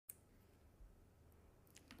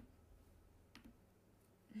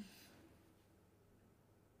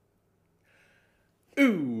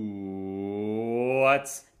Ooh,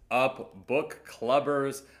 what's up, book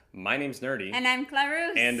clubbers? My name's Nerdy. And I'm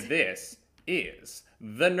Clarus. And this is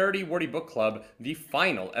the Nerdy Wordy Book Club, the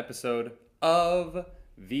final episode of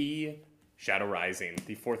The Shadow Rising,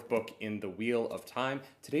 the fourth book in the Wheel of Time.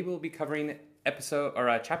 Today we'll be covering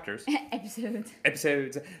chapters.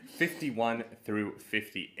 Episodes 51 through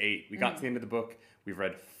 58. We got to the end of the book. We've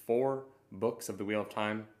read 4 books of the Wheel of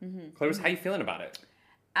Time. Clarus, how you feeling about it?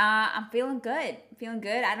 I'm feeling good.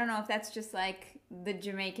 I don't know if that's just like the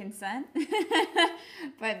Jamaican sun,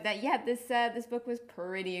 but this book was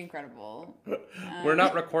pretty incredible. We're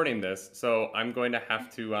not recording this, so I'm going to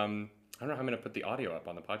have to. I don't know how I'm going to put the audio up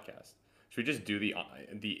on the podcast. Should we just do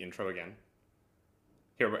the intro again?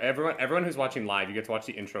 Here, everyone who's watching live, you get to watch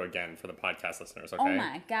the intro again for the podcast listeners. Okay. Oh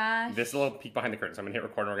my gosh. This is a little peek behind the curtain. So I'm gonna hit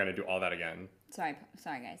record, and we're gonna do all that again. Sorry,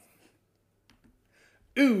 guys.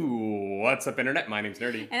 Ooh, what's up, Internet? My name's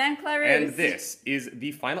Nerdy. And I'm Clarus. And this is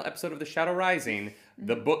the final episode of The Shadow Rising,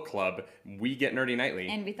 the book club. We get nerdy nightly.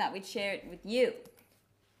 And we thought we'd share it with you.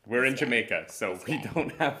 We're in Jamaica, so we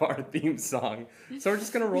don't have our theme song. So we're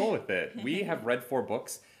just going to roll with it. We have read 4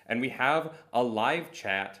 books, and we have a live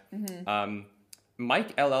chat.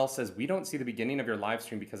 Mike LL says, we don't see the beginning of your live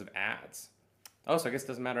stream because of ads. Oh, so I guess it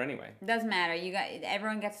doesn't matter anyway. It doesn't matter.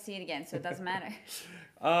 Everyone gets to see it again, so it doesn't matter.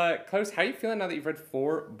 Clarus, how are you feeling now that you've read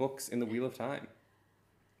 4 books in the Wheel of Time?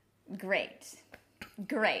 Great.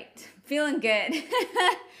 Feeling good.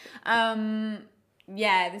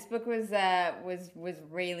 Yeah, this book was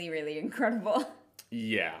really, really incredible.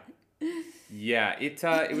 Yeah,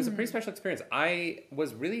 it was a pretty special experience. I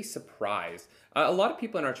was really surprised. A lot of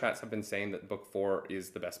people in our chats have been saying that book 4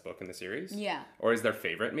 is the best book in the series. Yeah. Or is their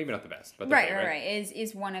favorite. Maybe not the best, but their favorite. Right.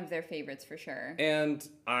 Is one of their favorites for sure. And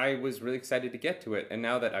I was really excited to get to it. And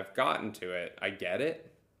now that I've gotten to it, I get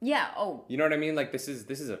it. Yeah. Oh. You know what I mean? Like, this is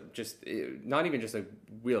not even just a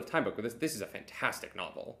Wheel of Time book, but this is a fantastic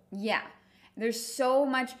novel. Yeah. There's so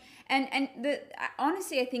much, and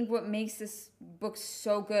honestly, I think what makes this book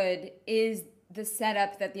so good is the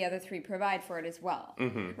setup that the other 3 provide for it as well,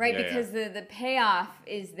 right? Yeah, because the payoff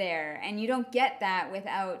is there, and you don't get that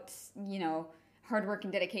without hard work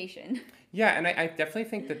and dedication. Yeah, and I definitely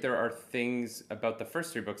think that there are things about the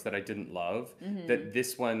first 3 books that I didn't love that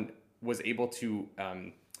this one was able to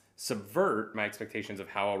subvert my expectations of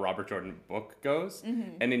how a Robert Jordan book goes.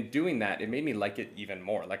 And in doing that, it made me like it even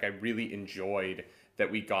more. Like, I really enjoyed that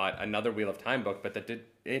we got another Wheel of Time book, but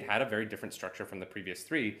it had a very different structure from the previous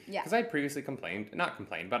 3. Yeah. Because I had previously not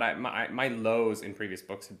complained, but my lows in previous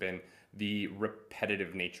books have been the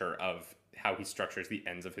repetitive nature of how he structures the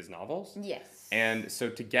ends of his novels. Yes. And so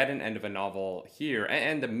to get an end of a novel here,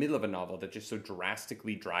 and the middle of a novel that just so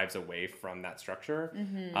drastically drives away from that structure,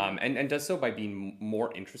 and does so by being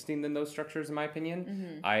more interesting than those structures, in my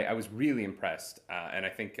opinion, I was really impressed. And I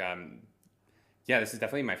think, this is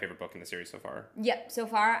definitely my favorite book in the series so far. Yep, so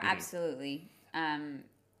far, absolutely.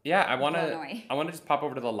 Yeah, I want to just pop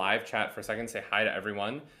over to the live chat for a second and say hi to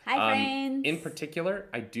everyone. Hi, friends. In particular,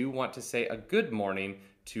 I do want to say a good morning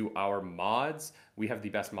to our mods. We have the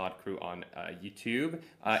best mod crew on YouTube,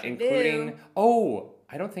 including... Oh,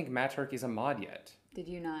 I don't think Matt Turk is a mod yet. Did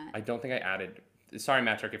you not? I don't think I added... Sorry,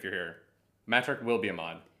 Matt Turk, if you're here. Matt Turk will be a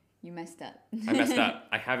mod. You messed up. I messed up.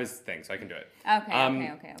 I have his thing, so I can do it.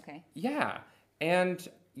 Okay. Yeah, and...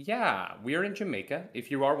 Yeah, we're in Jamaica. If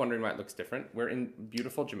you are wondering why it looks different, we're in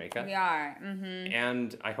beautiful Jamaica. We are.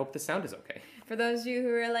 And I hope the sound is okay. For those of you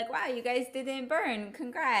who are like, wow, you guys didn't burn.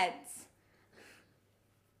 Congrats.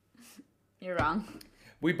 You're wrong.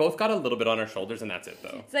 We both got a little bit on our shoulders, and that's it,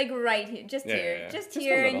 though. It's like right here. Just here. Yeah. Just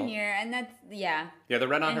here and here. And that's, yeah. Yeah, the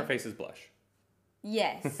red on her face is blush.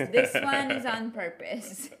 Yes. This one is on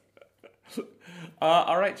purpose.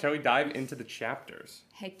 All right, shall we dive into the chapters?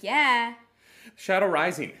 Heck yeah. Shadow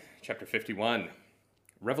Rising, Chapter 51,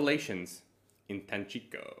 Revelations in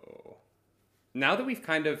Tenchiko. Now that we've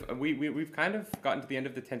kind of gotten to the end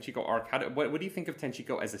of the Tenchiko arc, what do you think of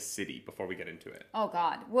Tenchiko as a city before we get into it? Oh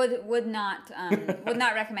God, would not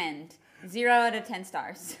recommend. 0 out of 10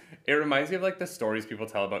 stars. It reminds me of like the stories people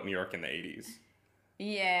tell about New York in the 80s.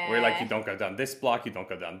 Yeah. Where like you don't go down this block, you don't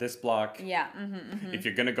go down this block. Yeah. If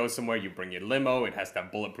you're gonna go somewhere, you bring your limo. It has to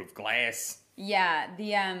have bulletproof glass. Yeah.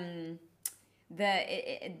 The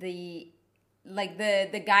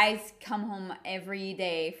guys come home every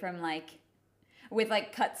day from with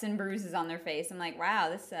cuts and bruises on their face. I'm like, wow,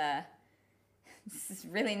 this is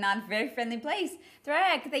really not a very friendly place.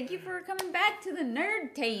 Threk, thank you for coming back to the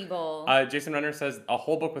nerd table. Jason Renner says, a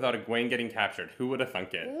whole book without Egwene getting captured. Who would have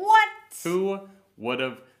thunk it? What? Who would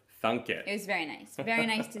have thunk it? It was very nice. Very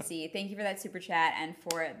nice to see. Thank you for that super chat and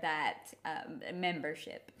for that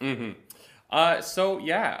membership.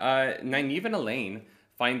 Nynaeve and Elaine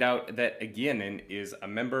find out that Aegeanin is a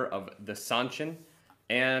member of the Sanshin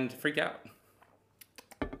and freak out.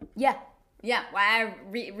 Yeah,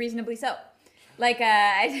 reasonably so. Like,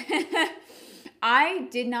 I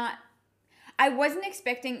did not. I wasn't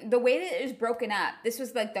expecting the way that it was broken up. This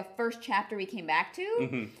was like the first chapter we came back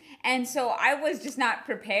to, and so I was just not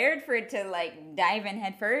prepared for it to like dive in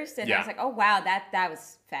head first. And I was like, oh wow, that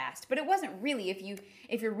was fast. But it wasn't really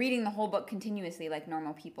if you're reading the whole book continuously like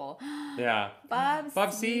normal people. Yeah.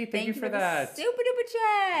 Bob C, thank you for that. Super duper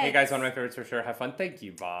chat. Hey guys, one of my favorites for sure. Have fun. Thank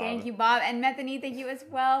you, Bob. Thank you, Bob. And Methany, thank you as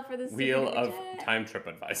well for the Wheel of Time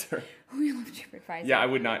TripAdvisor. Wheel of TripAdvisor. Yeah, I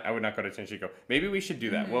would not go to Tenshiko. Maybe we should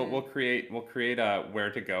do that. We'll create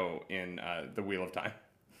where to go in the Wheel of Time.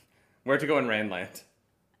 Where to go in Randland.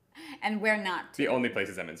 And where not to. The only place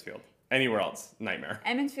is Emmonsfield. Anywhere else, nightmare.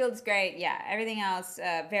 Emmonsfield's great. Yeah, everything else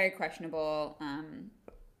very questionable.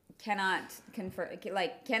 Cannot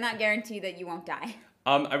guarantee that you won't die.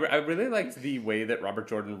 I really liked the way that Robert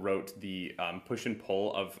Jordan wrote the push and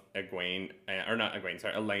pull of Elaine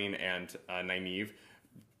and Nynaeve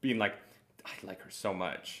being like, I like her so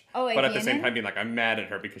much. Oh, but at the same time being like, I'm mad at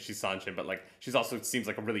her because she's Sanshin, but like she's also seems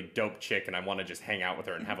like a really dope chick and I want to just hang out with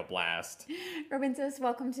her and have a blast. Robin says,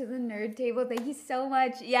 welcome to the nerd table. Thank you so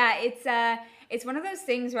much. Yeah, it's one of those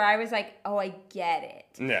things where I was like, oh, I get it.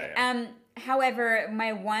 Yeah. However,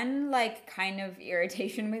 my one like kind of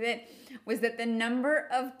irritation with it was that the number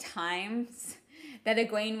of times that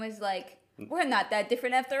Egwene was like, we're not that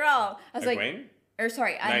different after all. I was Egwene?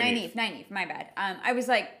 Nynaeve, my bad. I was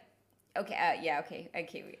like, okay, okay,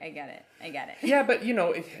 I got it. Yeah, but you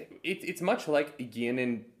know, it's much like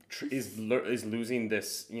Aegeanin is losing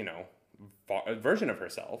this, you know, version of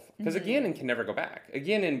herself because Aegeanin can never go back.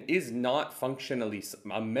 Aegeanin is not functionally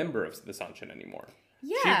a member of the Sanshin anymore.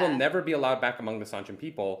 Yeah. She will never be allowed back among the Sanshin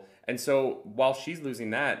people. And so while she's losing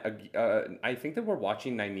that, I think that we're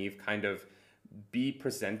watching Nynaeve kind of be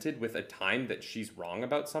presented with a time that she's wrong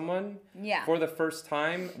about someone for the first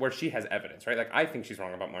time where she has evidence, right? Like, I think she's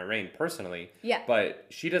wrong about Moiraine personally, but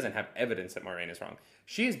she doesn't have evidence that Moiraine is wrong.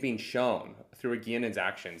 She is being shown through Aegeanin's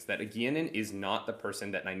actions that Aegeanin is not the person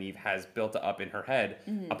that Nynaeve has built up in her head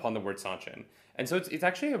upon the word Sanshin. And so it's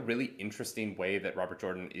actually a really interesting way that Robert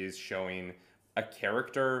Jordan is showing a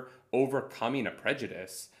character overcoming a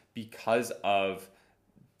prejudice because of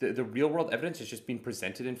the real world evidence is just being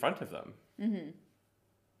presented in front of them.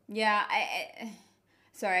 Yeah,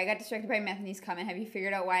 sorry, I got distracted by Methany's comment. Have you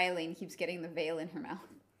figured out why Elaine keeps getting the veil in her mouth?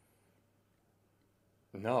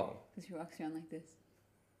 No. Because she walks around like this.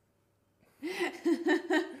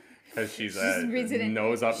 Because she's a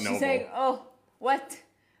nose up noble. She's like, oh, what?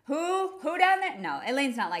 Who down there? No,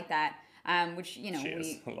 Elaine's not like that. Which, you know, she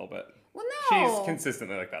is a little bit. Well, no. She's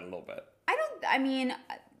consistently like that a little bit. I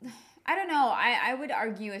don't know. I would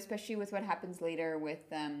argue, especially with what happens later with,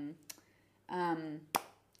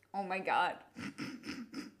 oh my god.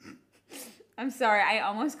 I'm sorry, I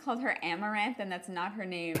almost called her Amaranth, and that's not her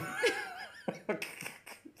name.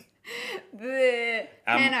 The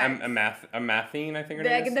Amathine, I think her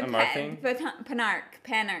name is. Amarthine? Panarch,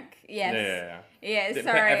 yes. Yeah,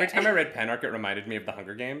 sorry. Every time I read Panarch, it reminded me of the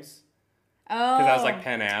Hunger Games. Oh. Because I was like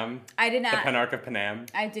Panam. I did not. The Panarch of Panam.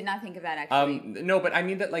 I did not think of that, actually. No, but I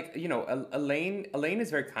mean that, like, you know, Elaine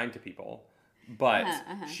is very kind to people, but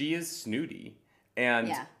she is snooty.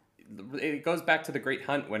 And it goes back to the Great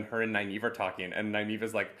Hunt when her and Nynaeve are talking, and Nynaeve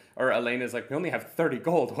is like, or Elaine is like, we only have 30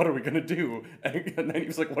 gold. What are we going to do? And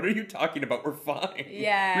Nynaeve's like, what are you talking about? We're fine.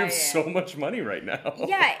 Yeah. We have so much money right now.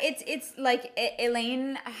 Yeah, it's like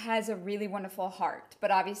Elaine has a really wonderful heart,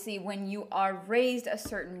 but obviously when you are raised a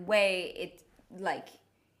certain way, it's like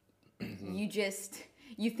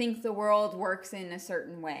you think the world works in a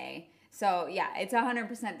certain way. So yeah, it's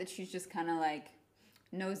 100% that she's just kind of like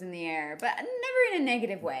nose in the air, but never in a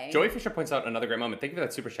negative way. Joey Fisher points out another great moment. Thank you for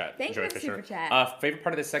that super chat. Thank Joey you for Fisher. super chat. Favorite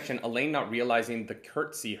part of this section, Elaine not realizing the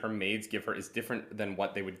curtsy her maids give her is different than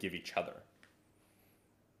what they would give each other.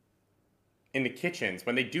 In the kitchens,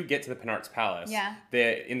 when they do get to the Penarch's palace,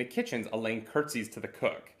 in the kitchens, Elaine curtsies to the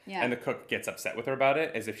cook, and the cook gets upset with her about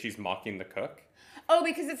it, as if she's mocking the cook. Oh,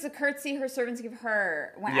 because it's a curtsy her servants give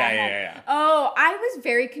her. Yeah. Oh, I was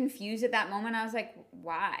very confused at that moment. I was like,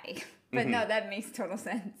 why? But no, that makes total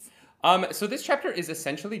sense. So this chapter is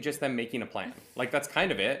essentially just them making a plan. Like, that's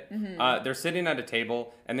kind of it. They're sitting at a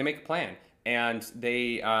table, and they make a plan. And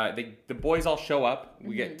the boys all show up.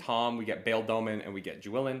 We get Tom, we get Bail Doman, and we get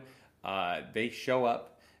Jewelin. They show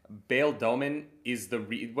up. Bail Doman is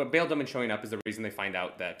Bail Doman showing up is the reason they find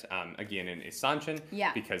out that Aegeanin is Sanshin.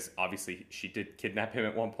 Yeah. Because obviously she did kidnap him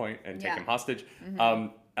at one point and take him hostage,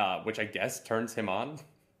 which I guess turns him on.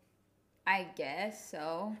 I guess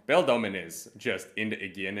so. Bail Doman is just into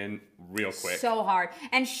Iggyinin real quick. So hard.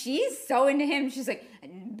 And she's so into him. She's like,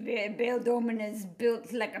 Bail Doman is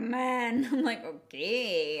built like a man. I'm like,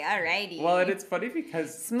 okay, alrighty. Well, and it's funny because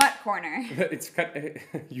Smut corner. it's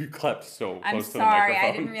you clapped so close I'm to the sorry. microphone.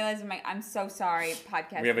 I didn't realize I'm so sorry,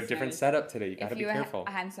 podcast We have a different listeners. setup today. You gotta be careful.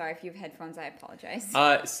 I'm sorry. If you have headphones, I apologize.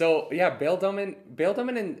 So yeah, Bail Doman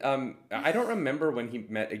and I don't remember when he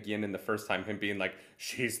met Iggyinin the first time, him being like,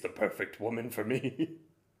 she's the perfect woman for me.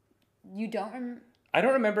 You don't remember? I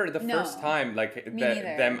don't remember the No. first time, like, Me that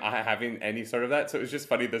neither. them having any sort of that. So it was just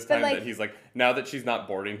funny this But, time like- that he's like, now that she's not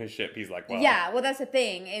boarding his ship, he's like, well. Yeah, well, that's the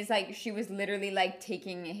thing. Is like she was literally like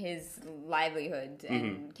taking his livelihood and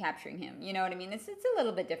Mm-hmm. capturing him. You know what I mean? It's a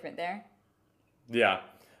little bit different there. Yeah.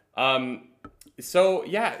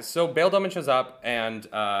 So Bail Doman shows up and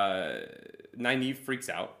Nynaeve freaks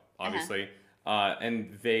out, obviously.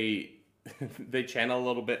 And they they channel a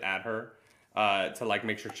little bit at her to like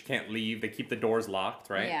make sure she can't leave. They keep the doors locked,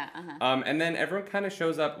 right? Yeah, And then everyone kind of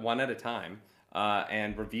shows up one at a time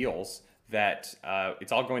and reveals that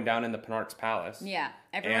it's all going down in the Penarch's palace. Yeah,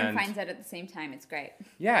 everyone And- finds out at the same time. It's great.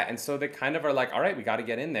 Yeah, and so they kind of are like, all right, we got to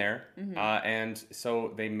get in there. Mm-hmm. And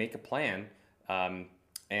so they make a plan,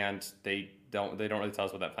 and they don't really tell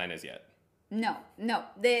us what that plan is yet. No,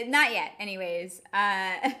 not yet. Anyways,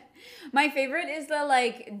 my favorite is the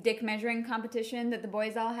like dick measuring competition that the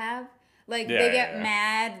boys all have. Like Yeah, they yeah, get yeah.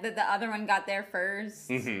 mad that the other one got there 1st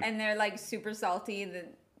Mhm. and they're like super salty.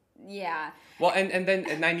 That yeah, Well, and then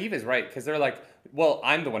Nynaeve is right, because they're like, well,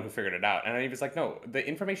 I'm the one who figured it out. And Nynaeve is like, no, the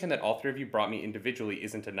information that all three of you brought me individually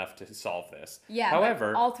isn't enough to solve this. Yeah, but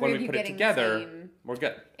However, all three when of we you put it getting the together, same- we're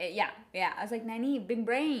good. yeah. I was like, Nynaeve, big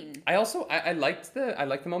brain. I also I liked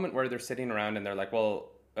the moment where they're sitting around and they're like,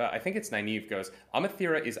 well, I think it's Nynaeve goes,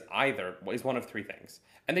 Amathera is one of three things,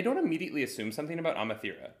 and they don't immediately assume something about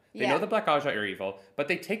Amathera. They Yeah. know the Black Aja are evil, but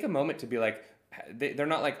they take a moment to be like, they're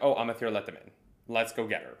not like, oh, Amathera let them in, let's go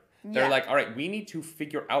get her. They're Yeah. like, all right, we need to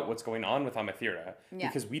figure out what's going on with Amathera Yeah.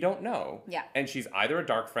 because we don't know. Yeah. And she's either a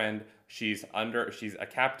dark friend, she's a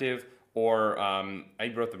captive, or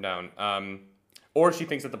I wrote them down. Or she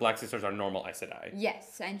thinks that the Black Sisters are normal Aes Sedai.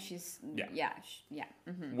 Yes, and she's Yeah. yeah.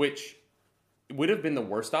 Mhm. Which would have been the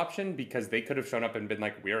worst option because they could have shown up and been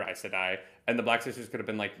like, we're Aes Sedai, and the Black Sisters could have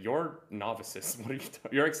been like, you're novices. What are you?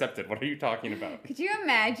 You're accepted. What are you talking about? Could you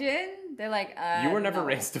imagine? They're like, You were never no.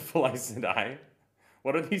 raised to full Aes Sedai.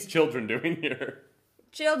 What are these children doing here?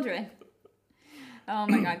 Children. Oh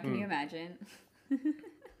my god, can you imagine?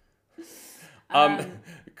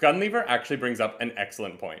 Gunlever actually brings up an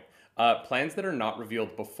excellent point. Plans that are not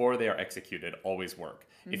revealed before they are executed always work.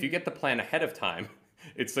 If you get the plan ahead of time,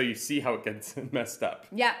 it's so you see how it gets messed up.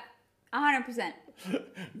 Yeah, 100%.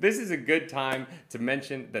 This is a good time to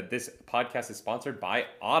mention that this podcast is sponsored by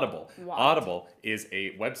Audible. What? Audible is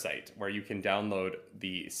a website where you can download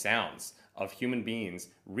the sounds of human beings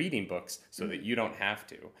reading books so that you don't have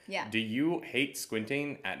to. Yeah. Do you hate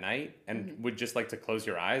squinting at night and would just like to close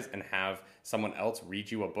your eyes and have someone else read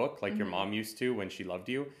you a book like your mom used to when she loved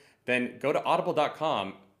you? Then go to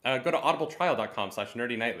audible.com, go to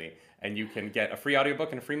audibletrial.com/nerdynightly, and you can get a free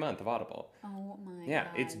audiobook and a free month of Audible. Oh my Yeah,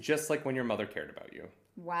 god. it's just like when your mother cared about you.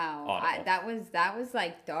 Wow. Audible. That was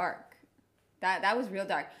like dark. That was real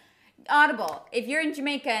dark. Audible. If you're in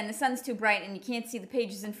Jamaica and the sun's too bright and you can't see the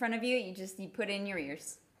pages in front of you, you put it in your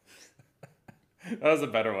ears. That was a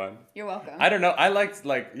better one. You're welcome. I don't know. I liked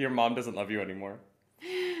like your mom doesn't love you anymore.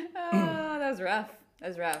 Oh, that was rough. That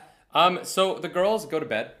was rough. So the girls go to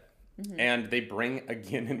bed and they bring a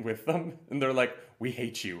Guinan with them, and they're like, "We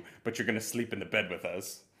hate you, but you're gonna sleep in the bed with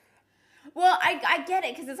us." Well, I get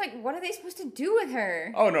it because it's like, what are they supposed to do with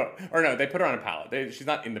her? Oh no, or no, they put her on a pallet. She's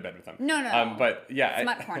not in the bed with them. No. But yeah,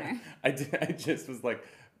 Smut corner. I just was like,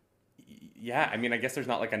 yeah. I mean, I guess there's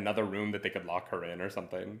not like another room that they could lock her in or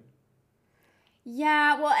something.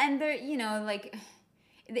 Yeah, well, and they're, like,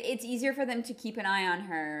 it's easier for them to keep an eye on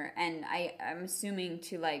her, and I'm assuming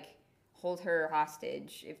to, like, hold her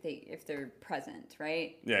hostage if they're present,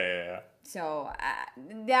 right? Yeah. So,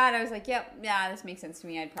 that, I was like, yep, yeah, this makes sense to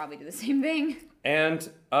me. I'd probably do the same thing. And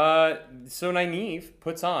so Nynaeve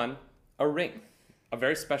puts on a ring, a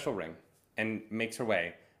very special ring, and makes her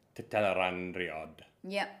way to Tel'aran'rhiod.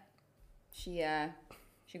 Yep. She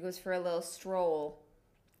goes for a little stroll.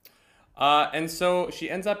 And so she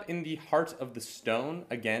ends up in the heart of the stone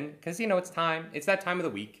again, because, it's time. It's that time of the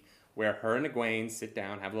week where her and Egwene sit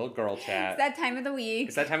down, have a little girl chat. It's that time of the week.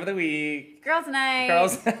 It's that time of the week. Girls' night.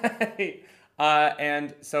 Girls' night.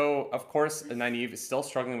 And so, of course, Nynaeve is still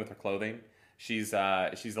struggling with her clothing. She's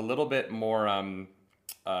a little bit more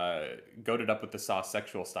goated up with the sauce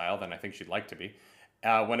sexual style than I think she'd like to be.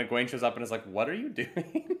 when Egwene shows up and is like, "What are you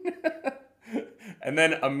doing?" And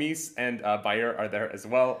then Amis and Bayer are there as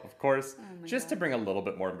well, of course, just to bring a little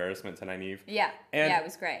bit more embarrassment to Nynaeve. Yeah, And yeah, it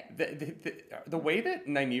was great. The way that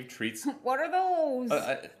Nynaeve treats What are those?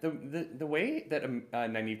 the way that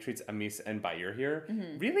Nynaeve treats Amis and Bayer here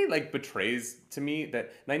really like betrays to me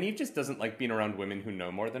that Nynaeve just doesn't like being around women who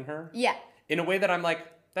know more than her. Yeah. In a way that I'm like,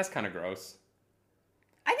 that's kind of gross.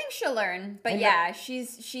 I think she'll learn, but And yeah,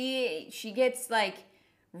 she gets like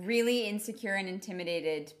really insecure and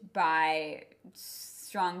intimidated by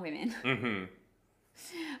strong women.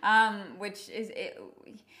 Which is it,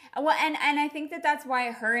 well, and I think that that's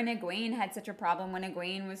why her and Egwene had such a problem when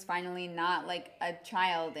Egwene was finally not like a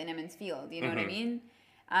child in Emond's Field. You know what I mean?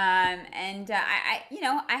 I you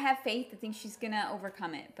know, I have faith. I think she's gonna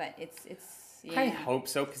overcome it, but it's yeah. I hope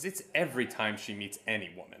so, because it's every time she meets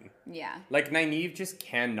any woman. Yeah. Like, Nynaeve just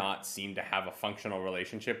cannot seem to have a functional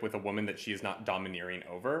relationship with a woman that she is not domineering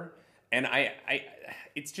over. And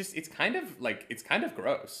it's kind of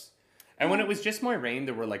gross. And when it was just Moiraine,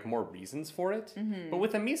 there were, like, more reasons for it. But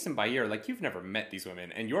with Amis and Bayer, like, you've never met these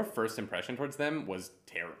women, and your first impression towards them was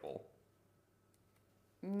terrible.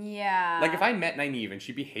 Yeah. Like, if I met Nynaeve and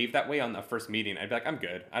she behaved that way on the first meeting, I'd be like, I'm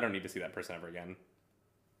good. I don't need to see that person ever again.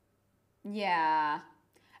 Yeah.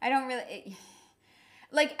 I don't really...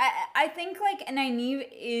 Like, I think, like, Nynaeve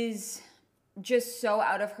is just so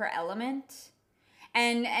out of her element.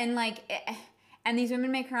 And these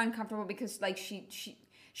women make her uncomfortable because, like, she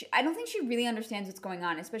I don't think she really understands what's going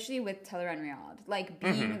on, especially with Tel'aran'rhiod. Like,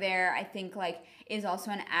 being there, I think, like, is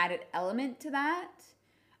also an added element to that.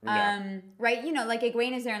 Yeah. Right? You know, like,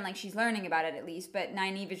 Egwene is there and, like, she's learning about it at least, but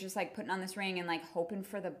Nynaeve is just, like, putting on this ring and, like, hoping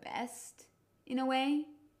for the best, in a way.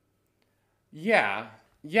 Yeah,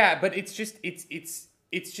 but it's just it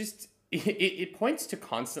points to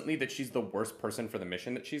constantly that she's the worst person for the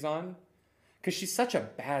mission that she's on, because she's such a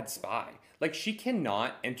bad spy. Like, she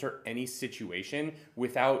cannot enter any situation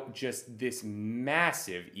without just this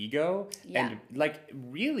massive ego, and like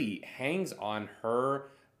really hangs on her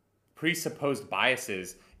presupposed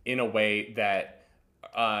biases in a way that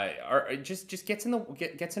just gets in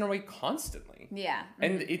her way constantly. Yeah.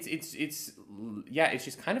 And it's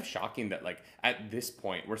just kind of shocking that, like, at this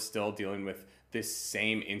point we're still dealing with this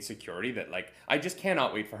same insecurity that, like, I just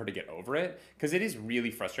cannot wait for her to get over it, because it is really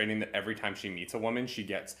frustrating that every time she meets a woman she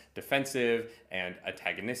gets defensive and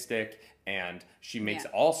antagonistic and she makes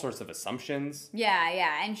all sorts of assumptions.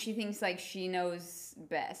 Yeah, and she thinks, like, she knows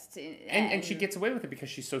best. And she gets away with it because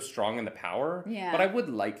she's so strong in the power. Yeah. But I would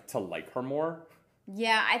like to like her more.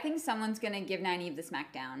 Yeah, I think someone's gonna give Nynaeve the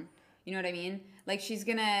smackdown. You know what I mean? Like, she's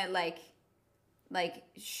gonna, like,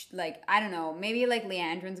 I don't know, maybe, like,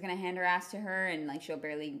 Leandrin's gonna hand her ass to her and, like, she'll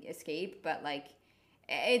barely escape, but, like,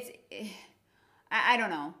 I don't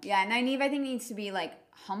know. Yeah, Nynaeve, I think, needs to be, like,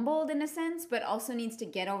 humbled in a sense, but also needs to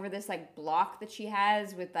get over this, like, block that she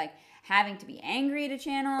has with, like, having to be angry at a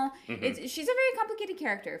channel. She's a very complicated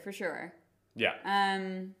character, for sure. Yeah.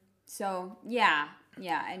 So, yeah.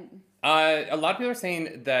 And a lot of people are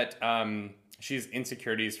saying that she has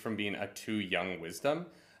insecurities from being a too young wisdom.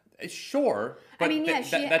 Sure, but I mean, yeah,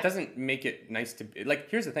 that doesn't make it nice to...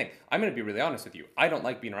 Like, here's the thing. I'm going to be really honest with you. I don't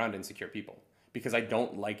like being around insecure people because I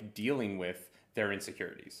don't like dealing with their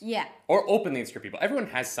insecurities. Yeah. Or openly insecure people. Everyone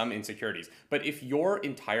has some insecurities. But if your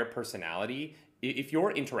entire personality, if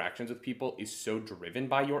your interactions with people is so driven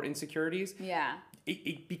by your insecurities... Yeah.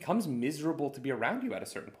 It becomes miserable to be around you at a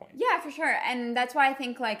certain point. Yeah, for sure. And that's why I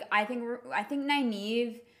think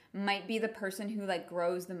Nynaeve might be the person who, like,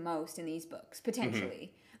 grows the most in these books,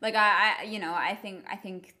 potentially. Like, I think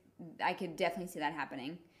I could definitely see that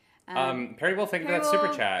happening. Perry Will, thank you for that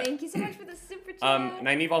super chat. Thank you so much for the super chat.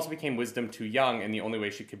 Nynaeve also became wisdom too young, and the only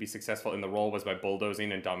way she could be successful in the role was by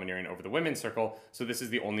bulldozing and domineering over the women's circle. So this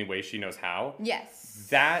is the only way she knows how. Yes.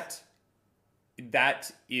 That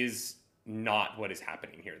is not what is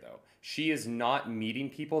happening here, though. She is not meeting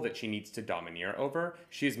people that she needs to domineer over.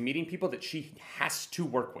 She is meeting people that she has to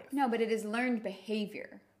work with. No, but it is learned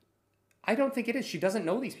behavior. I don't think it is. She doesn't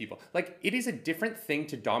know these people. Like, it is a different thing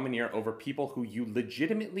to domineer over people who you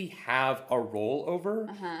legitimately have a role over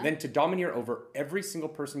than to domineer over every single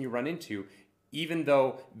person you run into, even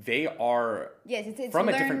though they are it's from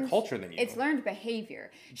learned, a different culture than you. It's learned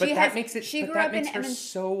behavior. But that makes her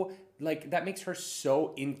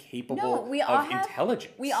so incapable of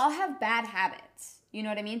intelligence. We all have bad habits. You know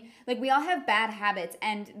what I mean? Like, we all have bad habits,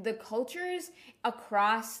 and the cultures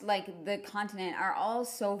across, like, the continent are all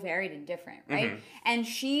so varied and different, right? And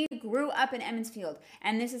she grew up in Emmonsfield,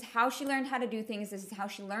 and this is how she learned how to do things. This is how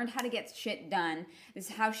she learned how to get shit done. This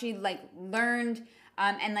is how she, like, learned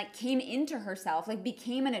and, like, came into herself, like,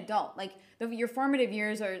 became an adult. Like, your formative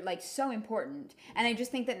years are, like, so important. And I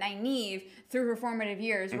just think that Nynaeve, through her formative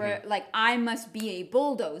years, were like, I must be a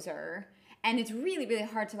bulldozer. And it's really, really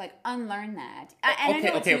hard to, like, unlearn that. And I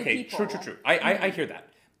know it's new people. True. I hear that.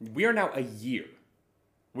 We are now a year.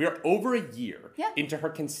 We are over a year into her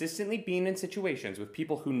consistently being in situations with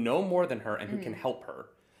people who know more than her and who can help her.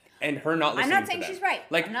 And her not listening to them. I'm not saying she's right.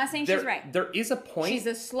 Like, I'm not saying she's right. There is a point. She's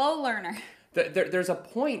a slow learner. There's a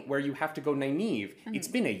point where you have to go, Nynaeve, it's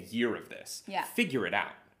been a year of this. Yeah. Figure it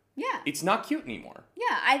out. Yeah. It's not cute anymore.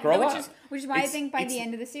 Yeah, which is why I think by the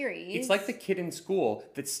end of the series. It's like the kid in school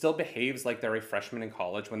that still behaves like they're a freshman in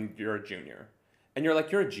college when you're a junior. And you're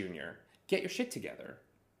like, you're a junior. Get your shit together.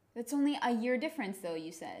 That's only a year difference, though,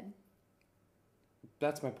 you said.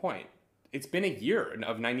 That's my point. It's been a year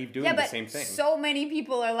of Nynaeve doing the same thing. So many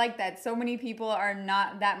people are like that. So many people are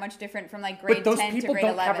not that much different from like grade 10 to grade 11. But those people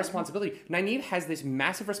don't have responsibility. Nynaeve has this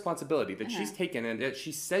massive responsibility that she's taken and that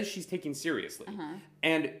she says she's taking seriously.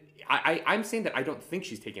 And I'm saying that I don't think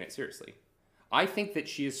she's taking it seriously. I think that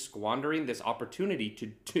she is squandering this opportunity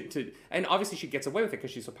to and obviously she gets away with it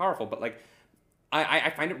because she's so powerful, but like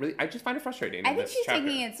I find it really, I just find it frustrating. I think she's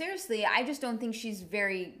taking it seriously. I just don't think she's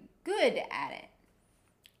very good at it.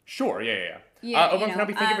 Sure, yeah. Obi-Wan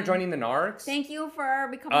Kenobi, thank you for joining the Nargs. Thank you for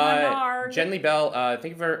becoming a Narg. Jen Lee Bell,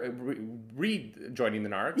 thank you for rejoining the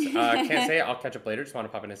Nargs. Can't say it, I'll catch up later. Just want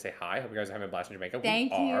to pop in and say hi. Hope you guys are having a blast in Jamaica.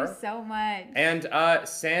 Thank you so much. And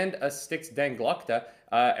Sand a Sticks Den Glokta,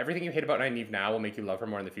 everything you hate about Nynaeve now will make you love her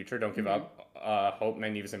more in the future. Don't give up. Hope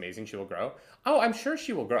Nynaeve is amazing. She will grow. Oh, I'm sure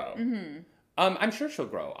she will grow. I'm sure she'll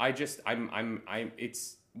grow.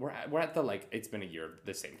 We're at the, like, it's been a year,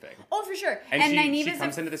 the same thing. Oh, for sure. And Nynaeve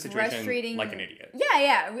comes into the situation like an idiot.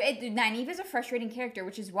 Yeah. Nynaeve is a frustrating character,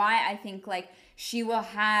 which is why I think, like, she will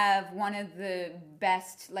have one of the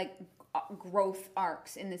best, like, growth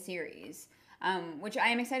arcs in the series, which I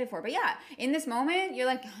am excited for. But yeah, in this moment, you're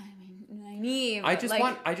like, Nynaeve.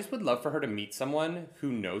 I just would love for her to meet someone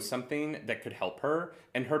who knows something that could help her,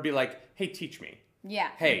 and her be like, hey, teach me. Yeah.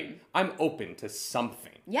 Hey, I'm open to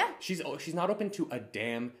something. Yeah. She's not open to a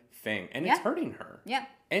damn thing, and it's hurting her. Yeah.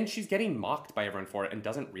 And she's getting mocked by everyone for it and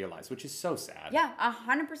doesn't realize, which is so sad. Yeah,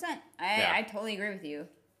 100%. I totally agree with you.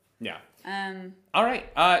 Yeah. All right.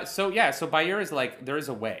 So Bayur is like, there is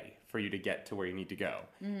a way for you to get to where you need to go,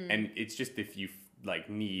 and it's just if you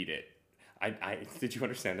like need it. Did you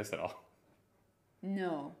understand this at all?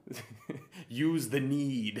 No. Use the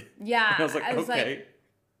need. Yeah. And I was like,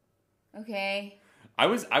 okay. I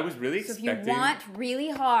was really expecting... So if you want really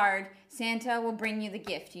hard, Santa will bring you the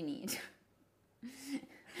gift you need.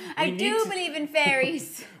 I do believe in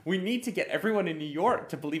fairies. We need to get everyone in New York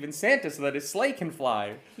to believe in Santa so that his sleigh can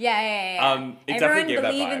fly. Yeah. Everyone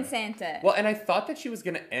believe in Santa. Well, and I thought that she was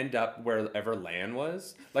going to end up wherever Lan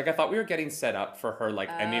was. Like, I thought we were getting set up for her, like,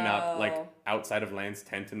 ending up, like, outside of Lan's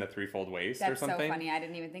tent in the threefold waist or something. That's so funny. I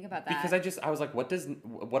didn't even think about that. Because I was like, what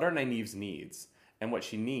are Nynaeve's needs? And what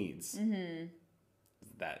she needs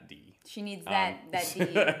is that D. She needs that D.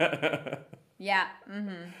 Yeah.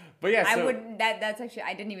 But yeah, that's actually,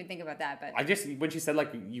 I didn't even think about that, but. When she said,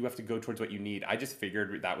 like, you have to go towards what you need, I just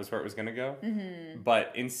figured that was where it was going to go.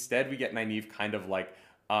 But instead we get Nynaeve kind of, like,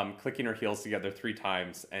 clicking her heels together 3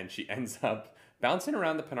 times, and she ends up bouncing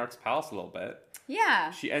around the Penarch's palace a little bit.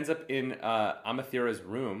 Yeah. She ends up in Amathira's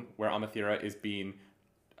room, where Amathira is being...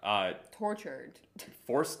 tortured.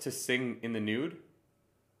 Forced to sing in the nude.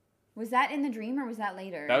 Was that in the dream or was that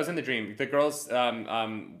later? That was in the dream. The girl's,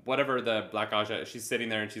 whatever the Black Aja, she's sitting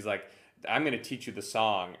there and she's like, I'm going to teach you the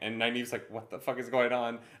song. And Nynaeve's like, what the fuck is going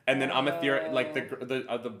on? And then Amathira, like,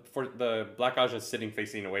 the Black Aja is sitting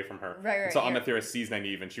facing away from her. Right. And so Amathira sees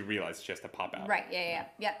Nynaeve and she realizes she has to pop out. Right, yeah,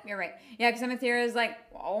 you're right. Yeah, because Amathira is like,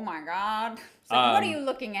 oh my god. It's like, what are you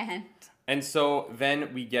looking at? And so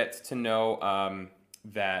then we get to know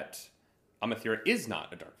that... Amathira is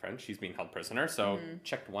not a dark friend. She's being held prisoner, so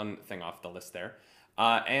checked one thing off the list there.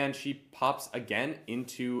 And she pops again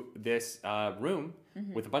into this room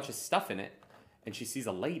with a bunch of stuff in it, and she sees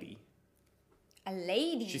a lady. A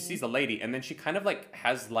lady? She sees a lady, and then she kind of, like,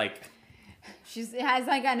 has, like... She has,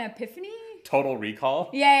 like, an epiphany? Total Recall.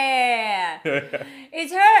 Yeah.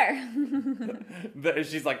 It's her.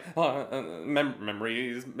 She's like,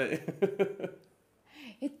 memories...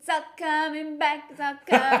 It's all coming back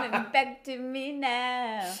to me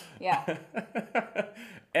now. Yeah.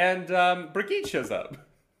 And Brigitte shows up.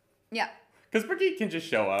 Yeah. Because Brigitte can just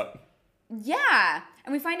show up. Yeah.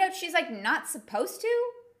 And we find out she's like not supposed to.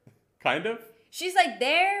 Kind of. She's like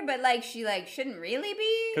there, but like she like shouldn't really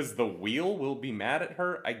be. Because the wheel will be mad at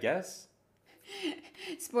her, I guess.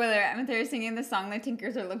 Spoiler, I'm there singing the song the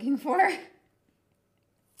Tinkers are looking for.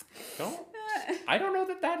 I don't know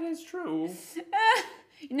that is true.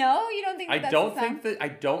 No, you don't think that's the song? I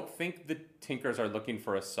don't think the Tinkers are looking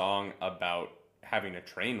for a song about having a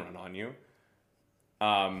train run on you.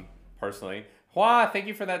 Personally. Hua, thank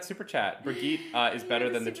you for that super chat. Brigitte is better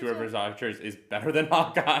than the Two Rivers Archers is better than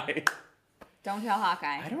Hawkeye. Don't tell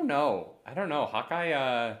Hawkeye. I don't know.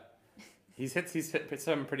 Hawkeye he's hit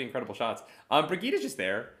some pretty incredible shots. Brigitte is just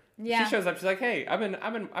there. Yeah. She shows up, she's like, "Hey, I've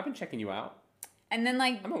been checking you out. And then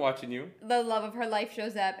like I've been watching you." The love of her life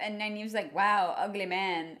shows up, and Nynaeve's like, "Wow, ugly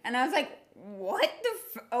man," and I was like, "What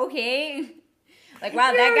the okay?" Like,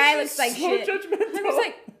 wow, that guy looks like so shit. Judgmental. I was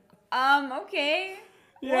like, okay.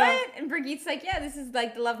 Yeah. What? And Brigitte's like, yeah, this is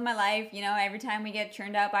like the love of my life. You know, every time we get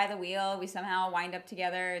churned out by the wheel, we somehow wind up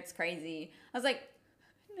together. It's crazy. I was like,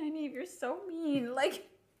 Nynaeve, you're so mean. Like,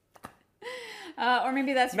 or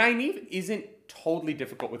maybe that's Nynaeve isn't totally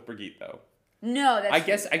difficult with Brigitte though. no.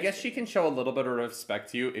 That's I guess she can show a little bit of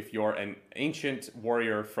respect to you if you're an ancient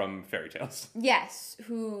warrior from fairy tales. yes,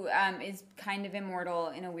 who is kind of immortal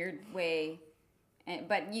in a weird way.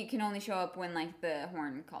 But you can only show up when, like, the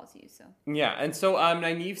horn calls you, so. Yeah, and so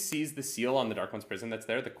Nynaeve sees the seal on the Dark One's prison that's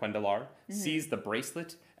there, the Quendalar, sees the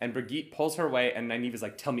bracelet, and Brigitte pulls her away, and Nynaeve is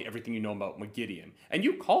like, "Tell me everything you know about Megideon." And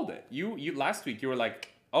you called it. You last week, you were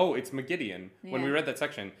like, "Oh, it's Megideon," when we read that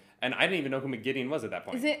section. And I didn't even know who Megideon was at that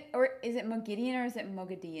point. Is it Mogideon or is it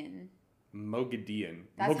Mogadeon? Mogadeon.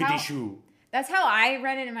 That's Mogadishu. That's how I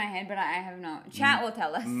read it in my head, but I have no. Chat will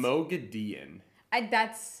tell us. Mogadeon.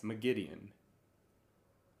 That's Megideon.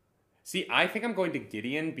 See, I think I'm going to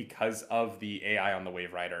Gideon because of the AI on the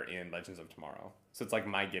Wave Rider in Legends of Tomorrow. So it's like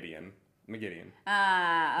my Gideon. Megideon. okay,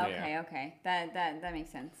 Yeah. okay. That makes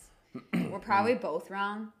sense. We're probably both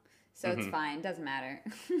wrong, so it's fine. Doesn't matter.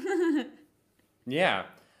 Yeah.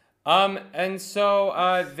 And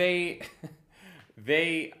so they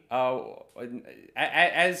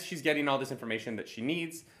as she's getting all this information that she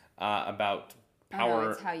needs about power. Oh, no,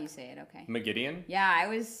 it's how you say it. Okay. Megideon. Yeah, I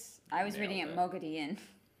was reading it it. Mogadeon.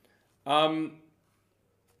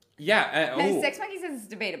 Yeah. Sex Monkey says it's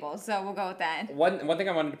debatable, so we'll go with that. One thing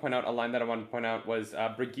I wanted to point out, a line that I wanted to point out was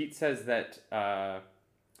Brigitte says that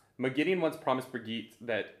Megideon once promised Brigitte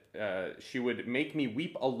that she would make me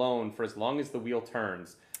weep alone for as long as the wheel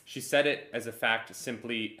turns. She said it as a fact,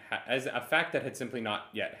 as a fact that had simply not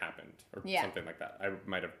yet happened, or something like that. I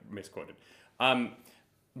might have misquoted.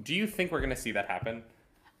 Do you think we're going to see that happen?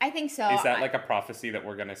 I think so. Is that like a prophecy that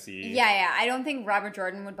we're going to see? Yeah. I don't think Robert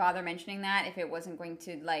Jordan would bother mentioning that if it wasn't going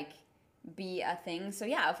to, like, be a thing. So,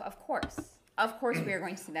 yeah, of course. Of course we are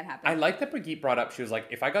going to see that happen. I like that Brigitte brought up, she was like,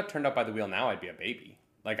 if I got turned up by the wheel now, I'd be a baby.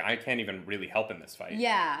 Like, I can't even really help in this fight.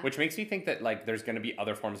 Yeah. Which makes me think that, like, there's going to be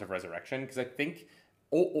other forms of resurrection. Because I think,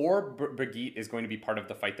 or Brigitte is going to be part of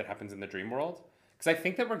the fight that happens in the dream world. Because I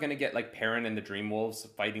think that we're going to get, like, Perrin and the Dream Wolves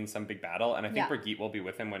fighting some big battle. And I think Brigitte will be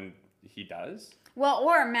with him when he does. Well,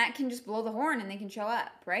 or Matt can just blow the horn and they can show up,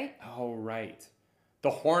 right? Oh, right. The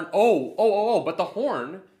horn. Oh, but the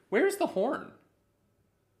horn. Where's the horn?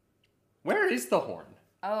 Where is the horn?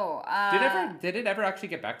 Oh, Did it ever actually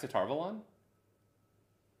get back to Tarvalon?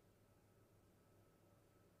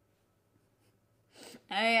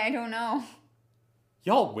 I don't know.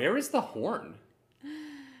 Y'all, where is the horn?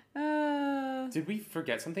 Uh, Did we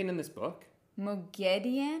forget something in this book?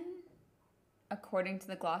 Mogadeon? According to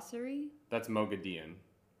the glossary? That's Mogadeon.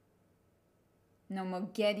 No,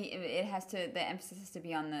 Mogadeon. It has to. The emphasis has to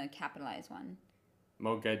be on the capitalized one.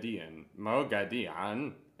 Mogadeon.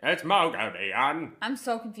 It's Mogadeon. I'm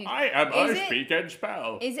so confused. I am a speaking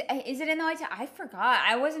spell. Is it in the white? I forgot.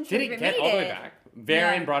 I wasn't sure Did if it it get made all the way it. back?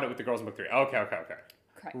 Varian Yeah. brought it with the girls in book 3. Okay.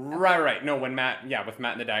 Correct. Right. No, when Matt, with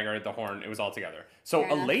Matt and the dagger, the horn, it was all together. So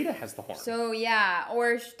Fair enough. Aleda has the horn. So yeah,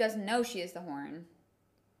 or she doesn't know she is the horn.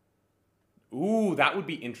 Ooh, that would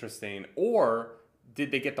be interesting. Or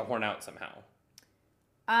did they get the horn out somehow?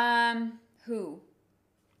 Who?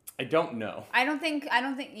 I don't know. I don't think.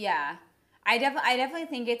 Yeah, I definitely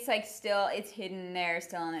think it's like it's hidden there,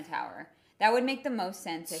 still in a tower. That would make the most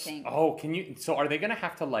sense, I think. Oh, so are they gonna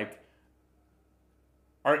have to like?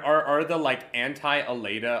 Are the like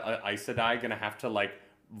anti-Aleda Aes Sedai gonna have to like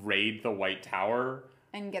raid the White Tower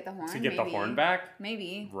And get the horn. to get the maybe. horn back?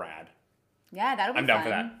 Maybe. Rad. Yeah, that'll be I'm fun.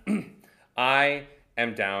 down for that. I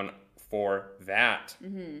am down for that.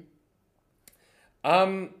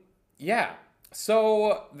 Yeah.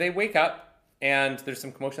 So they wake up and there's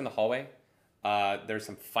some commotion in the hallway. There's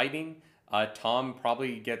some fighting. Tom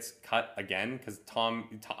probably gets cut again because Tom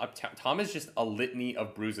is just a litany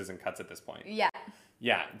of bruises and cuts at this point. Yeah.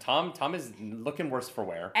 Yeah, Tom is looking worse for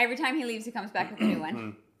wear. Every time he leaves, he comes back with a new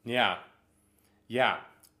one. Yeah.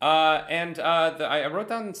 I wrote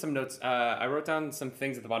down some notes. I wrote down some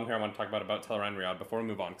things at the bottom here I want to talk about Tel'aran'rhiod before we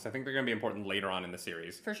move on, because I think they're going to be important later on in the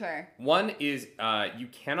series. For sure. One is you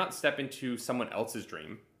cannot step into someone else's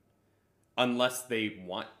dream unless they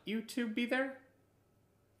want you to be there.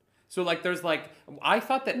 So, like, there's, like, I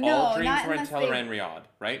thought that all dreams were in Tel'aran'rhiod,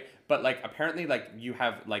 right? But, like, apparently, like, you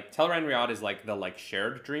have, like, Tel'aran'rhiod is, like, the, like,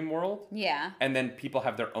 shared dream world. Yeah. And then people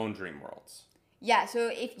have their own dream worlds. Yeah, so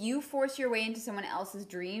if you force your way into someone else's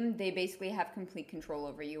dream, they basically have complete control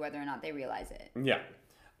over you, whether or not they realize it. Yeah.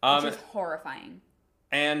 Which is horrifying.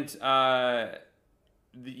 And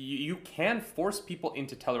you can force people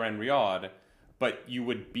into Tel'aran'rhiod, but you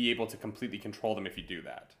would be able to completely control them if you do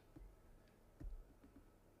that.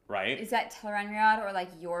 Right? Is that Tel'aran'rhiod or, like,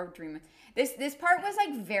 your dream? This part was,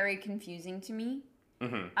 like, very confusing to me.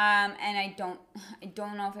 Mm-hmm. And I don't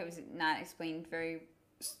know if it was not explained very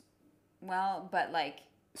well, but, like...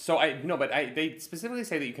 So, they specifically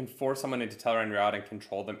say that you can force someone into Tel'aran'rhiod and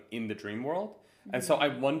control them in the dream world. Mm-hmm. And so I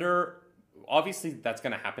wonder... Obviously, that's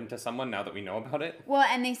going to happen to someone now that we know about it. Well,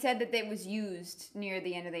 and they said that it was used near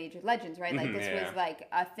the end of the Age of Legends, right? Like, this yeah. was, like,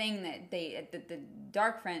 a thing that the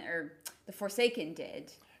Dark Friend, or the Forsaken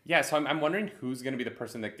did. Yeah, so I'm wondering who's going to be the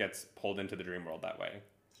person that gets pulled into the dream world that way.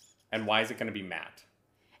 And why is it going to be Matt?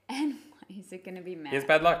 And why is it going to be Matt? He has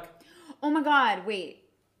bad luck. Oh my god, wait.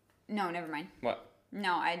 No, never mind. What?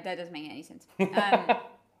 No, that doesn't make any sense.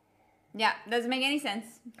 Yeah, doesn't make any sense.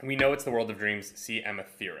 We know it's the world of dreams. See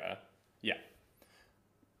Emathera. Yeah.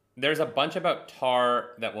 There's a bunch about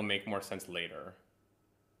Tar that will make more sense later.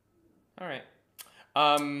 All right.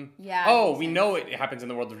 Yeah. Oh, we know it happens in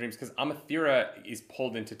the world of dreams because Emathera is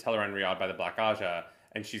pulled into Tel'aran'rhiod by the Black Aja,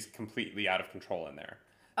 and she's completely out of control in there.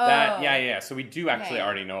 Oh. Yeah. So we do actually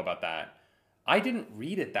already know about that. I didn't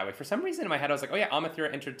read it that way. For some reason in my head, I was like, oh yeah,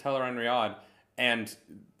 Emathera entered Tel'aran'rhiod, and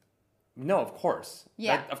no, of course.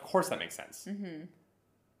 Yeah. Of course that makes sense. Mm-hmm.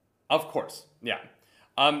 Of course, yeah.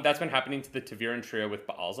 That's been happening to the Taviran trio with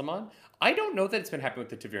Ba'alzamon. I don't know that it's been happening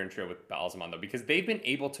with the Taviran trio with Ba'alzamon, though, because they've been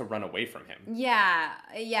able to run away from him. Yeah.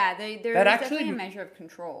 There's definitely a measure of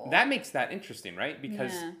control. That makes that interesting, right?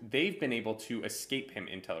 Because they've been able to escape him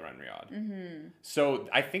in Tel'aran'rhiod. Mm-hmm. So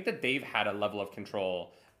I think that they've had a level of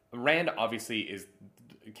control. Rand obviously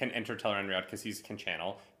can enter Tel'aran'rhiod because he can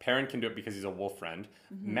channel. Perrin can do it because he's a wolf friend.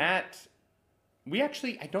 Mm-hmm. Matt,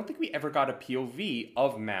 I don't think we ever got a POV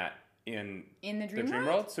of Matt in the dream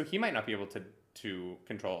world, so he might not be able to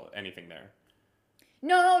control anything there.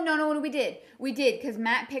 No, we did because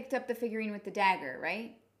Matt picked up the figurine with the dagger,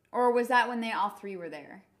 right? Or was that when they all three were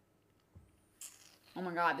there? Oh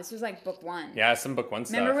my god, this was like book 1. Yeah, some book 1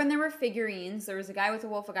 stuff. Remember when there were figurines? There was a guy with a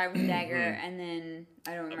wolf, a guy with a dagger, and then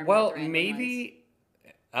I don't remember. Well, what the maybe.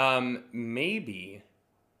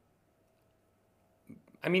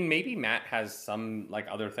 I mean, maybe Matt has some, like,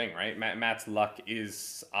 other thing, right? Matt's luck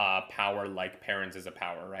is power like Perrin's is a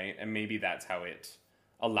power, right? And maybe that's how it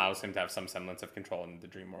allows him to have some semblance of control in the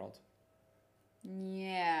dream world.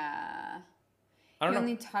 Yeah. I don't know.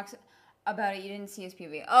 He only talks about it. You didn't see his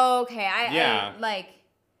POV. Oh, okay. I like...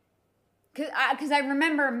 Because I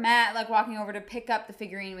remember Matt, like, walking over to pick up the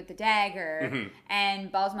figurine with the dagger, mm-hmm.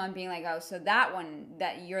 and Ba'alzamon being like, oh, so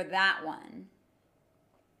you're that one.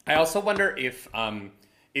 I also wonder if...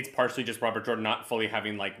 it's partially just Robert Jordan not fully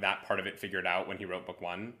having, like, that part of it figured out when he wrote book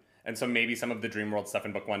 1. And so maybe some of the Dreamworld stuff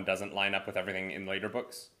in book 1 doesn't line up with everything in later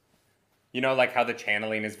books. You know, like how the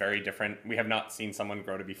channeling is very different. We have not seen someone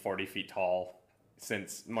grow to be 40 feet tall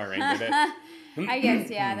since Moiraine did it. I guess,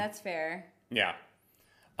 yeah, that's fair. Yeah.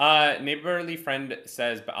 Neighborly Friend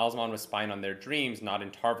says Ba'alzamon was spying on their dreams, not in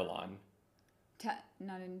Tar-Valon.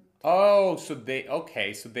 Not in... Oh, so they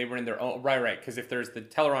were in their own... Right, because if there's the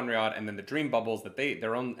Tel'aran'rhiod and then the dream bubbles,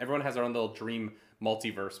 everyone has their own little dream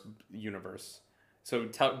multiverse universe. So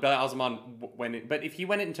Ba'alzamon, but if he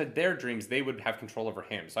went into their dreams, they would have control over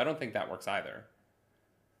him. So I don't think that works either.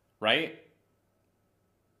 Right?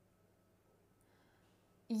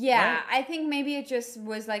 Yeah, right? I think maybe it just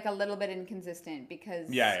was like a little bit inconsistent because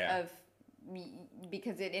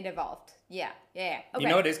because it evolved. Yeah. Okay. You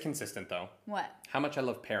know what is consistent, though? What? How much I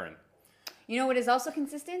love Perrin. You know what is also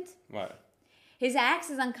consistent? What? His axe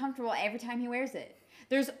is uncomfortable every time he wears it.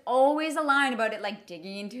 There's always a line about it, like,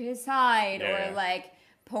 digging into his side or, like,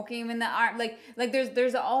 poking him in the arm. Like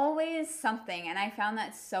there's always something, and I found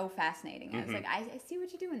that so fascinating. Mm-hmm. I was like, I see what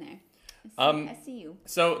you're doing there. I see you.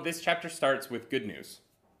 So this chapter starts with good news.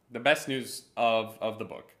 The best news of the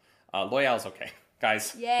book. Loial's okay.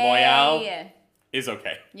 Guys, Yay. Loyal is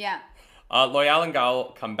okay. Yeah. Loyal and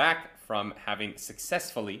Gal come back from having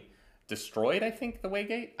successfully destroyed, I think, the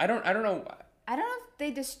Waygate. I don't know. I don't know if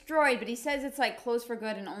they destroyed, but he says it's like closed for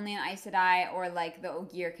good and only an Aes Sedai or like the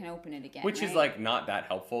Ogier can open it again. Which is like not that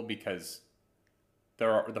helpful because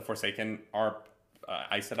the Forsaken are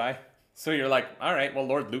Aes Sedai. So you're like, all right, well,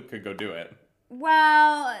 Lord Luke could go do it.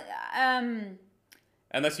 Well,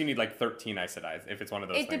 Unless you need like 13 Aes Sedai, if it's one of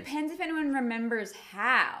those it things. depends if anyone remembers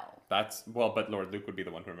how. But Lord Luke would be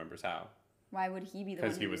the one who remembers how. Why would he be the one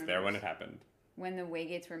Because he was there when it happened. When the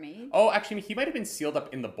Waygates were made? Oh, actually, he might have been sealed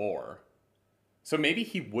up in the boar. So maybe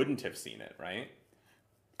he wouldn't have seen it, right?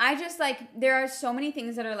 I just like, there are so many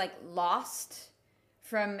things that are like lost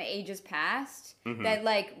from ages past that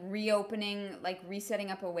like reopening, like resetting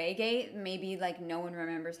up a Waygate, maybe like no one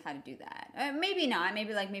remembers how to do that. Maybe not.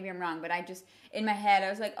 Maybe I'm wrong, but I just, in my head, I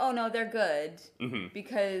was like, oh no, they're good.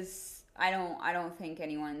 Because I don't think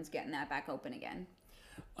anyone's getting that back open again.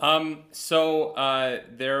 They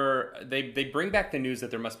bring back the news that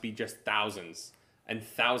there must be just thousands and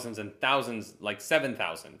thousands and thousands, like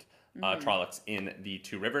 7,000 Trollocs in the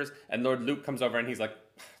Two Rivers. And Lord Luke comes over and he's like,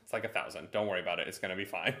 it's like 1,000. Don't worry about it. It's going to be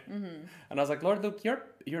fine. And I was like, Lord Luke,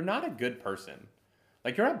 you're not a good person.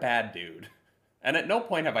 Like, you're a bad dude. And at no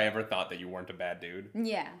point have I ever thought that you weren't a bad dude.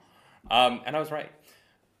 Yeah. And I was right.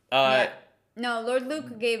 Yeah. No, Lord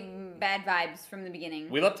Luke gave bad vibes from the beginning.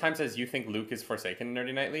 Wheel Up Time says, you think Luke is Forsaken,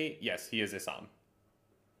 Nerdy Nightly? Yes, he is Isam.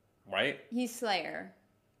 Right? He's Slayer.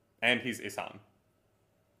 And he's Isam.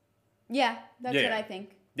 Yeah, that's what I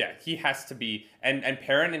think. Yeah, he has to be. And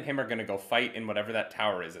Perrin and him are going to go fight in whatever that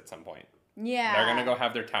tower is at some point. Yeah. They're going to go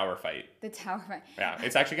have their tower fight. The tower fight. Yeah,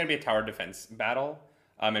 it's actually going to be a tower defense battle.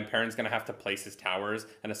 And Perrin's going to have to place his towers,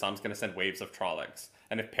 and Asam's going to send waves of Trollocs.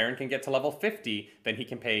 And if Perrin can get to level 50, then he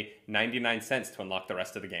can pay 99 cents to unlock the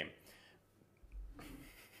rest of the game.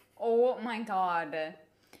 Oh my god.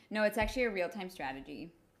 No, it's actually a real-time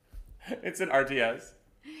strategy. It's an RTS.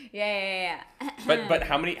 Yeah. But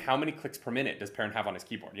how many clicks per minute does Perrin have on his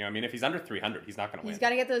keyboard? You know what I mean? If he's under 300, he's not going to win. He's got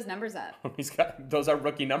to get those numbers up. Those are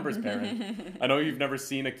rookie numbers, Perrin. I know you've never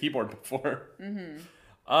seen a keyboard before.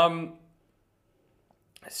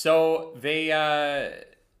 So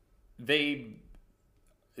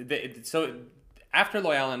so after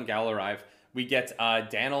Loyal and Gal arrive, we get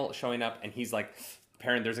Daniel showing up, and he's like,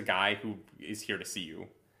 Perrin, there's a guy who is here to see you.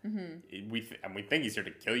 We think he's here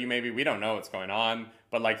to kill you, maybe. We don't know what's going on,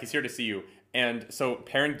 but like, he's here to see you. And so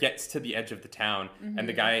Perrin gets to the edge of the town, and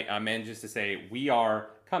the guy manages to say, we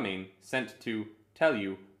are coming, sent to tell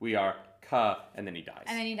you we are and then he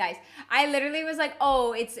dies. I literally was like,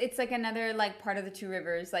 oh, it's like another like part of the Two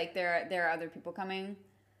Rivers. Like there are other people coming.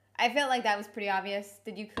 I felt like that was pretty obvious.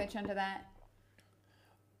 Did you catch onto that?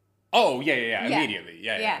 Oh, yeah. Immediately.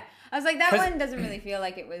 Yeah. I was like, that one doesn't really feel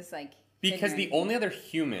like it was like... Because the only other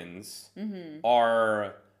humans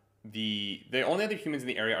are... The only other humans in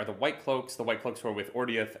the area are the White Cloaks who are with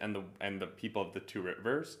Ordeath and the people of the Two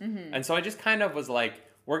Rivers. And so I just kind of was like,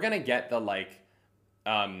 we're going to get the like...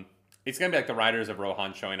 it's going to be like the Riders of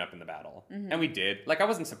Rohan showing up in the battle. And we did. Like, I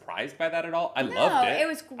wasn't surprised by that at all. I loved it. It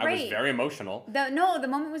was great. I was very emotional. The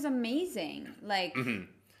moment was amazing. Like...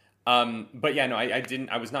 But yeah, no,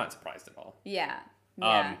 I was not surprised at all. Yeah.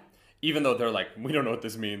 Even though they're like, we don't know what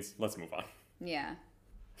this means. Let's move on. Yeah.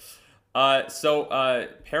 So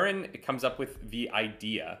Perrin comes up with the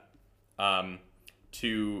idea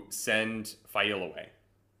to send Fail away.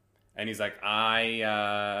 And he's like,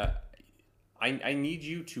 I need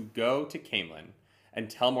you to go to Caemlyn and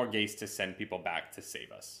tell Morgase to send people back to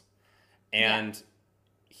save us. And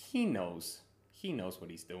he knows what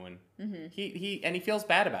he's doing. He feels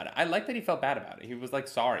bad about it. I like that he felt bad about it. He was like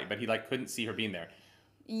sorry, but he like couldn't see her being there.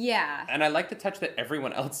 Yeah. And I like the touch that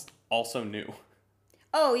everyone else also knew.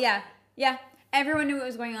 Oh yeah. Everyone knew what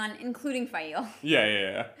was going on, including Fail.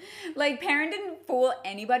 Yeah. Like, Perrin didn't fool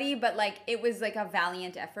anybody, but like it was like a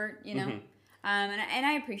valiant effort, you know. And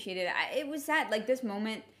I appreciated it. It was sad. Like, this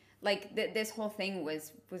moment, like this whole thing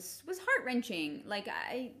was heart wrenching. Like,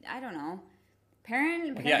 I don't know.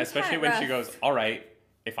 Perrin especially when she goes, all right,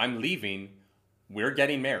 if I'm leaving, we're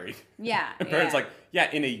getting married. Yeah. And Perrin's like, yeah,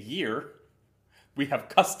 in a year, we have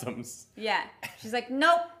customs. Yeah. She's like,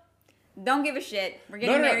 nope. Don't give a shit. We're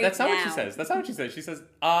getting married now. No, that's not what she says. That's not what she says. She says,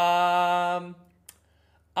 I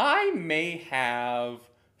may have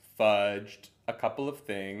fudged a couple of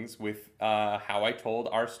things with how I told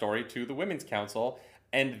our story to the Women's Council,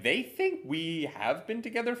 and they think we have been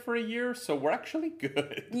together for a year, so we're actually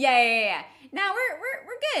good. Yeah. Now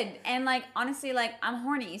we're good. And like, honestly, like, I'm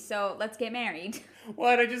horny, so let's get married.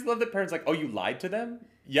 Well, and I just love that Perrin's like, oh, you lied to them?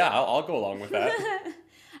 Yeah, I'll go along with that.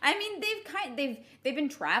 I mean, they've been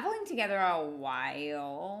traveling together a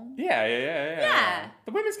while. Yeah.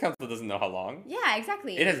 The Women's Council doesn't know how long. Yeah,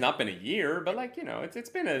 exactly. It has not been a year, but like, you know, it's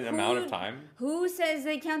been an amount of time. Who says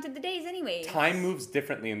they counted the days anyways? Time moves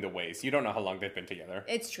differently in the ways. You don't know how long they've been together.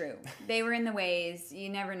 It's true. They were in the ways. You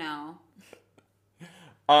never know.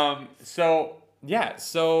 So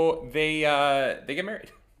they get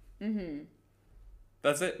married. Mm-hmm.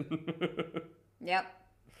 That's it. Yep.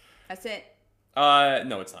 That's it.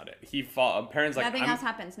 No, it's not it. Perrin's like, nothing else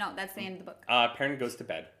happens. No, that's the end of the book. Perrin goes to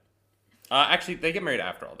bed. Actually, they get married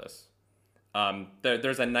after all this.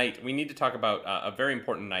 There's a night. We need to talk about a very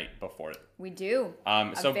important night before it. We do.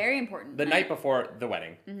 So very important the night before the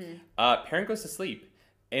wedding. Mm-hmm. Perrin goes to sleep,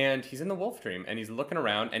 and he's in the wolf dream, and he's looking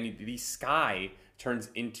around, and the sky turns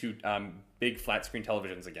into big flat screen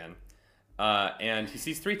televisions again, and he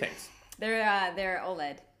sees three things. They're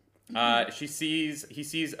OLED. He sees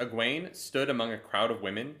Egwene stood among a crowd of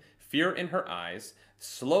women, fear in her eyes.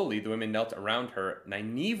 Slowly, the women knelt around her.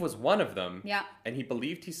 Nynaeve was one of them. Yeah. And he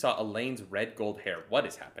believed he saw Elaine's red gold hair. What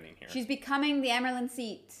is happening here? She's becoming the Amyrlin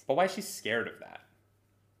Seat. But why is she scared of that?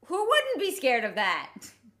 Who wouldn't be scared of that?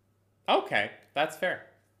 Okay, that's fair.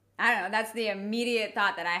 I don't know. That's the immediate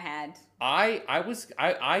thought that I had.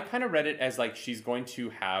 I kind of read it as like she's going to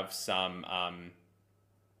have some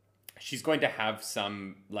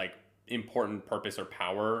like important purpose or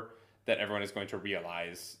power that everyone is going to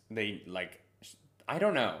realize. I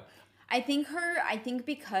don't know. I think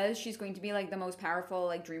because she's going to be like the most powerful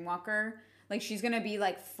like Dreamwalker, like she's gonna be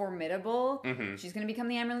like formidable. Mm-hmm. She's gonna become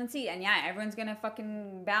the Amyrlin Seat, and yeah, everyone's gonna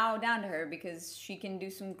fucking bow down to her because she can do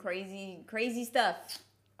some crazy stuff.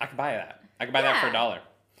 I could buy that. I could buy that for $1.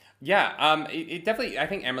 Yeah. It definitely. I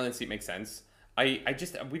think Amyrlin Seat makes sense.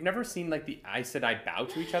 We've never seen like the Aes Sedai bow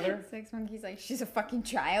to each other. Sex Monkey's like, she's a fucking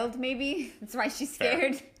child, maybe. That's why she's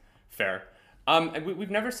scared. Fair. We've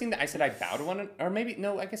never seen the Aes Sedai bow to one, or maybe,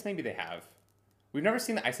 no, I guess maybe they have. We've never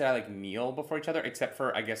seen the Aes Sedai like kneel before each other, except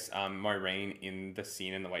for, I guess, Moiraine in the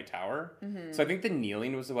scene in the White Tower. Mm-hmm. So I think the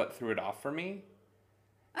kneeling was what threw it off for me.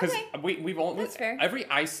 Because we've only, that's fair. Every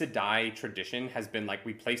Aes Sedai tradition has been like,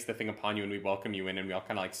 we place the thing upon you and we welcome you in, and we all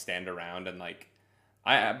kind of like stand around and like,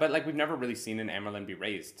 but like we've never really seen an Amyrlin be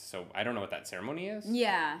raised, so I don't know what that ceremony is.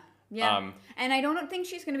 Yeah. And I don't think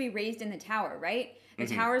she's going to be raised in the tower, right? The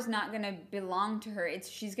tower's not going to belong to her.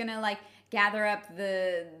 She's going to like gather up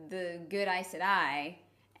the good Aes Sedai,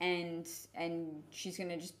 and she's going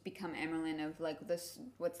to just become Amyrlin of like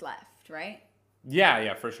what's left, right?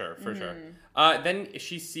 Yeah, for sure. Then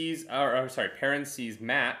she sees, Perrin sees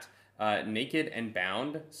Mat naked and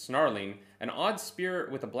bound, snarling. An odd spear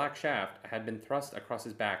with a black shaft had been thrust across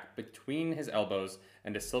his back between his elbows,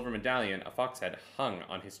 and a silver medallion, a fox head, hung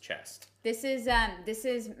on his chest. This is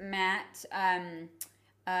Mat.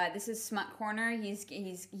 This is Smut Corner.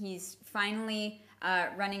 He's finally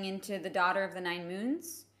running into the daughter of the Nine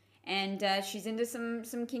Moons, and she's into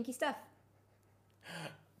some kinky stuff.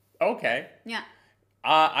 Okay. Yeah.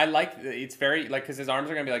 I like, it's very, like, because his arms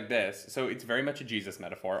are going to be like this, so it's very much a Jesus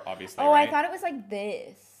metaphor, obviously, Oh, right? I thought it was like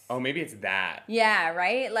this. Oh, maybe it's that. Yeah,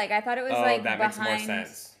 right? Like, I thought it was like that behind... makes more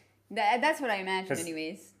sense. That's what I imagined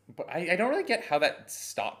anyways. But I don't really get how that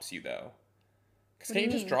stops you, though. Because can't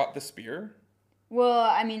you just drop the spear? Well,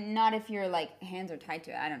 I mean, not if your, like, hands are tied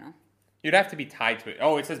to it. I don't know. You'd have to be tied to it.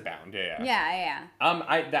 Oh, it says bound. Yeah.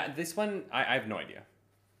 Yeah. This one, I have no idea.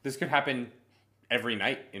 This could happen every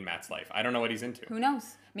night in Matt's life. I don't know what he's into. Who knows?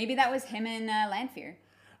 Maybe that was him and Lanfear.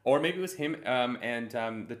 Or maybe it was him and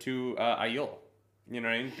the two Aiel. You know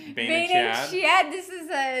what I mean? Bane and Shiad. This is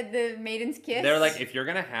the Maiden's Kiss. They're like, if you're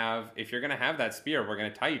gonna have that spear, we're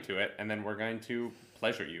gonna tie you to it, and then we're going to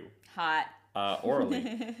pleasure you. Hot.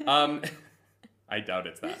 Orally. I doubt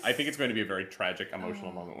it's that. I think it's going to be a very tragic,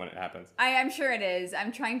 emotional moment when it happens. I'm sure it is.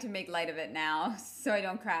 I'm trying to make light of it now, so I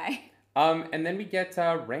don't cry. And then we get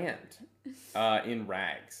Rand in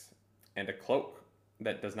rags and a cloak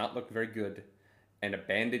that does not look very good, and a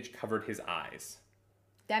bandage covered his eyes.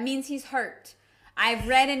 That means he's hurt. I've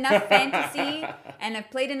read enough fantasy, and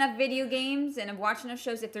I've played enough video games, and I've watched enough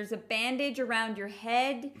shows. If there's a bandage around your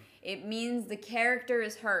head, it means the character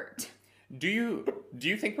is hurt. Do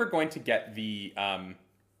you think we're going to get the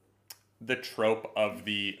trope of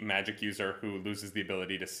the magic user who loses the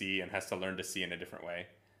ability to see and has to learn to see in a different way?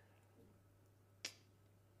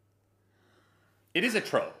 It is a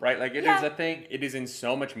trope, right? Like, it is a thing. It is in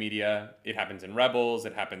so much media. It happens in Rebels.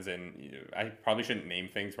 It happens in... I probably shouldn't name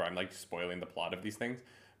things where I'm, like, spoiling the plot of these things.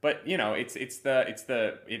 But, you know, it's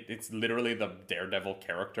literally the Daredevil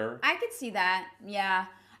character. I could see that. Yeah.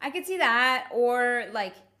 I could see that. Or,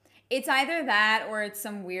 like, it's either that or it's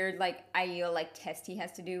some weird, like, Aiel, like, test he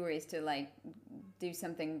has to do where he has to, like, do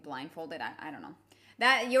something blindfolded. I don't know.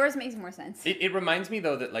 That yours makes more sense. It reminds me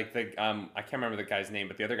though that like the I can't remember the guy's name,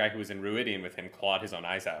 but the other guy who was in Ruidian with him clawed his own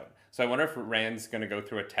eyes out. So I wonder if Rand's gonna go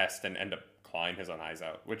through a test and end up clawing his own eyes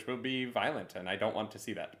out, which will be violent, and I don't want to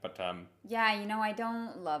see that. But yeah, I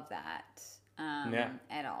don't love that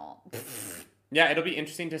at all. yeah, it'll be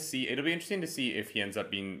interesting to see. It'll be interesting to see if he ends up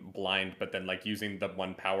being blind, but then like using the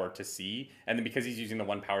one power to see, and then because he's using the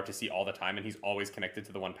one power to see all the time, and he's always connected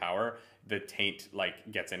to the one power, the taint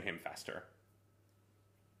like gets in him faster.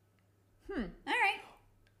 All right.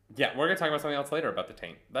 Yeah, we're gonna talk about something else later about the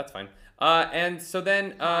taint. That's fine. And so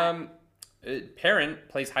then Perrin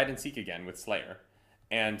plays hide and seek again with Slayer,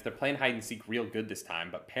 and they're playing hide and seek real good this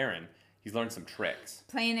time. But Perrin, he's learned some tricks.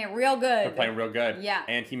 Playing it real good. They're playing real good. Yeah.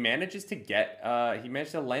 And he manages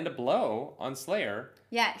to land a blow on Slayer.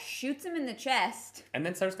 Yeah, shoots him in the chest. And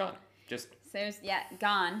then Slayer's gone. Slayer's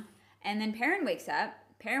gone. And then Perrin wakes up.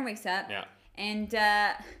 Yeah. And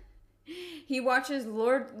he watches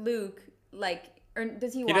Lord Luke or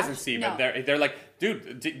does he watch? He doesn't see, no. but they're like,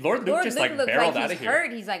 dude, Lord Luke just like barreled out of here.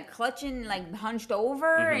 Hurt. He's like clutching, like hunched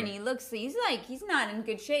over, and he's not in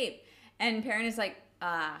good shape. And Perrin is like,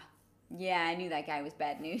 yeah, I knew that guy was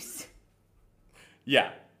bad news.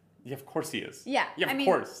 Yeah, of course he is. Yeah, of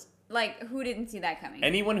course. Like, who didn't see that coming?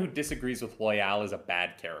 Anyone who disagrees with Loial is a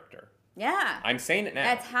bad character. Yeah. I'm saying it now.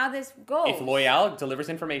 That's how this goes. If Loial delivers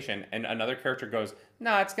information and another character goes,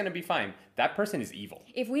 nah, it's going to be fine, that person is evil.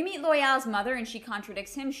 If we meet Loial's mother and she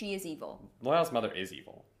contradicts him, she is evil. Loial's mother is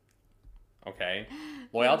evil. Okay?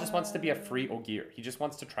 Loial just wants to be a free Ogier. He just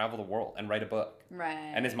wants to travel the world and write a book.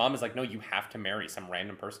 Right. And his mom is like, no, you have to marry some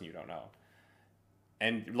random person you don't know.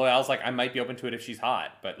 And Loial's like, I might be open to it if she's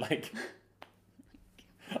hot, but like...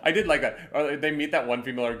 I did like that. Or they meet that one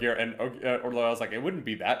female Ogier, and Loial's like, it wouldn't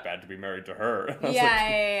be that bad to be married to her.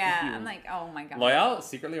 Yeah. I'm like, oh my god. Loial,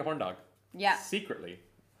 secretly a horn dog. Yeah. Secretly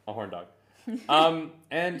a horn dog.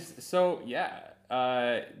 And so, yeah,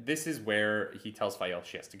 this is where he tells Fael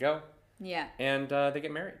she has to go. Yeah. And they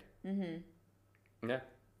get married. Mm-hmm. Yeah.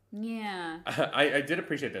 Yeah. I did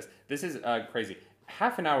appreciate this. This is crazy.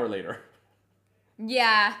 Half an hour later.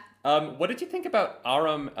 Yeah. What did you think about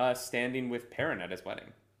Aram standing with Perrin at his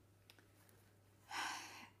wedding?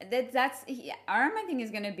 Aram, I think, is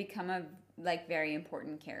going to become a very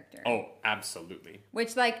important character. Oh, absolutely.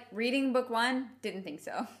 Which, reading book 1, didn't think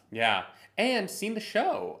so. Yeah, and seeing the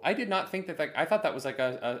show, I did not think that. I thought that was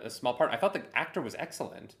a small part. I thought the actor was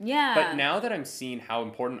excellent. Yeah. But now that I'm seeing how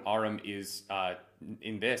important Aram is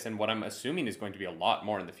in this, and what I'm assuming is going to be a lot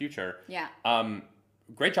more in the future. Yeah.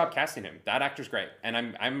 Great job casting him. That actor's great, and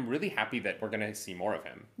I'm really happy that we're gonna see more of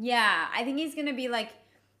him. Yeah, I think he's gonna be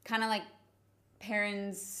kind of like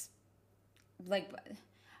Perrin's bodyguard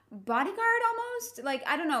almost.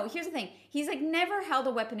 I don't know. Here's the thing: he's never held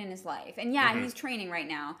a weapon in his life, and he's training right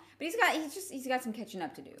now, but he's got some catching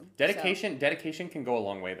up to do. Dedication can go a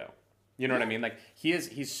long way, though. You know what I mean?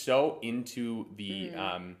 He's so into the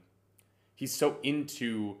he's so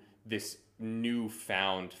into this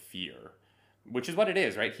newfound fear. Which is what it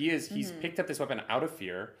is, right? He's picked up this weapon out of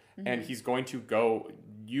fear, and he's going to go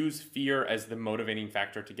use fear as the motivating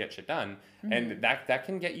factor to get shit done. And that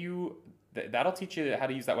can get you, that'll teach you how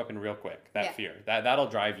to use that weapon real quick, fear. That'll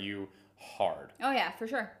drive you hard. Oh yeah, for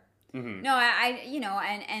sure. No,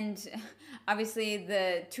 and obviously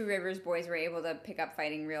the Two Rivers boys were able to pick up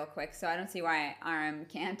fighting real quick, so I don't see why Aram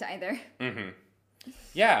can't either.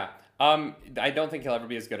 Yeah. I don't think he'll ever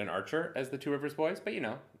be as good an archer as the Two Rivers boys, but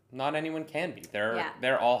not anyone can be.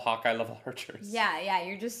 They're all Hawkeye level archers. Yeah.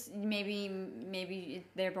 You're just maybe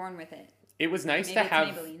they're born with it. It was nice to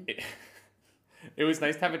have. It was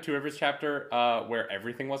nice to have a Two Rivers chapter where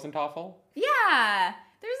everything wasn't awful. Yeah,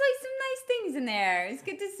 there's some nice things in there. It's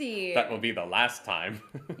good to see. That will be the last time.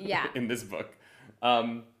 Yeah. In this book.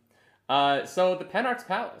 So the Penarch's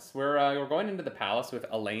palace. We're going into the palace with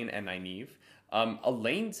Elaine and Nynaeve.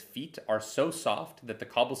 Elaine's feet are so soft that the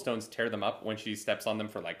cobblestones tear them up when she steps on them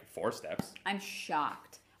for 4 steps. I'm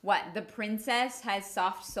shocked. What, the princess has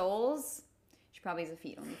soft soles? She probably has a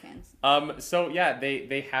feet OnlyFans. So yeah,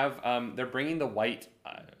 they have they're bringing the white.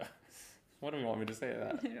 What do you want me to say to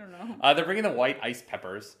that? I don't know. They're bringing the white ice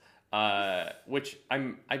peppers, which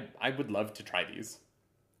I would love to try these.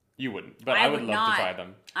 You wouldn't, but I would love to try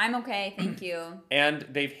them. I'm okay, thank you. And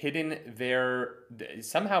they've hidden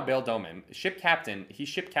somehow Bail Doman, ship captain. He's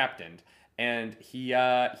ship captained, and he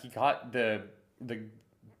got the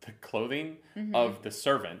clothing of the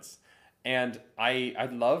servants. And I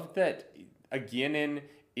love that Aegyanin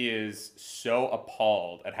is so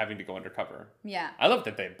appalled at having to go undercover. Yeah. I love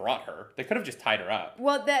that they brought her. They could have just tied her up.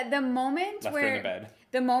 Well, the moment Left where her in the bed.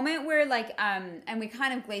 the moment where like and we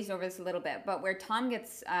kind of glazed over this a little bit, but where Tom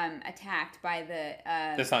gets attacked by the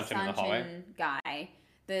Sanchin in the hallway guy,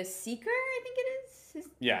 the Seeker, I think it is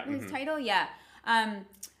his title. Yeah.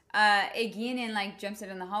 Aegyanin like jumps out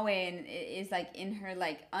in the hallway and is like in her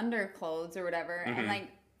like underclothes or whatever, and like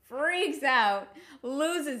freaks out,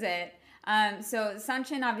 loses it. So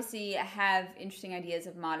Sanchin obviously have interesting ideas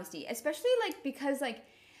of modesty, especially like because like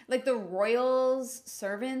the royals'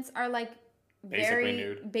 servants are like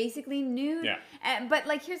basically nude. Yeah. But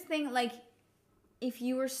like here's the thing, like if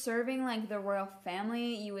you were serving like the royal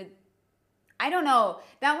family, you would. I don't know.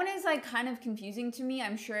 That one is like kind of confusing to me.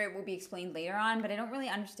 I'm sure it will be explained later on, but I don't really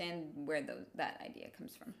understand where that idea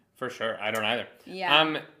comes from. For sure, I don't either.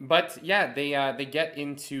 Yeah. But yeah, they get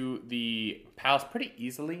into the palace pretty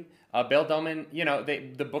easily. Bayle Domon, you know,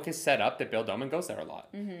 the book is set up that Bayle Domon goes there a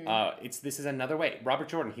lot. This is another way. Robert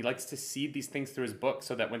Jordan, he likes to seed these things through his book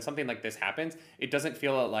so that when something like this happens, it doesn't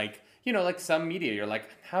feel like, you know, like some media, you're like,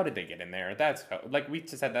 how did they get in there? That's like we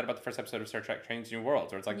just said that about the first episode of Star Trek: Strange New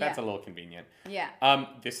Worlds, where it's like that's a little convenient. Yeah.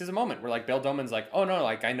 This is a moment where like Bayle Domon's like, oh no,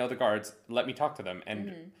 like I know the guards, let me talk to them,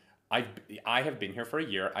 and I have been here for a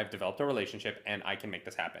year. I've developed a relationship, and I can make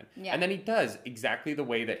this happen. Yeah. And then he does exactly the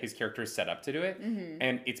way that his character is set up to do it.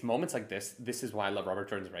 And it's moments like this. This is why I love Robert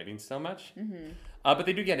Jordan's writing so much. But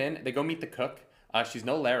they do get in. They go meet the cook. She's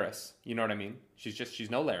no Laris. You know what I mean? She's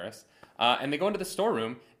no Laris. And they go into the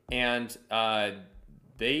storeroom, and Elaine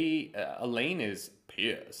is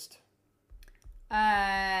pissed.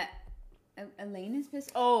 Elaine is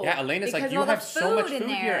pissed. Oh, yeah. Elaine is like, you have so much food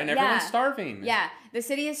here, and everyone's starving. Yeah, the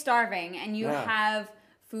city is starving, and you have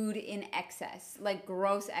food in excess, like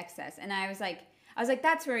gross excess. And I was like,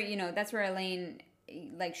 that's where Elaine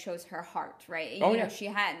like shows her heart, right? You know, she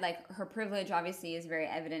had like her privilege obviously is very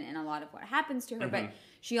evident in a lot of what happens to her, but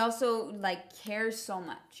she also like cares so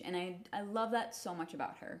much, and I love that so much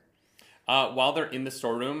about her. While they're in the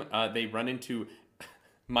storeroom, they run into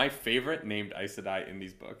my favorite named Aes Sedai in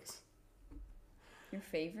these books. Your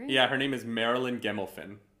favorite? Yeah, her name is Marilyn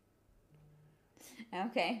Gemelfin.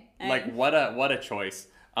 Okay. Like, what a choice.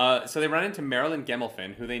 So they run into Marilyn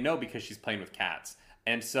Gemelfin, who they know because she's playing with cats.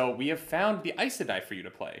 And so we have found the Aes Sedai for you to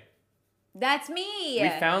play. That's me! We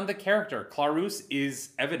found the character. Clarus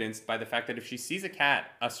is evidenced by the fact that if she sees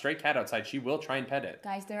a stray cat outside, she will try and pet it.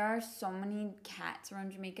 Guys, there are so many cats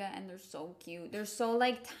around Jamaica, and they're so cute. They're so,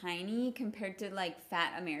 like, tiny compared to, like,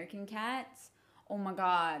 fat American cats. Oh my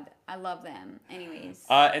god, I love them. Anyways.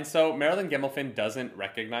 And so Marilyn Gemelfin doesn't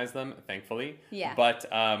recognize them, thankfully. Yeah. But,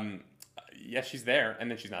 yeah, she's there,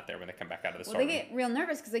 and then she's not there when they come back out of the storeroom. Well, they get real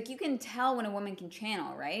nervous, because, like, you can tell when a woman can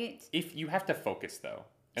channel, right? If you have to focus, though.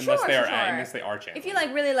 Unless they are channeling. If you,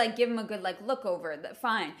 like, really, like, give them a good, like, look over,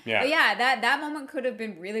 fine. Yeah. But, yeah, that moment could have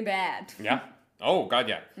been really bad. Yeah. Oh, God,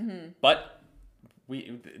 yeah. But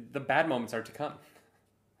the bad moments are to come.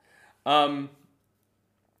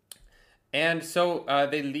 And so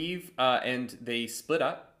they leave and they split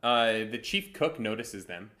up. The chief cook notices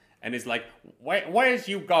them and is like, where's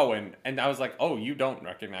you going? And I was like, oh, you don't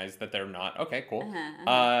recognize that they're not. Okay, cool.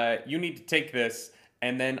 You need to take this.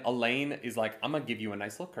 And then Elaine is like, I'm going to give you a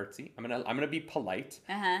nice little curtsy. I'm gonna be polite.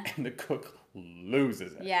 And the cook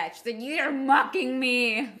loses it. Yeah, she's like, you're mocking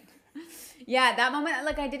me. Yeah, that moment,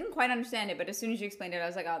 like, I didn't quite understand it. But as soon as you explained it, I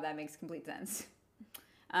was like, oh, that makes complete sense.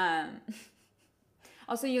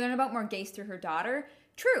 Also, you learn about Morghese through her daughter.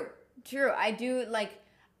 True. I do, like,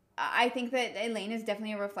 I think that Elaine is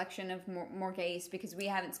definitely a reflection of Morghese because we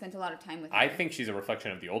haven't spent a lot of time with her. I think she's a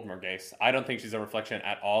reflection of the old Morghese. I don't think she's a reflection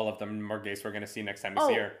at all of the Morghese we're going to see next time we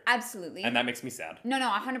see her. Absolutely. And that makes me sad. No,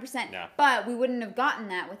 100%. Yeah. But we wouldn't have gotten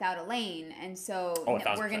that without Elaine, and so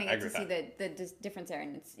we're going to get to see the difference there,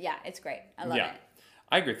 and it's great. I love it.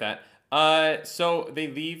 I agree with that. So they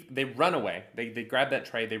leave, they run away. They grab that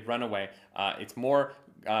tray, they run away. It's more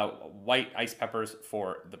white ice peppers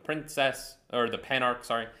for the princess, or the Panarch,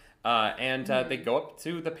 sorry. And they go up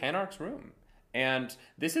to the Panarch's room. And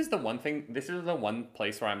this is the one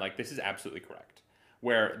place where I'm like, this is absolutely correct.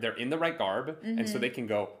 Where they're in the right garb, and so they can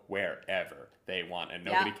go wherever they want, and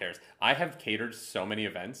nobody cares. I have catered so many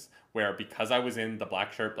events where because I was in the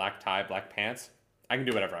black shirt, black tie, black pants, I can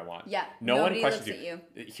do whatever I want. Yeah, no one questions looks at you.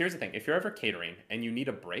 Here's the thing. If you're ever catering and you need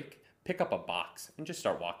a break, pick up a box and just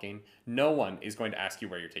start walking. No one is going to ask you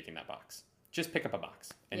where you're taking that box. Just pick up a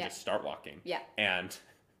box and just start walking. Yeah. And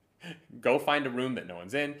go find a room that no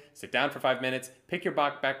one's in, sit down for 5 minutes, pick your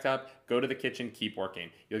box back up, go to the kitchen, keep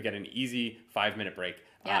working. You'll get an easy 5-minute break.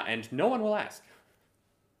 And no one will ask.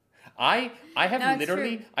 I have No, it's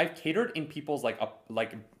literally true. I've catered in people's like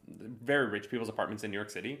very rich people's apartments in New York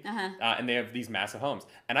City, and they have these massive homes,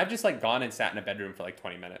 and I've just like gone and sat in a bedroom for like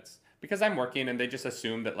 20 minutes because I'm working, and they just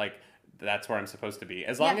assume that like that's where I'm supposed to be.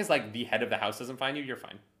 As long Yeah. as like the head of the house doesn't find you, you're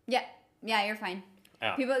fine. Yeah, yeah, you're fine.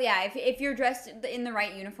 Yeah. People, yeah, if you're dressed in the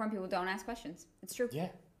right uniform, people don't ask questions. It's true. Yeah.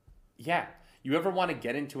 Yeah. You ever want to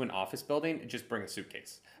get into an office building? Just bring a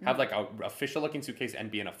suitcase. Have like a official looking suitcase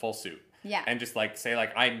and be in a full suit. Yeah. And just like say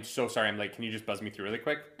like, I'm so sorry, I'm late. Can you just buzz me through really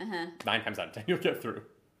quick? 9 times out of 10, you'll get through.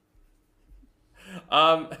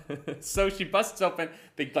 So she busts open.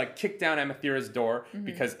 They like kick down Amathira's door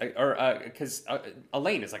because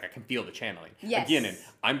Elaine is like, I can feel the channeling. Yes. Again, and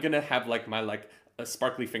I'm gonna have like my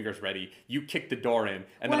sparkly fingers ready. You kick the door in,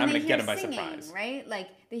 and Well, then I'm they gonna get hear him by singing, surprise. right? Like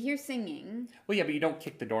they hear singing. Well, yeah, but you don't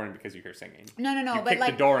kick the door in because you hear singing. No, You but kick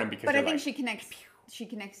like the door in because But I you're think like, she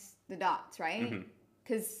connects the dots, right?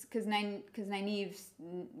 Because Nynaeve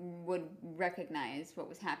would recognize what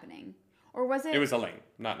was happening, or was it? It was Elaine,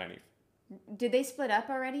 not Nynaeve. Did they split up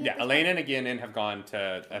already? at Yeah, this Elaine point? and Aegeanin have gone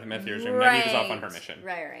to Amathira's room. Nynaeve is off on her mission.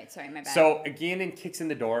 Right. Sorry, my bad. So Aegeanin kicks in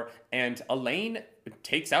the door, and Elaine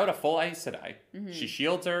takes out a full Aes Sedai. She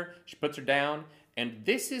shields her, she puts her down, and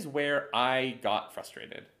this is where I got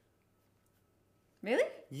frustrated. Really?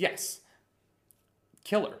 Yes.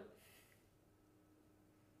 Kill her.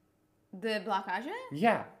 The Black Aja?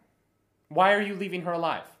 Yeah. Why are you leaving her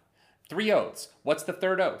alive? 3 oaths. What's the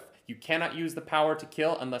 3rd oath? You cannot use the power to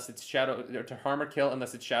kill unless it's shadow, or to harm or kill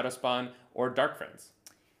unless it's shadow spawn or dark friends.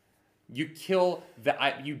 You kill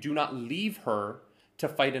you do not leave her to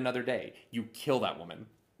fight another day. You kill that woman.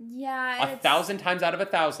 Yeah. 1,000 times out of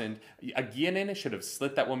 1,000, Aegeanin should have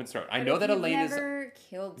slit that woman's throat. I know that Elaine is, never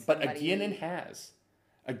killed but somebody. Aegeanin has.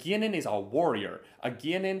 Aegeanin is a warrior.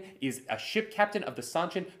 Aegeanin is a ship captain of the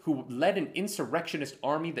Sanchin who led an insurrectionist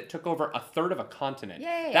army that took over 1/3 of a continent.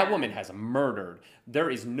 Yeah. That woman has murdered.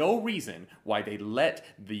 There is no reason why they let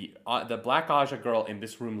the Black Aja girl in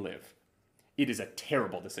this room live. It is a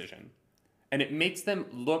terrible decision. And it makes them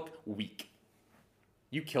look weak.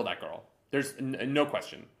 You kill that girl. There's no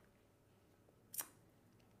question.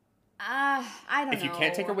 I don't know. If you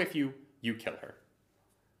can't take her with you, you kill her.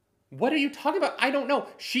 What are you talking about? I don't know.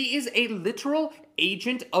 She is a literal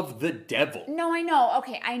agent of the devil. No, I know.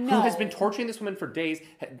 Okay, I know. Who has been torturing this woman for days,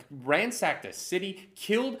 ransacked a city,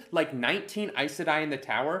 killed like 19 Aes Sedai in the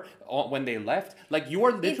tower when they left. Like, you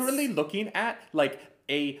are literally looking at like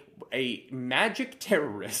a magic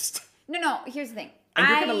terrorist. No, here's the thing. And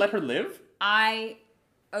you're gonna let her live? I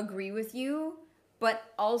agree with you, but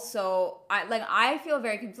also I feel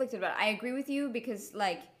very conflicted about it. I agree with you because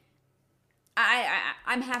like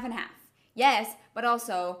I'm half and half. Yes, but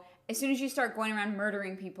also as soon as you start going around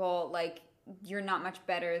murdering people, like you're not much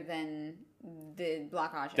better than the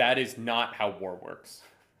Black Aja. That is not how war works.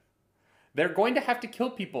 They're going to have to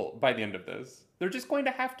kill people by the end of this. They're just going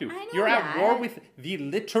to have to. I know You're at that. war with the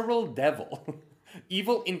literal devil.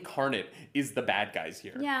 Evil incarnate is the bad guys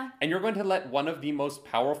here. Yeah. And you're going to let one of the most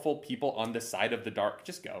powerful people on the side of the dark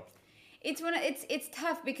just go. It's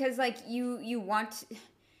tough because like you want.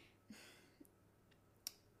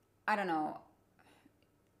 I don't know.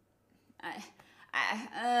 I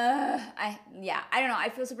don't know. I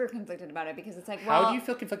feel super conflicted about it because it's like, well, How do you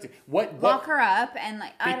feel conflicted? What lock her up and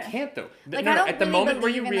like they I don't, can't though. like No, I don't at the really moment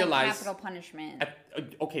where you believe in, like, realize capital punishment.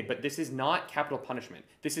 okay, but this is not capital punishment.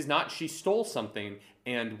 This is not she stole something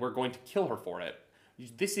and we're going to kill her for it.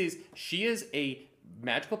 She is a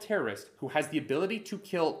magical terrorist who has the ability to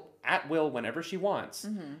kill at will whenever she wants.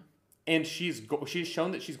 Mm-hmm. And she's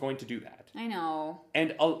shown that she's going to do that. I know.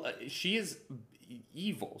 And she is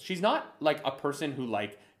evil. She's not like a person who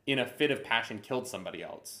like in a fit of passion killed somebody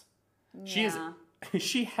else. Yeah.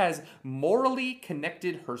 She has morally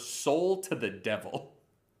connected her soul to the devil.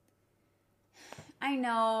 I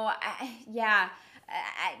know.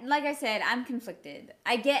 Like I said, I'm conflicted.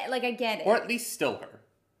 I get it. Or at least still her.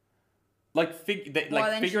 Like,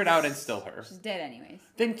 Then figure it out and still her. She's dead anyways.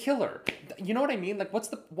 Then kill her. You know what I mean? Like, what?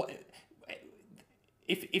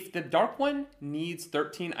 If the Dark One needs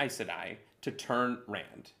 13 Aes Sedai to turn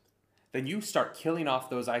Rand, then you start killing off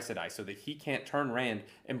those Aes Sedai so that he can't turn Rand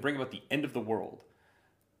and bring about the end of the world.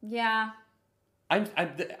 Yeah. I'm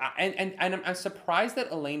surprised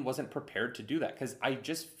that Elaine wasn't prepared to do that because I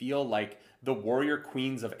just feel like the warrior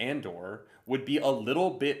queens of Andor would be a little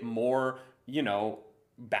bit more,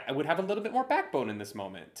 would have a little bit more backbone in this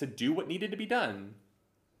moment to do what needed to be done.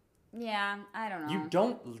 Yeah, I don't know. You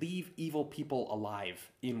don't leave evil people alive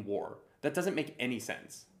in war. That doesn't make any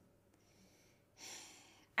sense.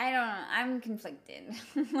 I don't know. I'm conflicted.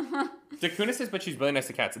 Dakuna says, but she's really nice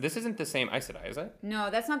to cats. This isn't the same Aes Sedai, is it? No,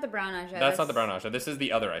 that's not the brown Aja. That's not the brown Aja. This is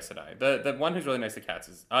the other Aes Sedai. The one who's really nice to cats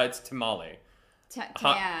is it's Tamale.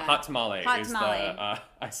 Hot Tamale Hot is Tamale.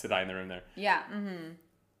 the Aes Sedai in the room there. Yeah. Mm-hmm.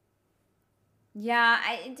 Yeah,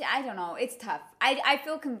 I don't know. It's tough. I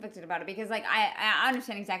feel conflicted about it because like I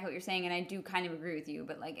understand exactly what you're saying and I do kind of agree with you,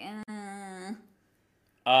 but like.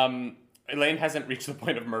 Elaine hasn't reached the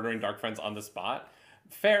point of murdering dark friends on the spot.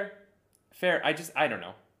 Fair. I don't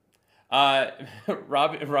know.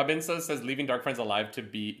 Robinson says leaving dark friends alive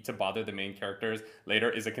to bother the main characters later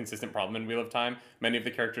is a consistent problem in Wheel of Time. Many of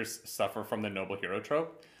the characters suffer from the noble hero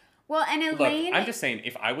trope. Well, and Elaine... Look, I'm just saying,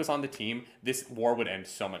 if I was on the team, this war would end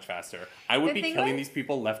so much faster. I would be killing these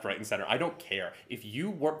people left, right, and center. I don't care. If you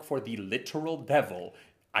work for the literal devil,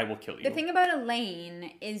 I will kill you. The thing about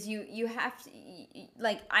Elaine is you have to...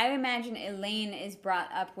 Like, I imagine Elaine is brought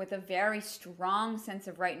up with a very strong sense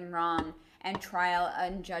of right and wrong and trial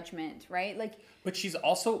and judgment, right? Like... But she's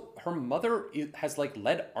also... Her mother has, like,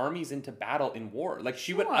 led armies into battle in war. Like,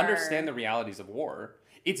 she would understand the realities of war.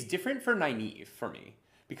 It's different for Nynaeve, for me.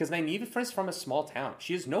 Because Nynaeve is from a small town.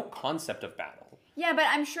 She has no concept of battle. Yeah, but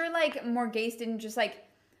I'm sure, like, Morghese didn't just, like,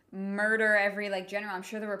 murder every, like, general. I'm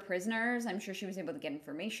sure there were prisoners. I'm sure she was able to get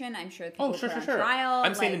information. I'm sure people put on trial.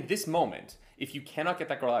 I'm saying in this moment, if you cannot get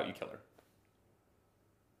that girl out, you kill her.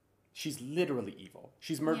 She's literally evil.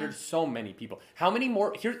 She's murdered so many people. How many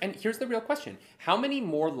more... Here's the real question. How many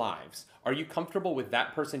more lives are you comfortable with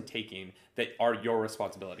that person taking that are your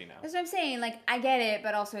responsibility now? That's what I'm saying. Like, I get it,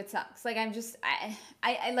 but also it sucks. Like, I'm just... I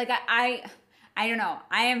don't know.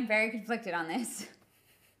 I am very conflicted on this.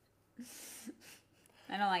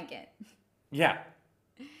 I don't like it. Yeah.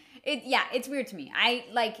 It's weird to me.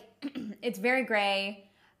 It's very gray.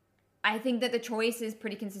 I think that the choice is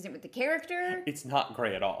pretty consistent with the character. It's not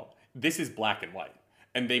gray at all. This is black and white.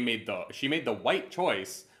 And she made the white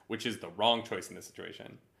choice, which is the wrong choice in this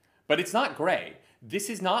situation. But it's not gray. This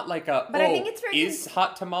is not like I think it's is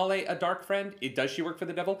Hot Tamale a dark friend? Does she work for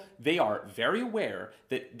the devil? They are very aware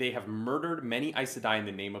that they have murdered many Aes Sedai in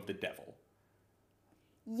the name of the devil.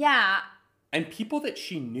 Yeah. And people that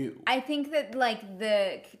she knew. I think that, like,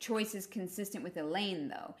 the choice is consistent with Elaine,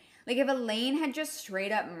 though. Like, if Elaine had just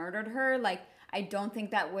straight up murdered her, like, I don't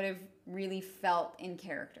think that would have really felt in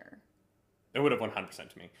character. It would have 100%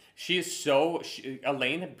 to me.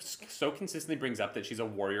 Elaine so consistently brings up that she's a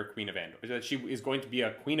warrior queen of Andor. That she is going to be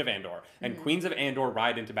a queen of Andor. And queens of Andor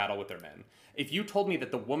ride into battle with their men. If you told me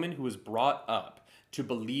that the woman who was brought up to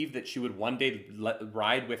believe that she would one day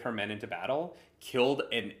ride with her men into battle killed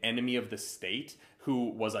an enemy of the state who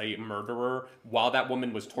was a murderer while that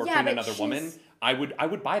woman was torturing another woman, I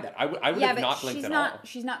would buy that. I would have not blinked at all.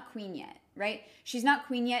 She's not queen yet, right? She's not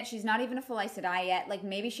queen yet. She's not even a full Aes Sedai yet. Like,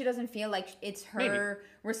 maybe she doesn't feel like it's her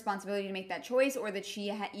responsibility to make that choice, or that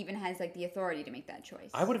she even has, like, the authority to make that choice.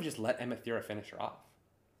 I would have just let Emethira finish her off.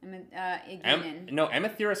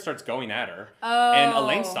 Emethira starts going at her, and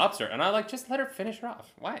Elaine stops her, and I just let her finish her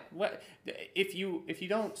off. Why? What? If you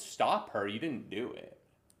don't stop her, you didn't do it.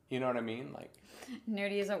 You know what I mean? Like,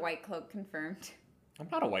 Nerdy is a white cloak confirmed. I'm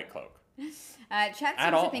not a white cloak. Chat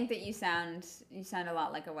seems to think that you sound a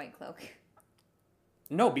lot like a white cloak.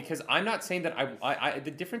 No, because I'm not saying that I the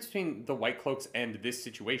difference between the white cloaks and this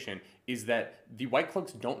situation is that the white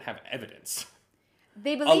cloaks don't have evidence.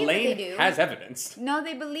 They believe Elaine that they do. has evidence. No,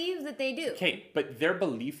 they believe that they do. Okay, but their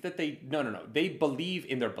belief that No. They believe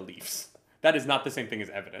in their beliefs. That is not the same thing as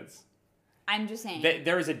evidence. I'm just saying.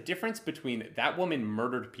 There is a difference between that woman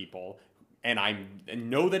murdered people, and I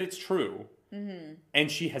know that it's true, and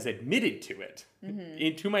she has admitted to it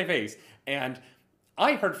into my face, and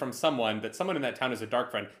I heard from someone that someone in that town is a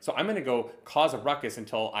dark friend, so I'm going to go cause a ruckus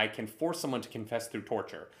until I can force someone to confess through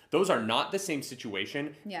torture. Those are not the same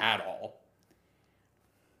situation at all.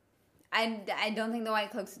 I don't think the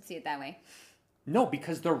white cloaks would see it that way. No,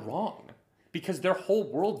 because they're wrong. Because their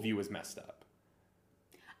whole worldview is messed up.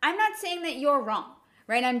 I'm not saying that you're wrong,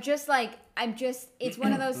 right? It's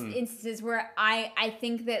one of those instances where I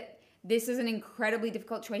think that this is an incredibly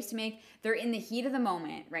difficult choice to make. They're in the heat of the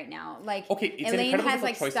moment right now. Like, okay, it's Elaine an incredibly has,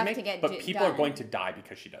 like, choice stuff to make, to get but people done. are going to die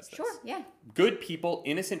because she does this. Sure, yeah. Good people,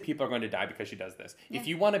 innocent people are going to die because she does this. Yeah. If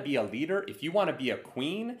you want to be a leader, if you want to be a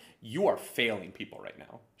queen, you are failing people right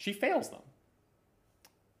now. She fails them.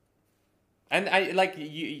 And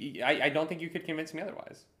I don't think you could convince me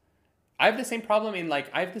otherwise. I have the same problem in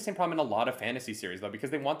a lot of fantasy series though,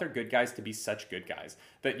 because they want their good guys to be such good guys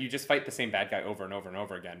that you just fight the same bad guy over and over and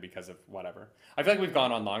over again because of whatever. I feel like we've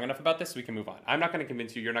gone on long enough about this, so we can move on. I'm not going to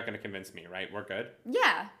convince you. You're not going to convince me, right? We're good.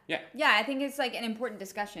 Yeah. Yeah. Yeah, I think it's like an important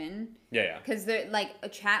discussion. Yeah. Because like a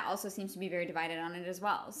chat also seems to be very divided on it as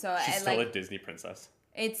well. So She's still a Disney princess.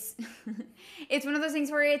 It's it's one of those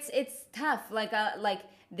things where it's tough. Like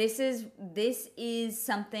this is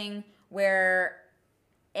something where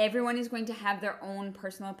everyone is going to have their own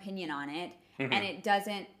personal opinion on it, and it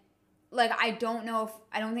doesn't, like, I don't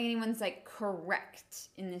think anyone's, like, correct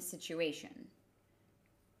in this situation.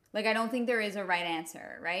 Like, I don't think there is a right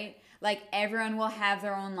answer, right? Like, everyone will have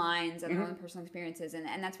their own lines and their own personal experiences,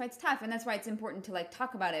 and that's why it's tough, and that's why it's important to, like,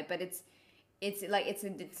 talk about it, but it's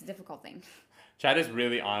a difficult thing. Chad is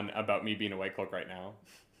really on about me being a white cloak right now.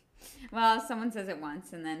 Well, someone says it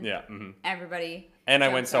once, and then everybody. And I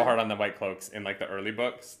went so hard on the white cloaks in like the early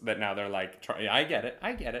books that now they're like, I get it,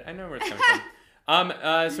 I know where it's coming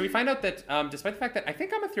from. So we find out that despite the fact that I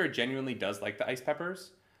think Amathura genuinely does like the ice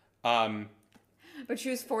peppers, but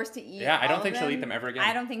she was forced to eat. Yeah, I don't think she'll eat them ever again.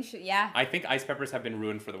 I don't think she. Yeah. I think ice peppers have been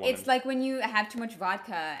ruined for the woman. It's like when you have too much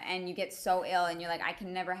vodka and you get so ill and you're like, I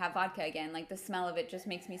can never have vodka again. Like the smell of it just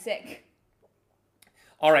makes me sick.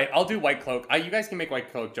 All right, I'll do White Cloak. You guys can make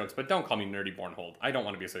White Cloak jokes, but don't call me Nerdy Bornhold. I don't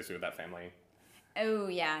want to be associated with that family. Oh,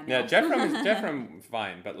 yeah. Yeah, No. Jeffrem,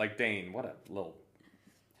 fine, but like Dane, what a little...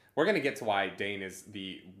 We're going to get to why Dane is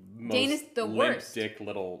the most Dane is the worst. Limp dick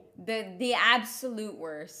little... The absolute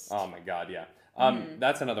worst. Oh my god, yeah.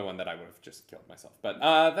 That's another one that I would have just killed myself. But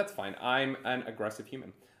that's fine. I'm an aggressive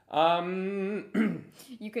human.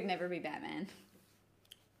 You could never be Batman.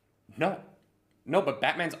 No, but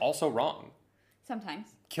Batman's also wrong. Sometimes.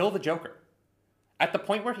 Kill the Joker. At the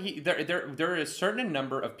point where there is a certain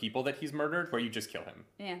number of people that he's murdered where you just kill him.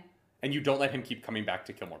 Yeah. And you don't let him keep coming back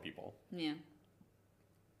to kill more people. Yeah.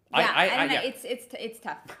 Yeah, it's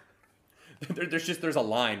tough. there's a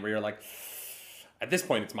line where you're like, at this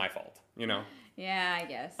point it's my fault, you know? Yeah, I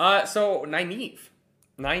guess. So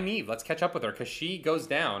Nynaeve, let's catch up with her because she goes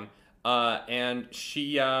down, and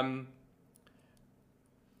she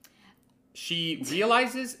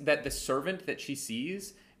realizes that the servant that she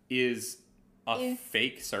sees is a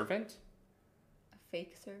fake servant. A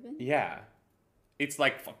fake servant? Yeah. It's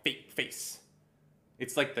like a fake face.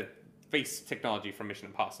 It's like the face technology from Mission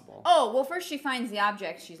Impossible. Oh, well, first she finds the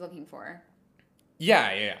object she's looking for.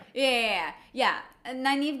 Yeah. Yeah. And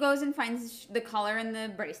Nynaeve goes and finds the collar and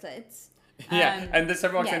the bracelets. Yeah, and the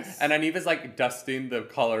servant walks in, yes. and Nynaeve is like dusting the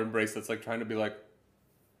collar and bracelets, like trying to be like,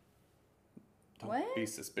 don't be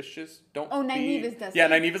suspicious. Nynaeve is dusting. Yeah,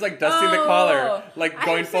 Nynaeve is like dusting the collar, like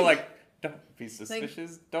going full like, don't be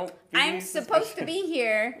suspicious. Don't be I'm suspicious. supposed to be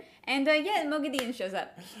here. And Mogadeen shows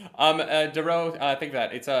up. Dero, thank you for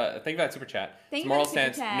that. Thank you for that super chat. Thank you moral for the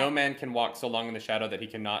super stance: chat. no man can walk so long in the shadow that he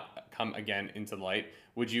cannot come again into the light.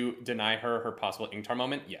 Would you deny her possible Ingtar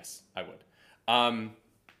moment? Yes, I would.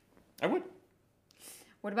 I would.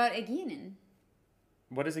 What about Aegyanin?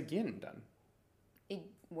 What has Aegyanin done?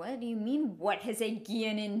 What do you mean? What has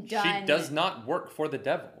Aegyanin done? She does not work for the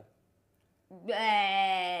devil.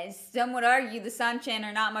 Some would argue the Sanchin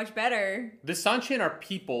are not much better. The Sanchin are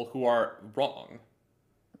people who are wrong.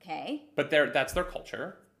 Okay. But that's their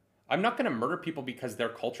culture. I'm not going to murder people because their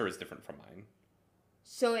culture is different from mine.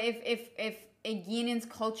 So if Aegyanin's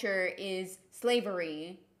culture is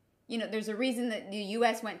slavery, there's a reason that the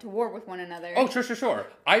U.S. went to war with one another. Oh, sure.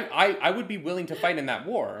 I would be willing to fight in that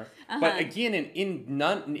war. But Aegyanin, in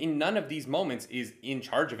none of these moments, is in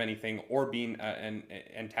charge of anything or being an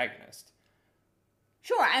antagonist.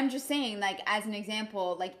 Sure, I'm just saying, like, as an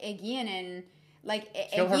example, like, Aegyanin,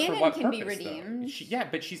 Kill her for what can be purpose, redeemed. Yeah,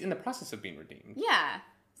 but she's in the process of being redeemed. Yeah,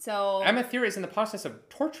 so... Amathura is in the process of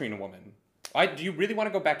torturing a woman. Do you really want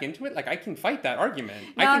to go back into it? Like, I can fight that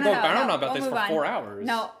argument. No, I can go on about this for 4 hours.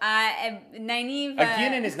 No, Nynaeve...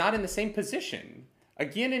 Aegyanin is not in the same position.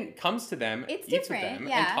 Aegyanin comes to them, eats with them,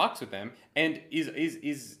 and talks with them, and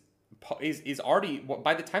is already,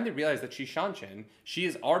 by the time they realize that she's Sanchin, she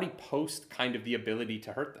is already post kind of the ability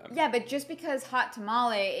to hurt them. Yeah, but just because Hot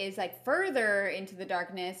Tamale is like further into the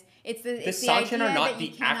darkness, the Sanchin are not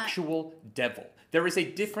the actual devil. There is a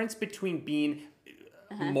difference between being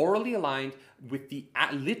morally aligned with the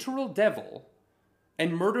literal devil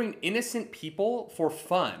and murdering innocent people for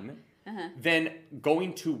fun than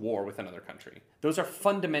going to war with another country. Those are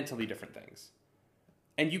fundamentally different things.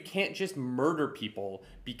 And you can't just murder people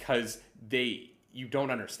because you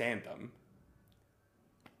don't understand them.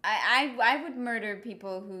 I would murder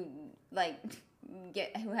people who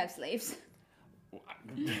who have slaves.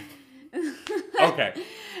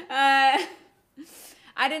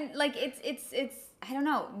 I didn't like it's I don't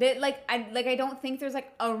know. I don't think there's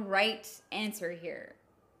like a right answer here.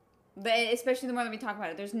 Especially the more that we talk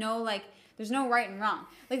about it. There's no right and wrong.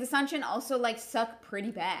 Like the Sanshin also like suck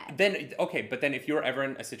pretty bad. Then okay, but then if you're ever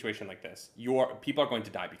in a situation like this, people are going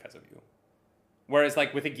to die because of you. Whereas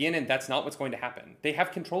like with a Guilin, that's not what's going to happen. They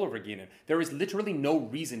have control over Guilin. There is literally no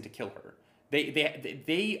reason to kill her.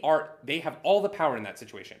 They have all the power in that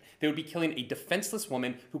situation. They would be killing a defenseless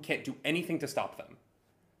woman who can't do anything to stop them.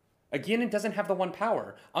 A Guilin doesn't have the one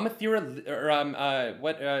power. Amathera,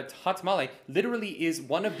 Hot Tamale literally is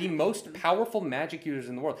one of the most powerful magic users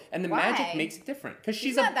in the world, and the Why? magic makes it different because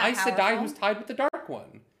she's not an that Aes Sedai powerful. who's tied with the Dark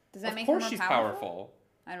One. Does that of make course her more she's powerful?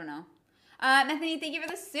 I don't know. Methany, thank you for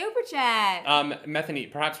the super chat. Methany,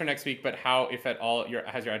 perhaps for next week, but how, if at all,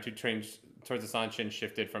 has your attitude changed towards the Sanshin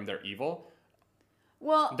shifted from their evil?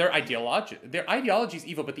 Well, Their ideology is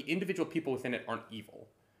evil, but the individual people within it aren't evil.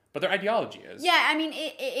 But their ideology is. yeah, I mean,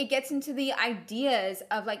 it gets into the ideas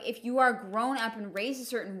of, like, if you are grown up and raised a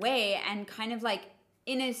certain way and kind of, like,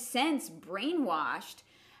 in a sense, brainwashed,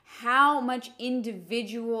 how much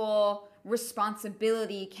individual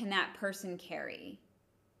responsibility can that person carry?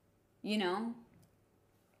 You know?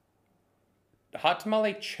 Hot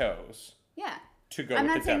Tamale chose Yeah. to go I'm with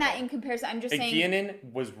not the saying devil. that in comparison. I'm just A saying...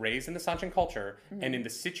 Guilin was raised in the Sanshin culture, and in the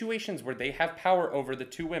situations where they have power over the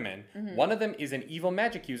two women, one of them is an evil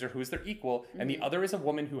magic user who is their equal, and the other is a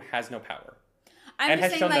woman who has no power. I'm And just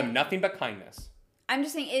has saying, shown like, them nothing but kindness. I'm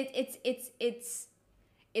just saying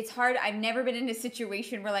it's hard. I've never been in a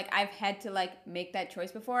situation where, like, I've had to, like, make that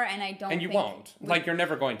choice before, and I don't And you think... won't. Like, you're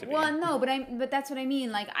never going to be. Well, no, but that's what I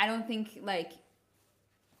mean. Like, I don't think, like...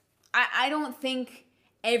 I don't think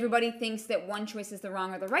everybody thinks that one choice is the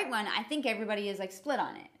wrong or the right one. I think everybody is, like, split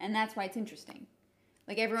on it, and that's why it's interesting.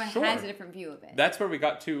 Like, everyone Sure. has a different view of it. That's where we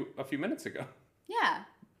got to a few minutes ago. Yeah.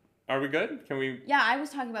 Are we good? Can we... Yeah, I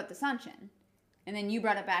was talking about the Sanshin, and then you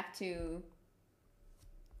brought it back to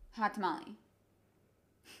Hot Tamale.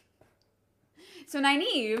 So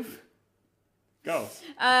Nynaeve... Go.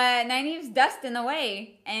 Nynaeve's dusting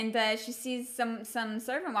away, and she sees some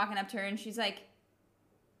servant walking up to her, and she's like,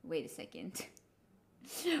 wait a second.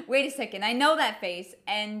 Wait a second. I know that face.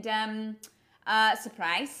 And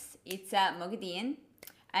surprise, it's Moghedien.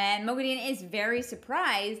 And Moghedien is very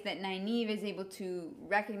surprised that Nynaeve is able to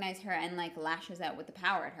recognize her and, like, lashes out with the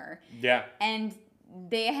power at her. Yeah. And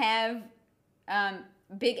they have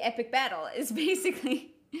big epic battle. It's basically...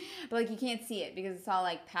 But, like, you can't see it because it's all,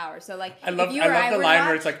 like, power. So, like, I love the line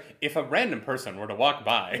where it's like, if a random person were to walk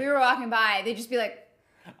by. If we were walking by, they'd just be like...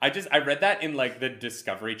 I read that in, like, the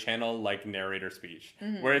Discovery Channel, like, narrator speech.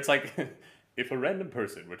 Where it's like, if a random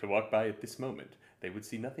person were to walk by at this moment, they would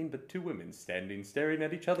see nothing but two women staring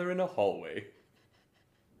at each other in a hallway.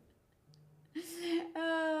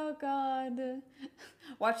 Oh, God.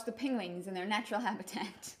 Watch the penguins in their natural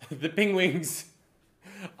habitat. The penguins.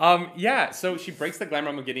 Yeah, so she breaks the glamour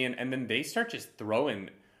on Gideon, and then they start just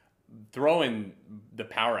throwing the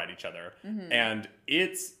power at each other. And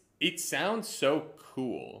it sounds so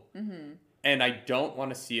cool. And I don't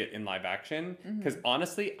want to see it in live action, because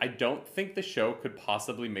honestly, I don't think the show could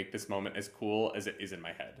possibly make this moment as cool as it is in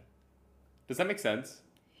my head. Does that make sense?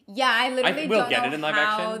 Yeah, I literally we'll don't get know it in live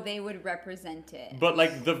how action. they would represent it. But,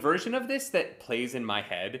 like, the version of this that plays in my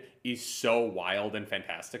head is so wild and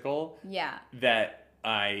fantastical Yeah. that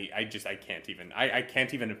I can't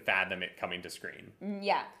even fathom it coming to screen.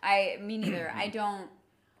 Yeah, me neither. I don't,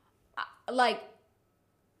 like,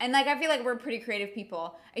 and, like, I feel like we're pretty creative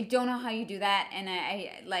people. I don't know how you do that, and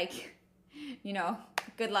I like, you know,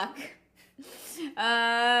 good luck.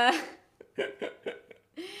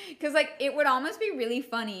 Because, like, it would almost be really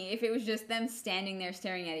funny if it was just them standing there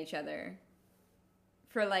staring at each other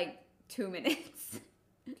for, like, 2 minutes.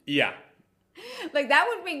 Yeah. Like, that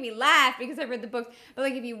would make me laugh because I read the books. But,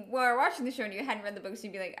 like, if you were watching the show and you hadn't read the books,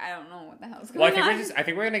 you'd be like, I don't know what the hell's going on. I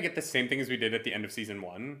think we're gonna get the same thing as we did at the end of season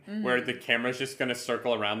 1, where the camera's just gonna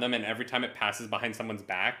circle around them, and every time it passes behind someone's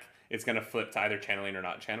back, it's gonna flip to either channeling or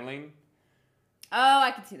not channeling. Oh,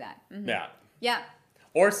 I can see that. Yeah. Yeah.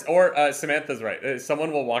 Or Samantha's right.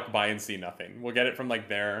 Someone will walk by and see nothing. We'll get it from, like,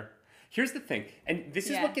 there. Here's the thing, and this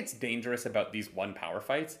is what gets dangerous about these one power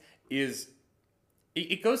fights, is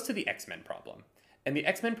it goes to the X-Men problem. And the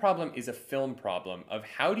X-Men problem is a film problem of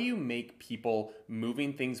how do you make people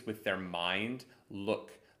moving things with their mind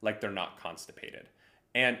look like they're not constipated.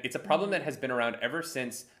 And it's a problem that has been around ever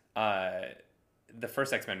since the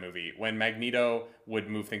first X-Men movie, when Magneto would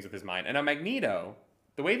move things with his mind. And now Magneto,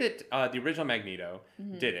 the way that the original Magneto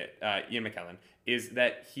did it, Ian McKellen, is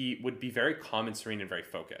that he would be very calm and serene and very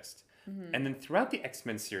focused. And then throughout the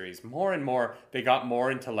X-Men series, more and more, they got more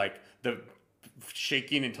into, like, the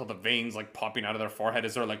shaking until the veins like popping out of their forehead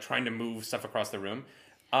as they're like trying to move stuff across the room.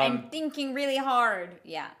 And thinking really hard.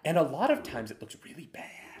 Yeah. And a lot of times it looks really bad.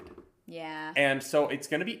 Yeah. And so it's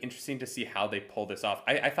going to be interesting to see how they pull this off.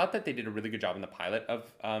 I thought that they did a really good job in the pilot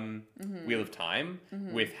of Wheel of Time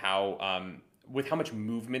with how much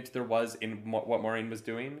movement there was in what Maureen was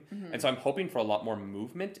doing. And so I'm hoping for a lot more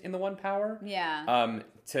movement in the One Power. Yeah.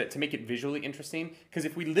 To make it visually interesting. Because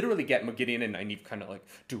if we literally get Gideon and Nynaeve kind of like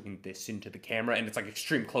doing this into the camera and it's like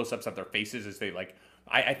extreme close-ups of their faces as they like...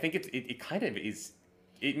 I think it kind of is...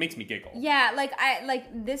 It makes me giggle. Yeah,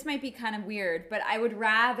 this might be kind of weird, but I would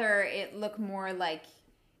rather it look more like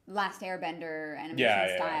Last Airbender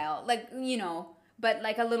animation style. Like, you know, but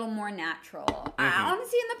like a little more natural.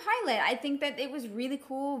 Honestly, in the pilot, I think that it was really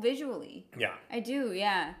cool visually. Yeah. I do,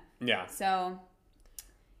 yeah. Yeah. So,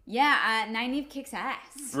 yeah, Nynaeve kicks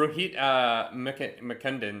ass. Rohit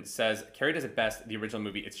Mukundon says, Carrie does it best. The original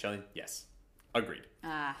movie, it's chilling. Yes. Agreed.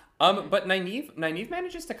 But Nynaeve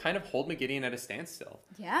manages to kind of hold Gideon at a standstill.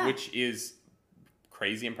 Yeah. Which is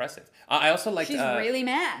crazy impressive. I also like she's really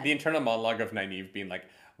mad. The internal monologue of Nynaeve being like,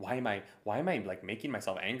 why am I like making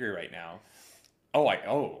myself angry right now?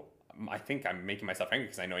 I think I'm making myself angry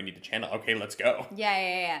because I know I need to channel. Okay, let's go.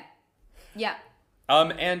 Yeah.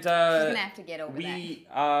 And she's gonna have to get over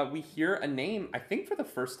that. We hear a name, I think for the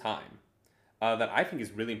first time, that I think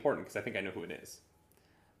is really important because I think I know who it is.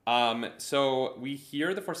 So we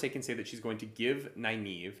hear the Forsaken say that she's going to give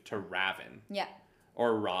Nynaeve to Raven. Yeah.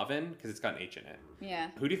 Or Raven, because it's got an H in it. Yeah.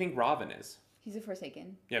 Who do you think Raven is? He's a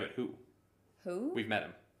Forsaken. Yeah, but who? Who? We've met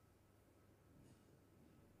him.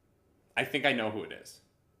 I think I know who it is.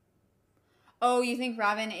 Oh, you think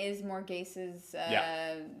Raven is Morgase's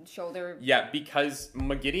shoulder? Yeah, because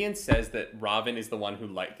Gideon says that Raven is the one who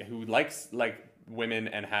likes women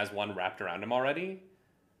and has one wrapped around him already.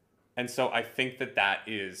 And so I think that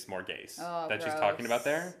is Morgase that she's talking about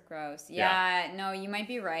there. Gross. Yeah, no, you might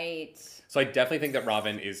be right. So I definitely think that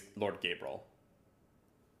Raven is Lord Gabriel.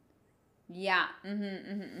 Yeah.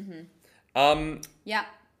 Yeah,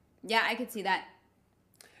 I could see that.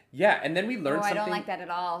 Yeah, and then we learned something... I don't like that at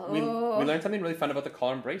all. We learned something really fun about the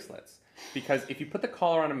collar and bracelets. Because if you put the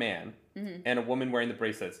collar on a man and a woman wearing the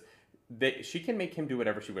bracelets, she can make him do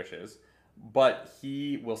whatever she wishes. But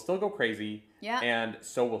he will still go crazy, and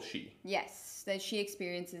so will she. Yes, that she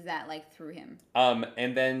experiences that like through him.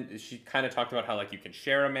 And then she kind of talked about how like you can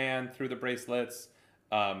share a man through the bracelets,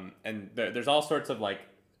 and there's all sorts of like.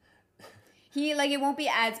 It won't be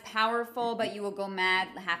as powerful, but you will go mad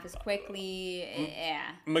half as quickly.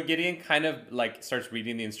 Yeah. Gideon kind of like starts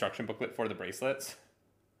reading the instruction booklet for the bracelets.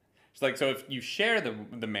 She's like, so if you share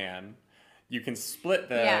the man. You can split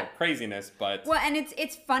the craziness, but... Well, and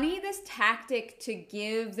it's funny, this tactic to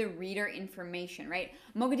give the reader information, right?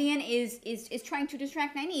 Moghedien is trying to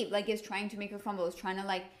distract Nynaeve, like, is trying to make her fumble, is trying to,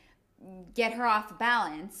 like, get her off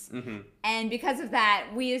balance. Mm-hmm. And because of that,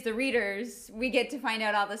 we as the readers, we get to find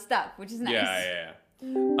out all this stuff, which is nice. Yeah.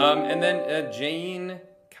 And then Jane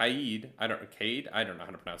Caid, I don't know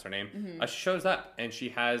how to pronounce her name, shows up, and she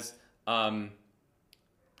has a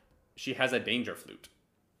danger flute.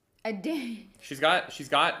 She's got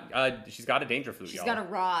a danger flute. She's got a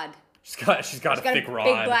rod. She's got a thick rod.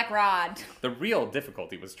 Big black rod. The real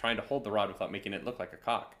difficulty was trying to hold the rod without making it look like a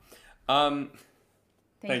cock.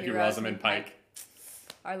 Thank you, Rosamund Pike.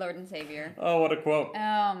 Our Lord and Savior. Oh, what a quote.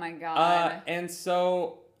 Oh my God. And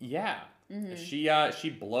so she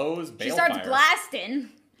blows Balefire. She starts blasting.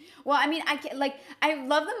 Well, I mean, I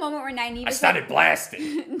love the moment where Nynaeve is started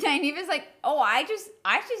blasting. Nynaeve is like, oh, I just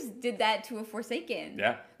did that to a Forsaken.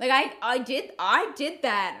 Yeah. Like, I did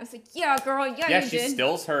that. I was like, yeah, girl, yeah, you did. Yeah, she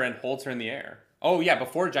stills her and holds her in the air. Oh, yeah,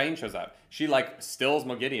 before Jain shows up. She, like, stills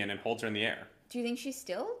Moghedien and holds her in the air. Do you think she's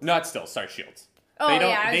stilled? Not still. Sorry, shields. Oh,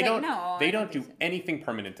 no. They don't do anything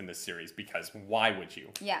permanent in this series because why would you?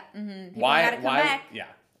 Yeah. Mm-hmm. Why? Back. Yeah.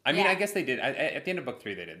 I mean, I guess they did. At the end of book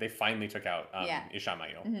 3, they did. They finally took out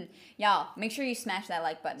Ishamael. Mm-hmm. Y'all, make sure you smash that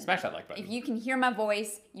like button. Smash that like button. If you can hear my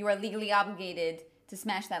voice, you are legally obligated to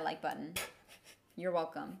smash that like button. You're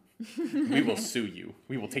welcome. We will sue you.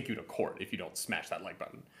 We will take you to court if you don't smash that like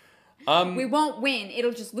button. We won't win.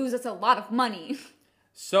 It'll just lose us a lot of money.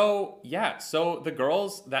 So the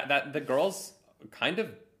girls kind of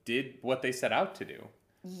did what they set out to do.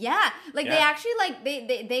 Yeah, they actually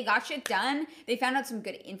they got shit done. They found out some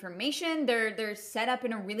good information. They're set up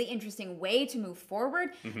in a really interesting way to move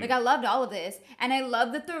forward. Mm-hmm. Like, I loved all of this, and I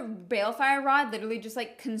love that the balefire rod literally just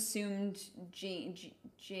like consumed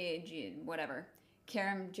whatever.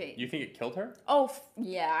 Karam J. You think it killed her? Oh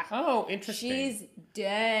yeah. Oh, interesting. She's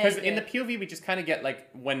dead. Because in the POV we just kind of get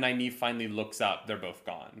like when Nynaeve finally looks up, they're both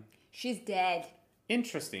gone. She's dead.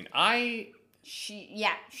 Interesting.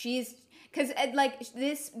 She's because like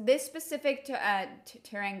this specific to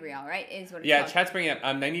Terangrial, right, is what it's Yeah, called. chat's bringing up.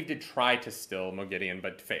 Nynaeve did try to still Mogideon,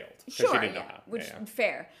 but failed because Sure, she didn't know how. which Yeah.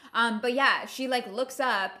 fair. But yeah, she like looks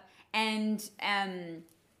up and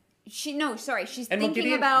she's And thinking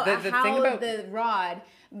Mogideon- about the how thing about- the rod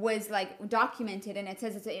was like documented, and it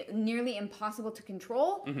says it's nearly impossible to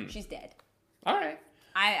control. Mm-hmm. She's dead. All right.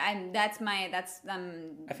 I think it's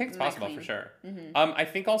I think it's possible for sure. I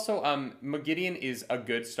think also Mogideon is a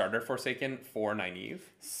good starter Forsaken for Nynaeve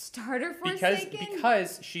Starter because Forsaken?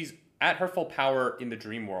 because she's at her full power in the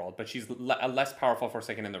dream world, but she's a less powerful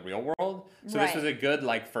Forsaken in the real world. So this Right. was a good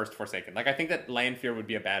like first Forsaken. Like I think that Lanfear would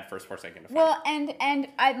be a bad first Forsaken to fight. Well, and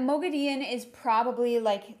Mogideon is probably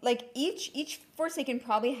like each Forsaken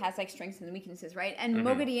probably has like strengths and weaknesses, right? And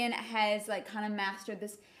Mogideon has like kind of mastered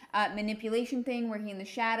this manipulation thing, working in the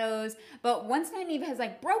shadows. But once Nynaeve has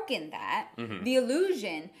like broken that, the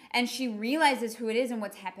illusion, and she realizes who it is and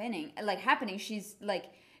what's happening, she's like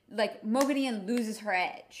Mogideon loses her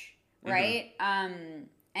edge, right? And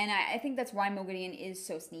I think that's why Mogideon is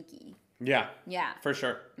so sneaky. Yeah. Yeah. For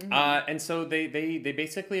sure. And so they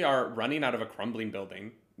basically are running out of a crumbling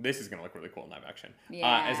building. This is going to look really cool in live action.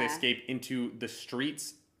 As they Yeah. escape into the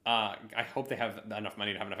streets. I hope they have enough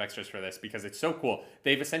money to have enough extras for this because it's so cool.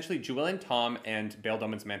 They've essentially, Juilin, Tom, and Bail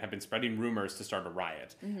Doman's men have been spreading rumors to start a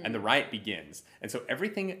riot. And the riot begins. And so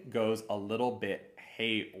everything goes a little bit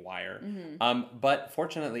haywire. But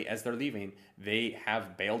fortunately, as they're leaving, they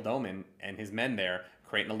have Bail Doman and his men there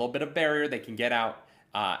creating a little bit of barrier. They can get out.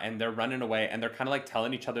 And they're running away, and they're kind of like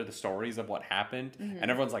telling each other the stories of what happened. And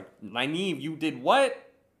everyone's like, Nynaeve, you did what?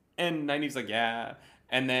 And Nynaeve's like, yeah.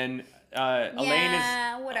 And then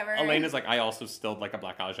Elaine is like, I also stilled like a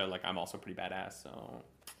Black Aja, like I'm also pretty badass. So,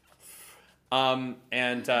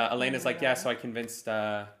 Elaine is like, yeah. So I convinced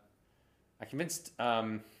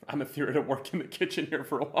Amethira to work in the kitchen here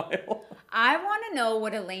for a while. I want to know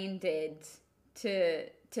what Elaine did to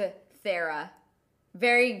Thera.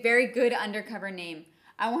 Very, very good undercover name.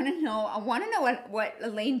 I want to know what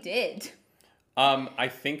Elaine did. I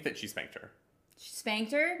think that she spanked her. She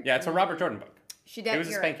spanked her? Yeah, it's a Robert Jordan book. It was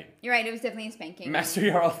a spanking. You're right, it was definitely a spanking. Master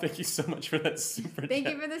Jarl, thank you so much for that super chat. Thank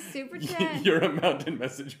you for the super chat. Your amount and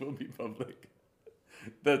message will be public.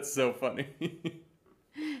 That's so funny.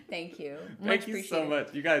 Thank you. Thank you so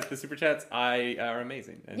much. You guys, the super chats are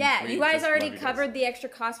amazing. And Yeah, we you guys just already love you guys. covered the extra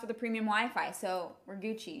cost for the premium Wi-Fi, so we're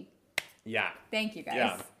Gucci. Yeah. Thank you guys.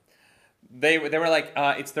 Yeah. They were like,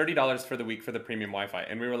 it's $30 for the week for the premium Wi-Fi.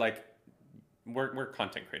 And we were like, we're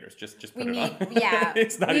content creators. Just put it on. Yeah.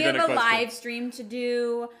 It's not we even have a question. live stream to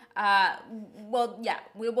do. Well, yeah,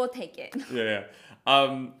 we will take it. Yeah.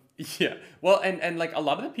 Yeah. Well, and like a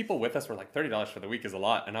lot of the people with us were like, $30 for the week is a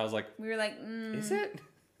lot. And I was like, We were like, is it?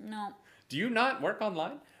 no. Do you not work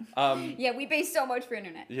online? Yeah, we pay so much for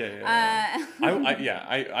internet. Yeah.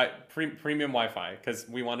 I premium Wi-Fi because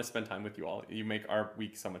we want to spend time with you all. You make our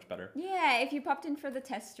week so much better. Yeah, if you popped in for the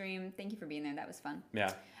test stream, thank you for being there. That was fun.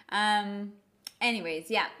 Yeah. Anyways,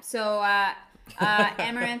 yeah. So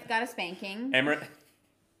Amaranth got a spanking.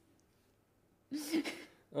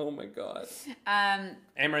 Oh my god.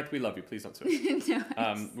 Amaranth, we love you. Please don't sue us.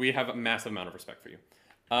 No. We have a massive amount of respect for you,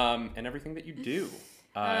 and everything that you do.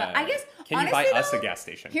 I guess. Can you honestly, buy us though, a gas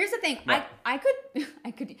station? Here's the thing. What? I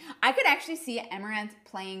could actually see Amaranth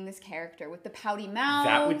playing this character with the pouty mouth.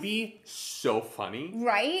 That would be so funny.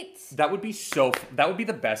 right. That would be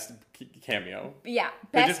the best cameo. Yeah,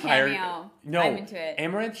 They best just hired- cameo. No, I'm into it.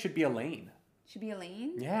 Amaranth should be Elaine. Should be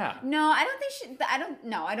Elaine. Yeah. No, I don't think she. I don't.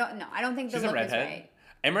 No, I don't. No, I don't think She's the a look is redhead. right.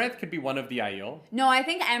 Amaranth could be one of the Aiel. No, I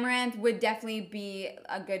think Amaranth would definitely be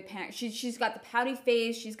a good parent. She's got the pouty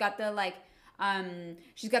face. She's got the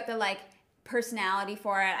personality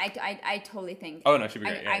for it. I totally think. Oh no, she'd be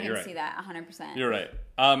great. Yeah, I can you're right. see that 100%. You're right.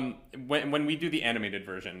 When we do the animated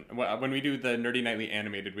version, when we do the Nerdy Nightly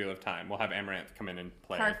animated Wheel of Time, we'll have Amaranth come in and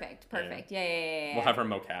play. Perfect. Yeah. We'll have her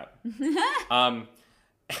mocap.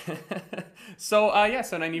 So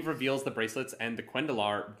Nynaeve reveals the bracelets and the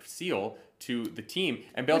Quendalar seal to the team,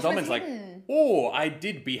 and Bail Which was Doman's like, hidden. "Oh, I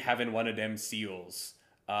did be having one of them seals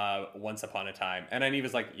once upon a time," and Nynaeve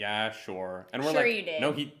was like, "Yeah, sure," and we're Sure like, you did.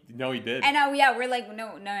 No, he did." And we're like,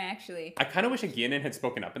 no, actually. I kind of wish Aegeanin had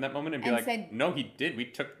spoken up in that moment and be And like, said- "No, he did. We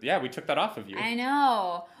took that off of you." I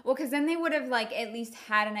know. Well, because then they would have like at least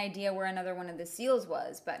had an idea where another one of the seals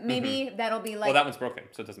was, but maybe that'll be like. Well, that one's broken,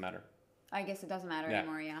 so it doesn't matter. I guess it doesn't matter Yeah.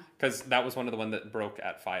 anymore. Yeah. Because that was one of the one that broke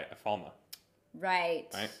at Falma, Right.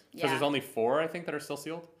 right? Because Yeah. there's only 4, I think, that are still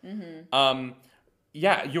sealed. Mm-hmm.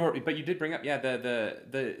 Yeah, but you did bring up,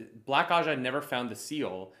 the Black Aja never found the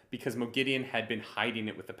seal because Mogideon had been hiding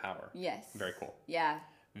it with the power. Yes. Very cool. Yeah.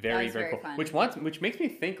 Very, was very very cool. fun. Which makes me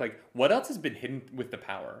think, like, what else has been hidden with the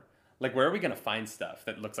power? Like, where are we going to find stuff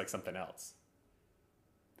that looks like something else?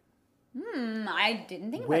 I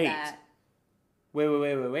didn't think Wait. about that.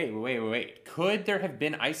 Wait. Could there have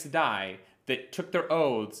been Aes Sedai that took their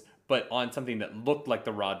oaths, but on something that looked like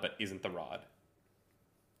the rod, but isn't the rod?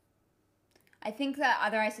 I think that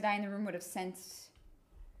other Aes Sedai in the room would have sensed.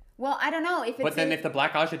 Well, I don't know if it's. But then if the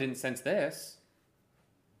Black Aja didn't sense this,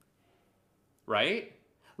 right?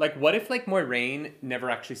 Like, what if, like, Moiraine never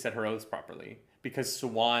actually said her oaths properly because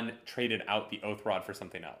Siwan traded out the oath rod for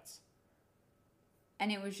something else?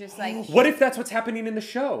 And it was just like. What if that's what's happening in the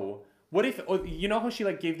show? What if, you know how she,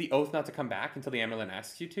 like, gave the oath not to come back until the Amyrlin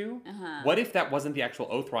asks you to? Uh-huh. What if that wasn't the actual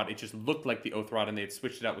oath rod? It just looked like the oath rod and they had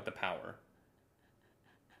switched it out with the power?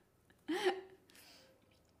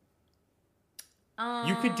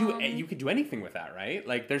 You could do anything with that, right?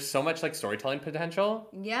 Like, there's so much, like, storytelling potential.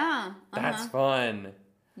 Yeah. That's fun.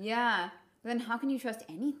 Yeah. But then how can you trust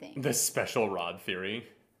anything? The special rod theory.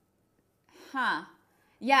 Huh.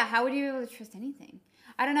 Yeah, how would you be able to trust anything?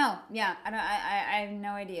 I don't know. Yeah, I have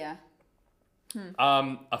no idea.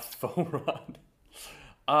 A faux rod.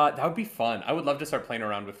 That would be fun. I would love to start playing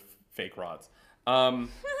around with fake rods. And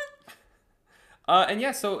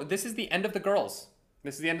yeah, so this is the end of the girls.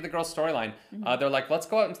 This is the end of the girls' storyline. They're like, let's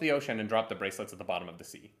go out into the ocean and drop the bracelets at the bottom of the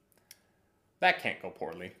sea. That can't go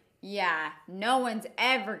poorly. Yeah, no one's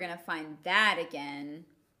ever gonna find that again.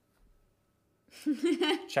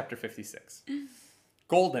 Chapter 56.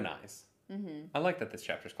 Golden Eyes. I like that this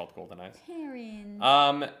chapter is called Golden Eyes. Perrin.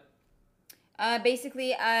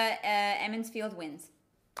 Basically, Emmons Field wins.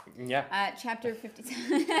 Yeah. Chapter 56.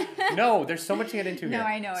 No, there's so much to get into here. No,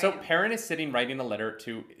 I know. So Perrin is sitting writing a letter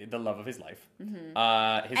to the love of his life. His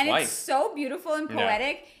and wife. it's so beautiful and Yeah.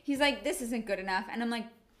 poetic. He's like, this isn't good enough. And I'm like,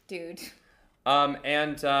 dude.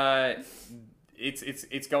 It's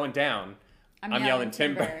going down. I'm yelling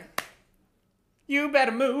timber. You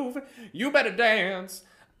better move. You better dance.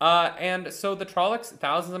 And so the Trollocs,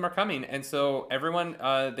 thousands of them are coming. And so everyone,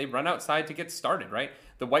 they run outside to get started, right?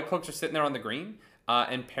 The White Cloaks are sitting there on the green.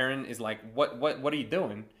 And Perrin is like, what are you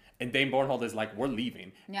doing? And Dane Bornhold is like, we're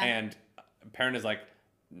leaving. Yeah. And Perrin is like,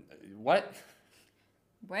 what?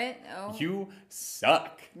 What? Oh. You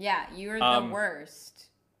suck. Yeah, you're the worst.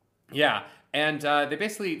 Yeah. And they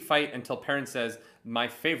basically fight until Perrin says, my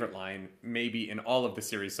favorite line, maybe in all of the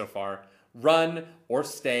series so far, run or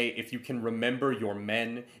stay if you can remember your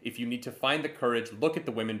men. If you need to find the courage, look at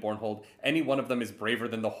the women, Bornhold. Any one of them is braver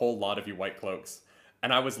than the whole lot of you White Cloaks.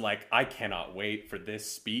 And I was like, I cannot wait for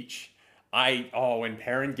this speech. When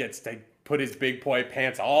Perrin gets to put his big boy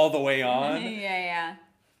pants all the way on. Yeah.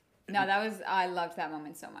 No, I loved that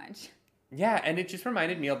moment so much. Yeah, and it just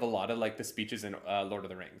reminded me of a lot of, like, the speeches in Lord of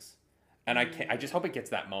the Rings. And I just hope it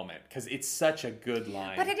gets that moment, because it's such a good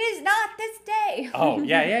line. But it is not this day. Oh,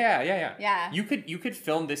 yeah. Yeah. You could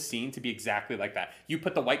film this scene to be exactly like that. You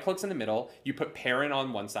put the White Cloaks in the middle, you put Perrin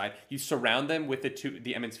on one side, you surround them with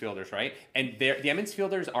the Emmons Fielders, right? And the Emmons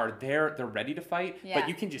Fielders are there, they're ready to fight, Yeah. but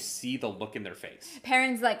you can just see the look in their face.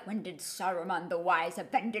 Perrin's like, when did Saruman the Wise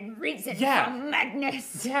abandon reason Yeah. from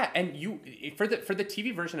madness? Yeah, and you for the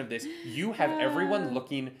TV version of this, you have everyone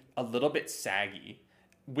looking a little bit saggy,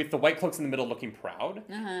 with the White Cloaks in the middle looking proud.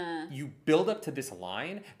 You build up to this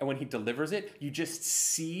line, and when he delivers it, you just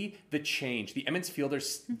see the change. The Emmons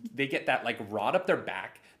Fielders, they get that, like, rod up their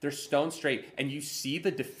back. They're stone straight, and you see the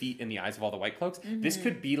defeat in the eyes of all the White Cloaks. This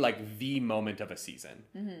could be, like, the moment of a season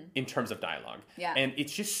in terms of dialogue. Yeah. And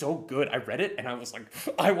it's just so good. I read it, and I was like,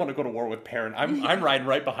 I want to go to war with Perrin. I'm riding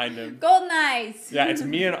right behind him. Golden Eyes. Yeah, it's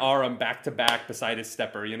me and Aram back to back beside his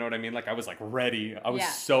stepper. You know what I mean? Like, I was, like, ready. I was Yeah.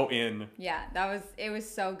 so in. Yeah, it was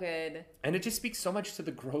so good. And it just speaks so much to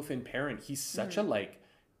the growth in Perrin. He's such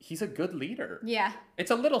he's a good leader. Yeah. It's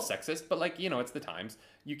a little sexist, but, like, it's the times.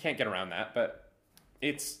 You can't get around that, but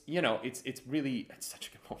it's really, it's such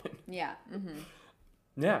a good moment. Yeah.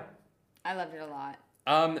 Yeah. I loved it a lot.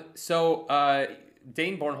 So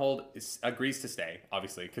Dane Bornhold agrees to stay,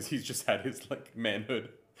 obviously, because he's just had his, like, manhood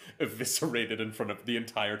eviscerated in front of the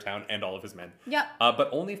entire town and all of his men. Yep. But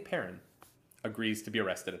only if Perrin agrees to be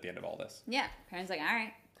arrested at the end of all this. Yeah. Perrin's like, all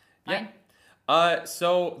right, fine. Yeah.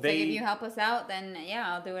 So Like, if you help us out, then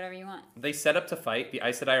yeah, I'll do whatever you want. They set up to fight. The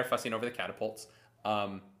Aes Sedai are fussing over the catapults.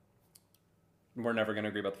 We're never going to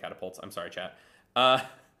agree about the catapults. I'm sorry, chat.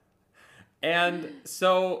 And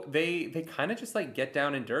so they kind of just, like, get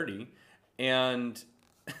down and dirty. And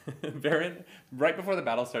Varen, right before the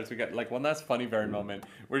battle starts, we get like one last funny Varen moment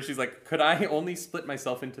where she's like, "Could I only split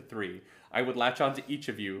myself into three? I would latch onto each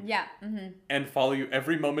of you Yeah. Mm-hmm. and follow you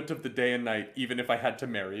every moment of the day and night, even if I had to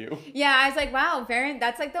marry you." Yeah, I was like, wow, Varen,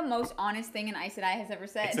 that's like the most honest thing an Aes Sedai has ever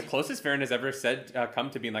said. It's the closest Varen has ever said, come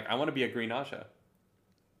to being like, "I want to be a Green Asha."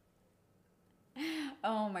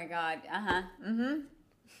 Oh my god. Uh-huh.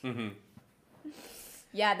 Mm-hmm. Mm-hmm.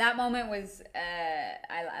 Yeah, that moment was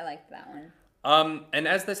I liked that one. And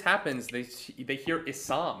as this happens, they hear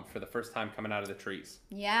Isam for the first time coming out of the trees.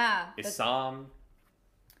 Yeah. Isam.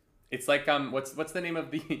 It's like what's the name of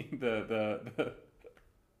the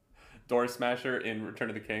door smasher in Return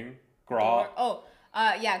of the King?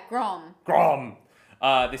 Yeah, Grom. Grom.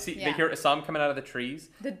 They Yeah. hear Isam coming out of the trees.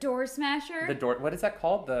 The door smasher? The door. What is that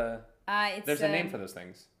called? It's There's a name for those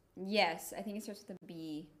things. Yes, I think it starts with a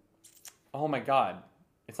B. Oh my god.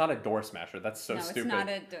 It's not a door smasher. That's so No, stupid. it's not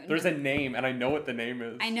a There's a name, and I know what the name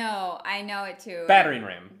is. I know it too. Battering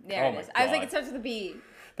ram. There Oh it my is. I was like, God. it starts with a B.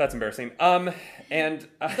 That's embarrassing. And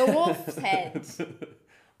The wolf's head.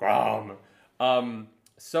 Grom.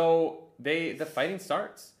 So the fighting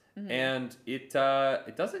starts, and it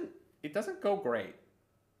doesn't go great.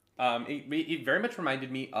 It very much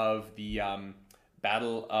reminded me of the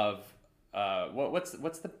battle of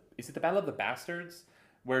is it the Battle of the Bastards,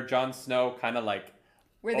 where Jon Snow kind of like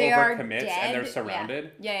Where they are overcommits dead. and they're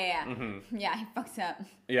surrounded. Yeah. Mm-hmm. Yeah, he fucks up.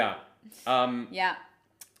 Yeah. Yeah.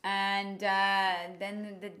 And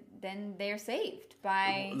then they're saved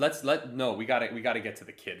by we gotta get to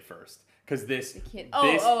the kid first, because this kid.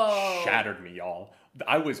 shattered me, y'all.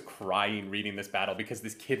 I was crying reading this battle because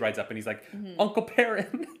this kid rides up and he's like, Mm-hmm. Uncle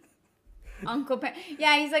Perrin. Uncle Perrin.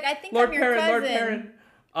 Yeah, he's like, I think Lord I'm your Perrin, cousin.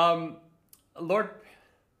 Lord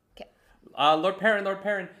Perrin. Lord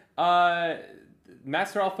Perrin.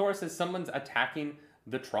 Master Althor says someone's attacking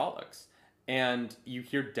the Trollocs, and you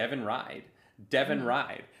hear Devon ride,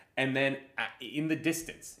 and then in the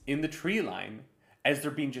distance, in the tree line, as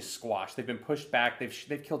they're being just squashed, they've been pushed back.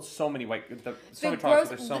 They've killed so many many Trollocs.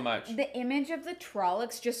 There's so much. The image of the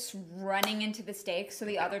Trollocs just running into the stakes, so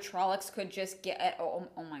the other Trollocs could just get. Oh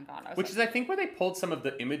my god! Which is, I think, where they pulled some of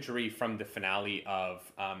the imagery from the finale of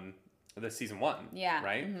the season 1. Yeah.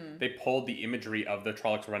 Right? Mm-hmm. They pulled the imagery of the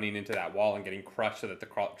Trollocs running into that wall and getting crushed so that the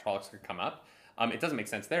Trollocs could come up. It doesn't make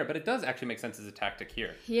sense there, but it does actually make sense as a tactic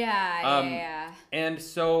here. Yeah. And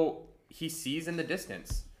so he sees in the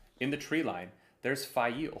distance, in the tree line, there's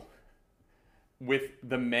Fael with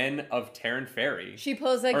the men of Terran Ferry. She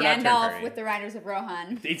pulls a Or not Gandalf Terran with the Riders of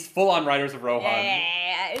Rohan. It's full on Riders of Rohan.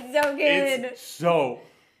 Yeah, it's so good. It's so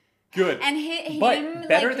good. And him, but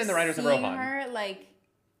better like, than the Riders of seeing Rohan. her, like,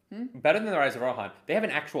 Better than the Rise of Rohan. They have an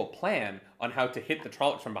actual plan on how to hit the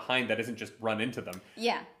Trollocs from behind that isn't just run into them.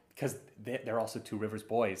 yeah. Because they're also Two Rivers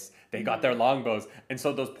boys. They got their longbows. And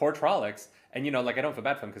so those poor Trollocs, and I don't feel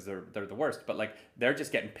bad for them because they're the worst, but like they're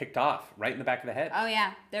just getting picked off right in the back of the head. Oh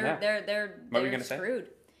yeah, they're What were you gonna say? screwed.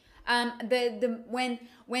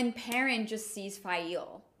 When Perrin just sees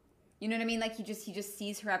Fael, you know what I mean? Like he just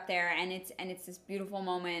sees her up there, and it's this beautiful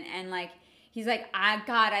moment, and like he's like,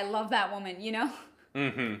 I love that woman,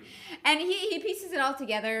 Mm-hmm. And he pieces it all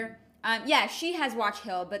together. She has Watch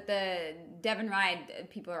Hill, but the Devon Ride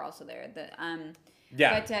people are also there.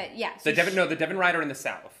 Yeah. But The Devon Rider in the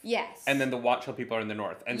south. Yes. And then the Watch Hill people are in the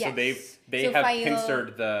north. And so Yes. they So have Fael-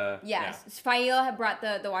 pincered the... Yes. Fael had brought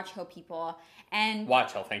the Watch Hill people, and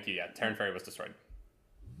Watch Hill, thank you, yeah. Terran Ferry was destroyed.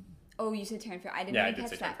 oh, you said Terran Ferry. I didn't Yeah, even I did catch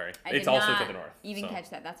say that. Terran Ferry. I did It's also not to the north, even so. catch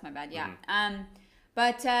that. That's my bad. Yeah. Mhm.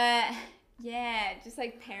 But yeah, just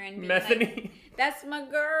like Perrin being Methany. like, that's my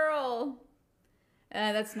girl.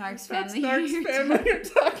 That's Narg's That's family. Narg's family you're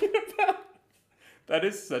talking about. That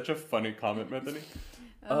is such a funny comment, Methany.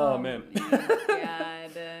 Oh man.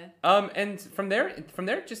 God. And from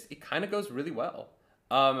there, just it kind of goes really well.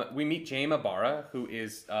 We meet Jaime Barra, who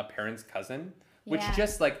is Perrin's cousin, which Yeah.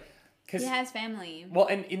 just like, because He has family. well,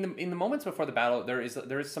 and in the moments before the battle, there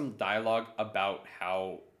is some dialogue about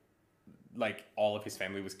how like all of his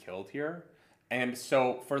family was killed here. And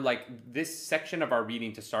so for like this section of our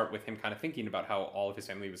reading to start with him kind of thinking about how all of his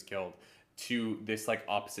family was killed, to this like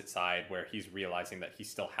opposite side where he's realizing that he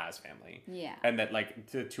still has family. Yeah. And that like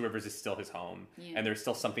the Two Rivers is still his home. Yeah. And there's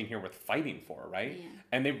still something here worth fighting for, right? Yeah.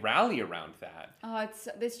 And they rally around that. Oh,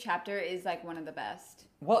 this chapter is like one of the best.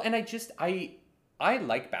 Well, and I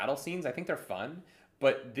like battle scenes. I think they're fun.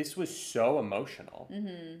 But this was so emotional.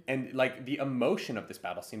 Mm-hmm. And like the emotion of this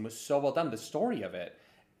battle scene was so well done. The story of it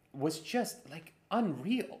was just like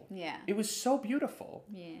unreal. Yeah. It was so beautiful.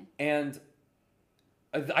 Yeah. And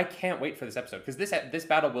I can't wait for this episode because this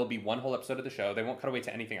battle will be one whole episode of the show. They won't cut away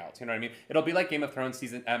to anything else. You know what I mean? It'll be like Game of Thrones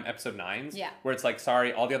season episode 9s, Yeah. where it's like,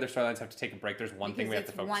 sorry, all the other storylines have to take a break. There's one thing we have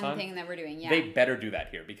to focus on. One thing that we're doing. Yeah. They better do that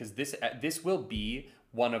here because this will be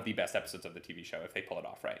one of the best episodes of the TV show if they pull it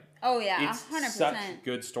off right. Oh yeah, It's 100%. such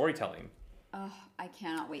good storytelling. Oh, I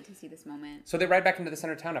cannot wait to see this moment. So they ride back into the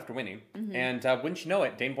center of town after winning, and wouldn't you know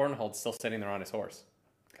it, Dane Bornhold's still sitting there on his horse.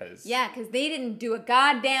 Yeah, because they didn't do a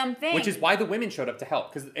goddamn thing. Which is why the women showed up to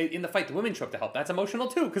help. Because in the fight, the women show up to help. That's emotional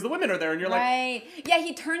too, because the women are there, and you're right. Yeah,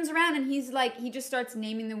 he turns around and he's like, he just starts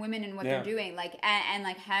naming the women and what Yeah. they're doing, like, and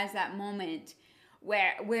like has that moment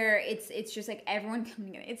where it's just like everyone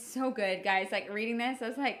coming in. It's so good, guys. Like reading this, I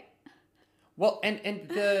was like, well, and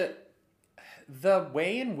the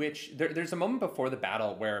way in which there's a moment before the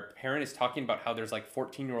battle where Perrin is talking about how there's like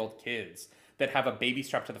 14-year-old kids that have a baby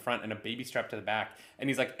strapped to the front and a baby strapped to the back, and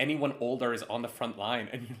he's like, anyone older is on the front line,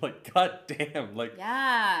 and you're like, god damn, like,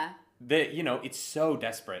 yeah, it's so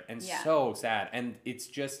desperate and Yeah. so sad, and it's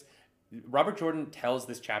just Robert Jordan tells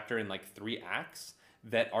this chapter in like 3 acts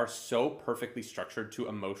that are so perfectly structured to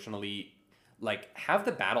emotionally like have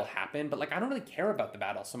the battle happen, but like I don't really care about the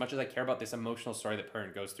battle so much as I care about this emotional story that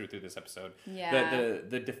Perrin goes through this episode. Yeah.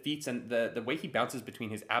 The defeats and the way he bounces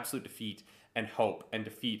between his absolute defeat and hope and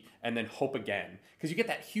defeat and then hope again, because you get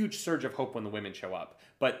that huge surge of hope when the women show up,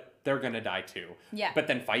 but they're gonna die too. Yeah. But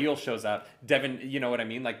then Faile shows up. Devin, you know what I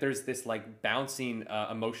mean? Like there's this like bouncing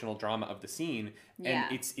emotional drama of the scene, and Yeah.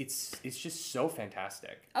 it's just so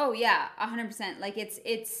fantastic. Oh yeah, 100%. Like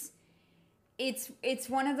it's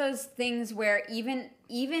one of those things where even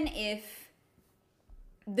if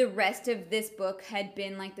the rest of this book had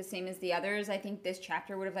been like the same as the others, I think this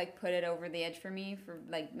chapter would have like put it over the edge for me for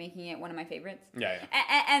like making it one of my favorites. Yeah.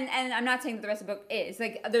 And I'm not saying that the rest of the book is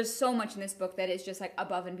like there's so much in this book that is just like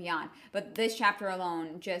above and beyond, but this chapter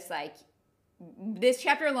alone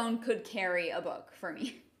could carry a book for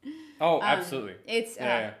me. Oh, absolutely. It's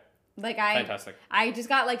yeah. like Fantastic. I just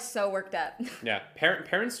got like so worked up. Yeah,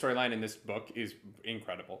 Perrin's storyline in this book is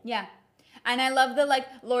incredible. Yeah. And I love the like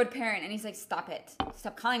Lord Perrin, and he's like, "Stop it!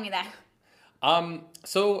 Stop calling me that."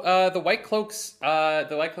 So the White Cloaks are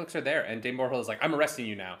there, and Dane Bornhold is like, "I'm arresting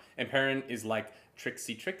you now," and Perrin is like,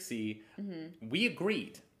 "Trixie, we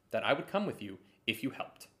agreed that I would come with you if you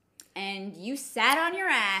helped. And you sat on your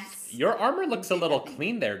ass. Your armor looks a little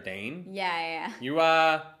clean there, Dane. Yeah. You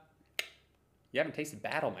haven't tasted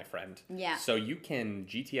battle, my friend. Yeah. So you can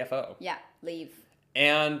GTFO." Yeah, leave.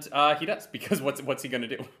 And he does, because what's he gonna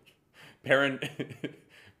do? Perrin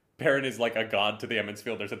is like a god to the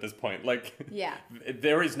Emmonsfielders at this point. Like, Yeah.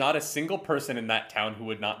 there is not a single person in that town who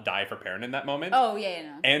would not die for Perrin in that moment. Oh, yeah,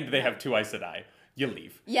 no. And they have 2 Aes Sedai. You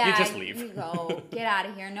leave. Yeah, You just leave. You go. Get out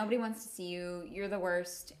of here. Nobody wants to see you. You're the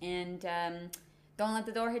worst. And don't let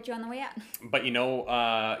the door hit you on the way out. But you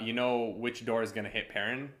know which door is gonna hit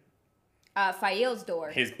Perrin? Faile's door.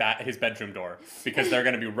 His bedroom door, because they're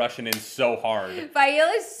gonna be rushing in so hard. Faile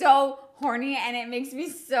is so horny, and it makes me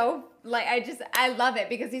so like I love it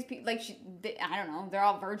because these people like I don't know, they're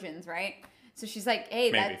all virgins, right? So she's like,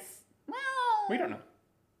 hey, Maybe. we don't know.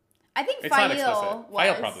 I think It's not explicit. Faile was.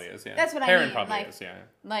 Faile probably is. Yeah. That's what Perrin I mean. probably Like, is. Yeah.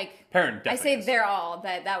 like Perrin I definitely say is. they're all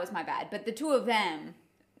that was my bad, but the 2 of them,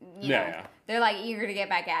 you know, Yeah. they're like eager to get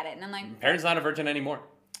back at it, and I'm like, Perrin's not a virgin anymore.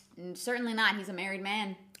 certainly not. He's a married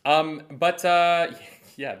man. But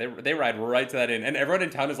yeah, they ride right to that inn, and everyone in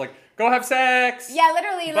town is like, "Go have sex." Yeah,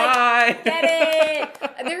 literally. Bye. Like, get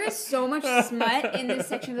it. There is so much smut in this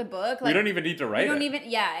section of the book. Like, We don't even need to write we don't it. even.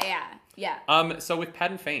 Yeah. So with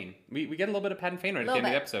Padan Fain, we get a little bit of Padan Fain right at the end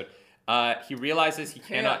of the Little episode. He realizes he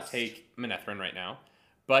cannot Yes. take Manetheren right now,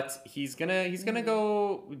 but he's gonna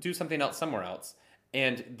go do something else somewhere else.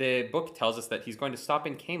 And the book tells us that he's going to stop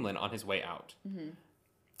in Caemlyn on his way out,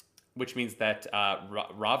 which means that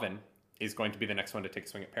Ravin is going to be the next one to take a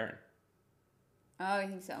swing at Perrin. Oh, I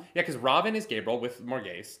think so. Yeah, because Ravin is Gabriel with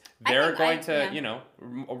Morghese. I They're think going I- yeah.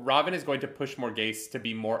 Ravin is going to push Morghese to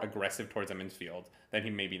be more aggressive towards Emmonsfield than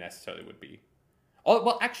he maybe necessarily would be. Oh,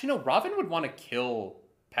 well, actually, no, Ravin would want to kill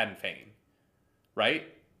Padan Fain, right?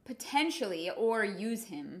 Potentially, or use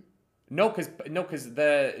him. No, because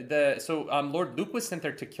Lord Luke was sent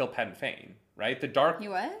there to kill Padan Fain, right? The Dark. He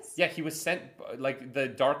was? Yeah, he was sent. Like the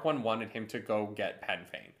Dark One wanted him to go get Padan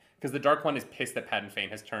Fain because the Dark One is pissed that Padan Fain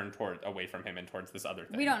has turned away from him and towards this other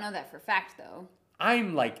thing. We don't know that for fact, though.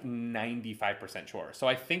 I'm like 95% sure. So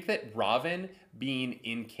I think that Ravin being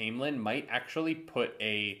in Caemlyn might actually put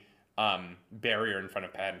a barrier in front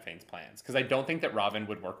of Padan Fain's plans, because I don't think that Ravin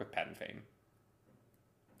would work with Padan Fain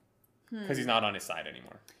because he's not on his side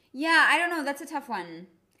anymore. Yeah, I don't know. That's a tough one.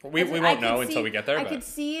 We won't know until we get there. I but could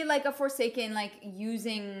see like a Forsaken like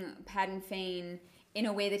using Padan Fain in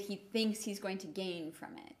a way that he thinks he's going to gain from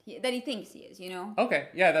it. That he thinks he is, you know? Okay,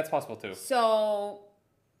 yeah, that's possible too. So,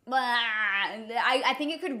 I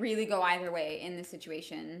think it could really go either way in this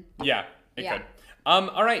situation. Yeah, it could.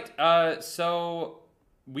 All right, so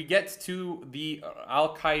we get to the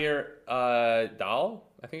Al-Khair Dal,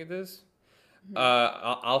 I think it is.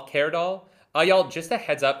 Al-Khair Dal. Y'all, just a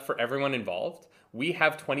heads up for everyone involved. We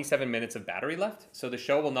have 27 minutes of battery left, so the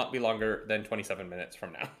show will not be longer than 27 minutes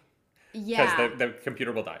from now. Yeah. Because the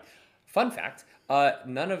computer will die. Fun fact,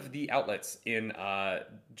 none of the outlets in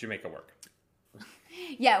Jamaica work.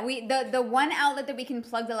 Yeah, the one outlet that we can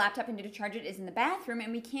plug the laptop into to charge it is in the bathroom,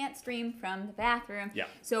 and we can't stream from the bathroom. Yeah.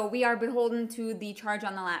 So we are beholden to the charge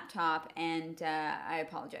on the laptop, and I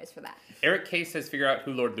apologize for that. Eric Case has figured out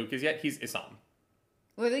who Lord Luke is yet. He's Isam.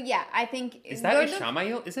 Well, yeah, I think... Is that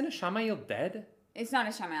Ishamael? Isn't Ishamael dead? It's not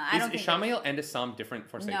Ishamael. Is Ishamael and Isam different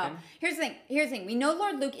Forsaken? No. Here's the thing. We know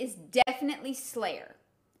Lord Luke is definitely Slayer.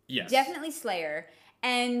 Yes. Definitely Slayer.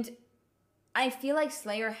 And I feel like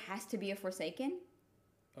Slayer has to be a Forsaken.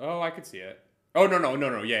 Oh, I could see it. Oh, no.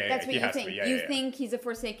 Yeah, That's what he you has think. to be. Yeah, you yeah. think he's a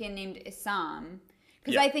Forsaken named Isam.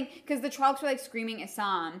 Because Yeah. I think... Because the Trollocs were, like, screaming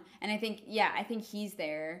Isam. And I think he's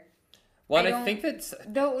there. Well, and I think that's...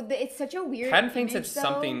 Though it's such a weird Padden Fane said image, though.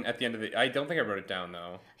 something at the end of the... I don't think I wrote it down,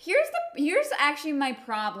 though. Here's actually my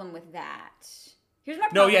problem with that. Here's my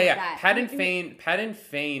No, problem with yeah. that. Padden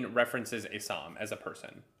Fane references Isam as a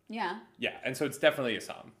person. Yeah. Yeah, and so it's definitely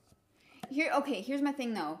Isam. Here's my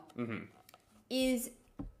thing, though. Mm-hmm. Is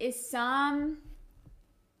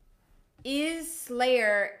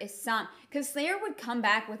Slayer Isam? Because Slayer would come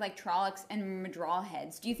back with, like, Trollocs and Madral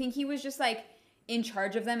heads. Do you think he was just, like, in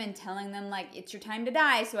charge of them and telling them, like, it's your time to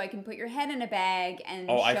die, so I can put your head in a bag and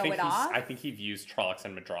show it off? I think he views Trollocs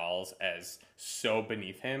and Madrals as so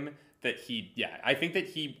beneath him that I think that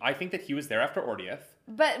he was there after Ordeath.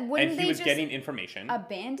 But wouldn't and he was getting information.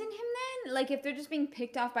 Abandon him then? Like, if they're just being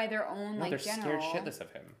picked off by their own, they're general. scared shitless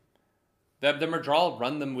of him. The Madral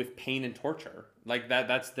run them with pain and torture. Like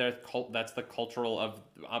that's their cult. That's the cultural of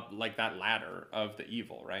like that ladder of the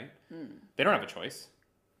evil, right? They don't have a choice.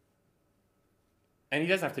 And he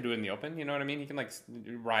doesn't have to do it in the open, you know what I mean? He can, like,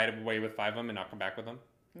 ride away with 5 of them and not come back with them.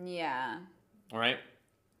 Yeah. All right?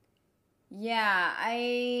 Yeah,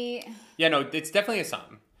 Yeah, no, it's definitely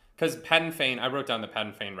Isam. Because Padden Fane, I wrote down the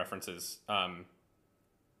Padden Fane references.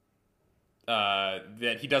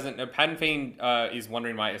 That he doesn't... Padden Fane is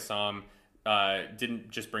wondering why Isam didn't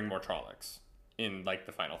just bring more Trollocs in, like,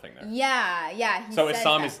 the final thing there. Yeah. So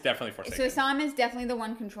Isam is definitely Forsaken. So Isam is definitely the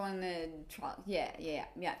one controlling the Trollocs. Yeah,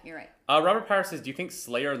 you're right. Robert Power says, do you think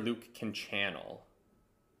Slayer Luke can channel?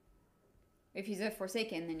 If he's a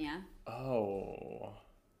Forsaken, then yeah. Oh.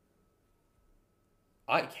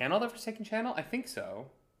 Can all the Forsaken channel? I think so.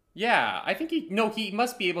 Yeah, I think he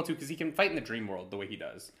must be able to because he can fight in the dream world the way he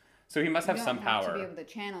does. So he must have some power. To be able to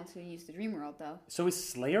channel to use the dream world, though. So is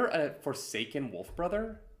Slayer a Forsaken wolf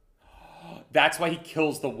brother? That's why he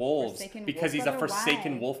kills the wolves. Because he's a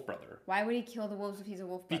Forsaken wolf brother. Why would he kill the wolves if he's a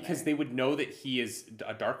wolf brother? Because they would know that he is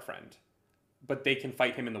a dark friend. But they can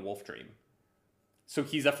fight him in the wolf dream. So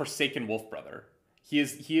he's a Forsaken wolf brother. He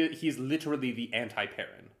is literally the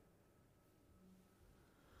anti-Perrin.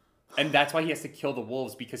 And that's why he has to kill the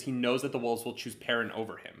wolves, because he knows that the wolves will choose Perrin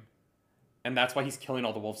over him. And that's why he's killing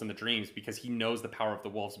all the wolves in the dreams, because he knows the power of the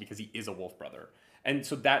wolves, because he is a wolf brother. And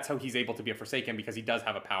so that's how he's able to be a Forsaken, because he does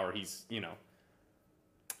have a power. He's, okay.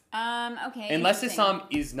 Unless Isam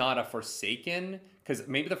is not a Forsaken, because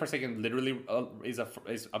maybe the Forsaken literally is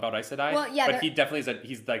about Aes Sedai. Well, yeah, but he definitely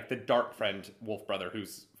he's like the dark friend wolf brother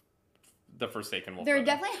who's the Forsaken wolf brother. There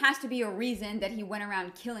definitely has to be a reason that he went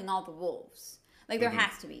around killing all the wolves. Like, there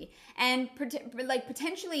has to be. And,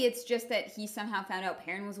 potentially it's just that he somehow found out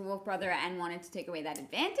Perrin was a wolf brother and wanted to take away that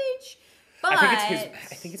advantage. But I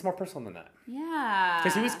think it's more personal than that. Yeah.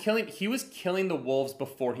 Because he was killing the wolves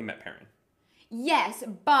before he met Perrin. Yes,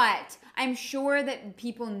 but I'm sure that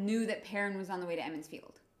people knew that Perrin was on the way to Emond's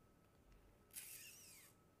Field.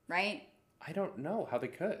 Right? I don't know how they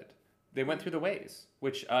could. They went through the ways,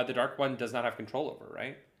 which the Dark One does not have control over,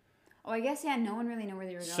 right? Oh, I guess, yeah, no one really knew where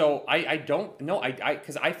they were going. So I don't know.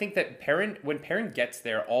 Because I think that when Perrin gets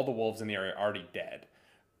there, all the wolves in the area are already dead.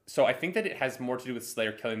 So I think that it has more to do with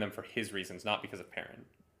Slayer killing them for his reasons, not because of Perrin.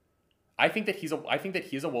 I think that he's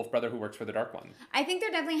a wolf brother who works for the Dark One. I think there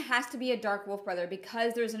definitely has to be a dark wolf brother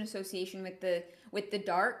because there's an association with the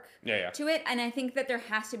dark to it, and I think that there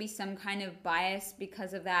has to be some kind of bias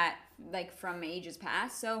because of that, like from ages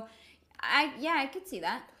past. So I could see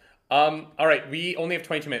that. All right, we only have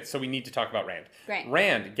 22 minutes, so we need to talk about Rand. Great.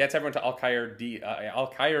 Rand gets everyone to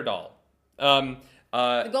Al-Khair Dal.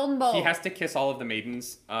 The Golden Bowl. He has to kiss all of the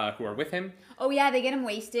maidens who are with him. Oh yeah, they get him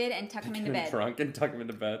wasted and tuck him into bed. Drunk and tuck him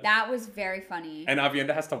into bed. That was very funny. And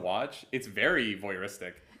Aviendha has to watch. It's very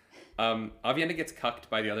voyeuristic. Aviendha gets cucked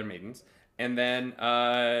by the other maidens. And then...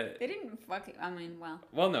 they didn't fuck... I mean, well...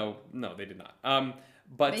 Well, no, they did not.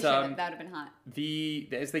 But they should have. That would have been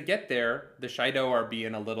hot. As they get there, the Shaido are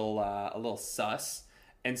being a little sus.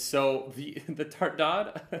 And so the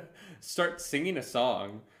Tardad start singing a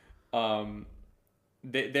song.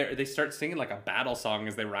 They start singing like a battle song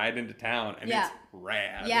as they ride into town, and it's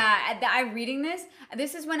rad. Yeah, I'm reading this.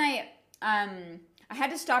 This is when I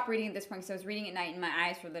had to stop reading at this point because I was reading at night and my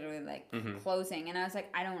eyes were literally like closing, and I was like,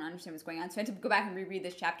 I don't understand what's going on, so I had to go back and reread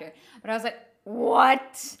this chapter. But I was like,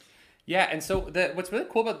 what? Yeah, and so what's really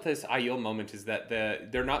cool about this Aiel moment is that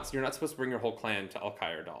you're not supposed to bring your whole clan to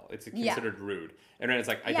Alcair Dal. It's considered rude, and Rand is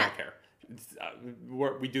like, I don't care.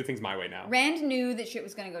 We do things my way now. Rand knew that shit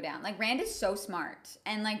was gonna go down. Like, Rand is so smart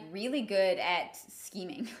and like really good at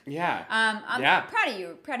scheming. Yeah. I'm proud of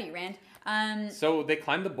you, Rand. So they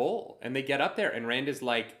climb the bowl and they get up there, and Rand is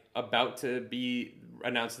like about to be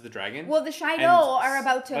announced as the dragon. Well, the Shaido are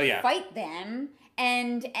about to fight them.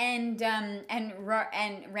 And Rand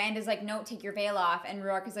is like, no, take your veil off. And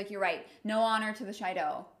Rourke is like, you're right. No honor to the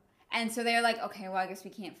Shaido. And so they're like, okay, well, I guess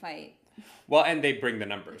we can't fight. Well, and they bring the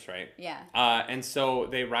numbers, right? Yeah. And so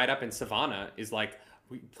they ride up, and Savannah is like,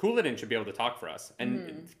 Couladin should be able to talk for us.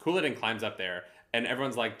 And Couladin climbs up there, and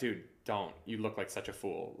everyone's like, dude, don't. You look like such a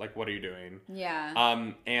fool. Like, what are you doing?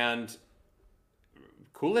 Yeah. And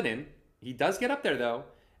Couladin, he does get up there, though,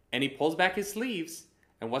 and he pulls back his sleeves.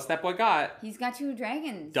 And what's that boy got? He's got 2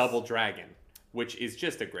 dragons. Double Dragon, which is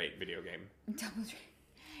just a great video game. Double Dragon.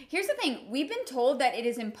 Here's the thing. We've been told that it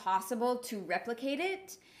is impossible to replicate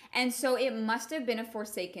it. And so it must have been a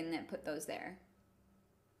Forsaken that put those there.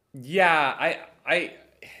 Yeah,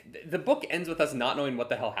 the book ends with us not knowing what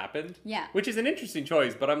the hell happened. Yeah. Which is an interesting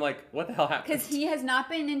choice, but I'm like, what the hell happened? Because he has not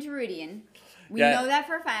been into Rudian. We know that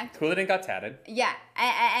for a fact. Couladin got tatted. Yeah,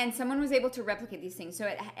 and someone was able to replicate these things. So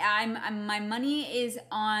my money is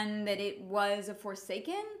on that it was a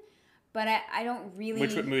Forsaken, but I don't really...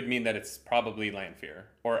 Which would mean that it's probably Lanfear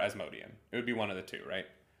or Asmodean. It would be one of the two, right?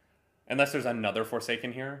 Unless there's another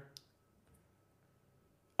Forsaken here.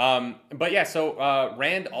 But yeah, so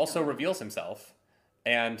Rand also reveals himself,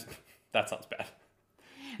 and that sounds bad.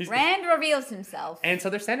 Rand reveals himself. And so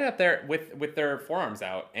they're standing up there with their forearms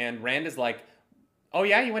out, and Rand is like, oh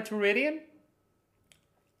yeah, you went to Meridian?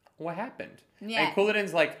 What happened? Yeah. And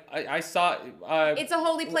Couladin's like, I saw... it's a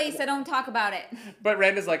holy place, I don't talk about it. But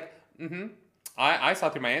Rand is like, I saw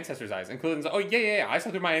through my ancestors' eyes. And Couladin's like, oh yeah, I saw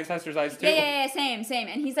through my ancestors' eyes too. Yeah, same.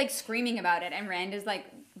 And he's like screaming about it, and Rand is like,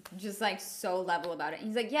 just like so level about it.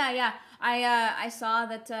 He's like, yeah, I saw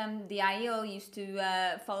that the Aiel used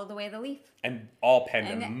to follow the way of the leaf. And all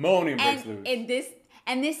pandemonium breaks loose.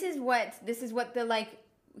 And this is what the like...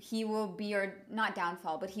 he will be your, not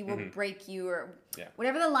downfall, but he will break you, or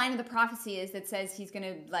whatever the line of the prophecy is that says he's going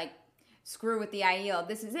to like screw with the Aiel.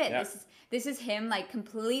 This is it. Yeah. This is him like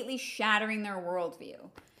completely shattering their worldview.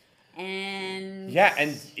 And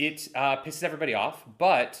and it pisses everybody off,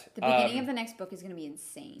 but the beginning of the next book is going to be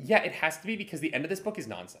insane. Yeah, it has to be, because the end of this book is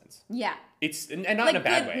nonsense. Yeah. It's and not like in a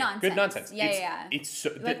bad way. Nonsense. Good nonsense. Yeah. It's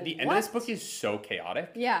so, like, the end of this book is so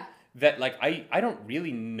chaotic. Yeah. That like I don't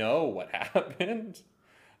really know what happened.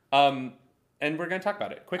 And we're going to talk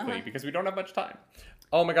about it quickly because we don't have much time.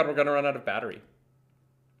 Oh my god, we're going to run out of battery.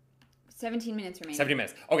 17 minutes remaining. 17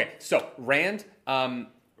 minutes. Okay, so Rand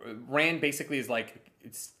basically is like,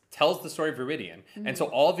 tells the story of Viridian. And so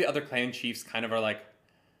all of the other clan chiefs kind of are like,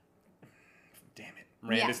 damn it,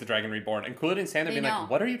 Rand is the Dragon Reborn. And Couladin and Sandor being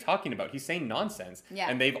like, what are you talking about? He's saying nonsense. Yeah.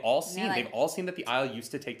 And they've all seen that the Isle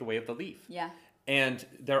used to take the way of the leaf. Yeah. And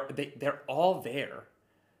they're all there.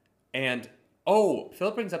 And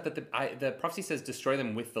Philip brings up that the prophecy says destroy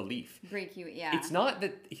them with the leaf. Break you, yeah. It's not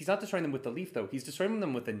that he's not destroying them with the leaf, though. He's destroying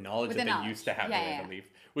them with the knowledge they used to have the way of the leaf,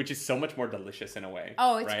 which is so much more delicious in a way.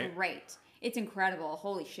 Oh, it's great. It's incredible.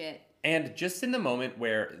 Holy shit. And just in the moment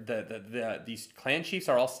where these clan chiefs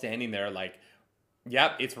are all standing there like,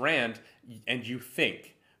 yep, it's Rand, and you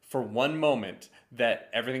think for one moment that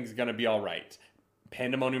everything's going to be all right.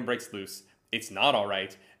 Pandemonium breaks loose. It's not all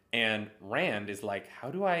right. And Rand is like, how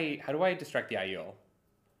do I distract the Aiel?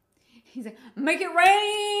 He's like, make it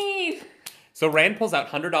rain! So Rand pulls out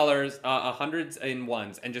 $100, hundreds and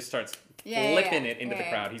ones, and just starts flipping it into the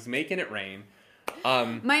crowd. He's making it rain.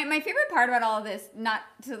 My favorite part about all of this, not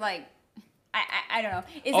to like, I don't know,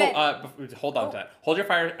 is that... hold on to that. Hold your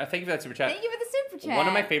fire. Thank you for that super chat. Thank you for the super chat. One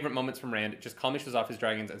of my favorite moments from Rand just calmly shows off his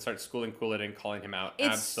dragons and starts schooling Couladin, calling him out. It's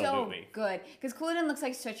Absolutely. So good. Because Couladin looks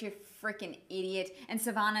like such a freaking idiot. And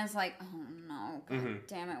Savannah's like, oh no, god Mm-hmm.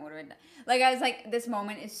 damn it, what have I done? Like, I was like, this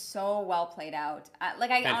moment is so well played out.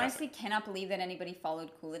 Like, I Fantastic. honestly cannot believe that anybody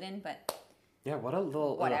followed Couladin, but Yeah, what a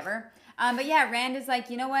little... whatever. But yeah, Rand is like,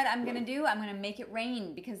 you know what I'm gonna do? I'm gonna make it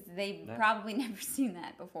rain, because they've probably never seen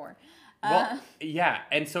that before. Well, yeah,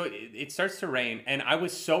 and so it starts to rain, and I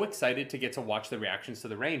was so excited to get to watch the reactions to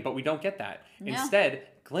the rain, but we don't get that. No. Instead,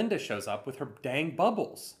 Glinda shows up with her dang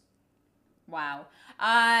bubbles. Wow.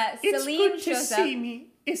 It's Celine good to shows see up. me,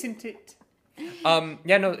 isn't it?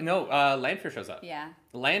 Lanfear shows up. Yeah.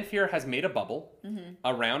 Lanfear has made a bubble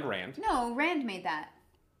around Rand. No, Rand made that.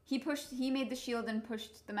 He made the shield and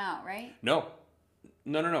pushed them out, right? No.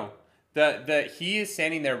 He is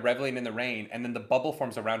standing there reveling in the rain, and then the bubble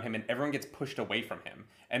forms around him, and everyone gets pushed away from him,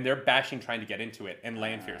 and they're bashing trying to get into it, and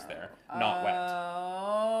Lanfear's there, not wet.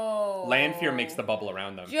 Oh. Lanfear makes the bubble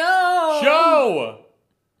around them. Joe. Joe!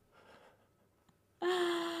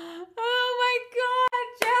 Oh my God,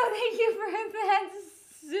 Joe! Thank you for that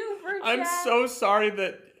super chat. I'm so sorry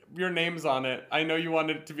that your name's on it. I know you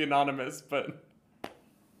wanted it to be anonymous, but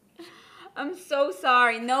I'm so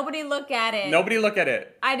sorry. Nobody look at it. nobody look at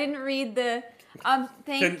it. I didn't read the.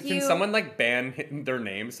 Thank you. Can someone like ban their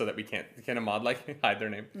name so that we can't? Can a mod like hide their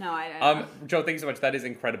name? No, I don't. Joe, thank you so much. That is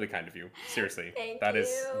incredibly kind of you. Seriously, that is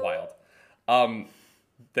you. wild.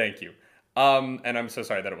 Thank you. And I'm so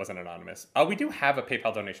sorry that it wasn't anonymous. We do have a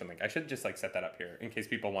PayPal donation link. I should just like set that up here in case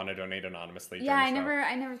people want to donate anonymously. Yeah, during the show.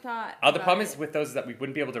 I never thought. The about problem it. is with those that we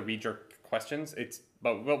wouldn't be able to read your questions.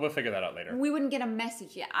 But we'll figure that out later. We wouldn't get a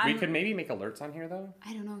message yet. We could maybe make alerts on here though.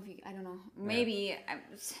 I don't know. Maybe.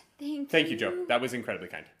 Thank you, Joe. That was incredibly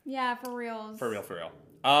kind. Yeah, for reals. For real.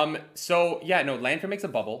 Lanfear makes a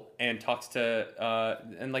bubble and talks to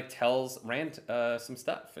and like tells Rand some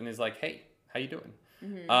stuff and is like, "Hey, how you doing?"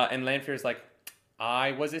 Mm-hmm. And Lanfear's like,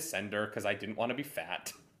 "I was a sender because I didn't want to be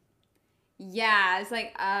fat." Yeah, it's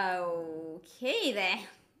like, okay then.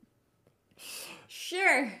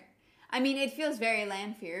 Sure. I mean, it feels very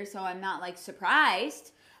Lanfear, so I'm not like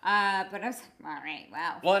surprised. But I was like, all right,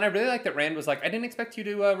 wow. Well, and I really like that Rand was like, "I didn't expect you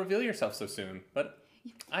to reveal yourself so soon, but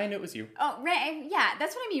I knew it was you." Oh, Rand, yeah,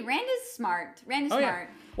 that's what I mean. Rand is smart. Rand is Oh, smart.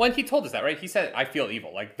 yeah. Well, and he told us that, right? He said, "I feel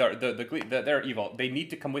evil. Like they're evil. They need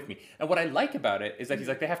to come with me." And what I like about it is that he's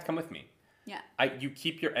like, "They have to come with me. Yeah. You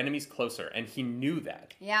keep your enemies closer," and he knew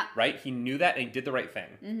that. Yeah. Right? He knew that, and he did the right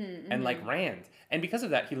thing. And like Rand, and because of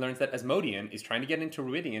that, he learns that Asmodean is trying to get into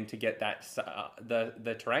Ruidian to get that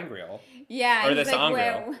the Terangrial. Yeah. Or he's the like,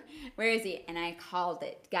 Sangreal. where is he? And I called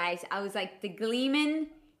it, guys. I was like, the Gleeman,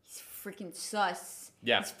 he's freaking sus.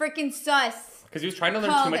 Yeah. He's freaking sus. Because he was trying to learn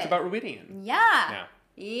too Called much it. about Ruidian. Yeah. Yeah.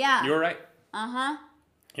 Yeah. You were right. Uh-huh.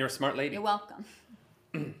 You're a smart lady. You're welcome.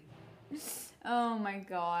 Oh my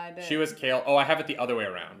God. She was Kale. Oh, I have it the other way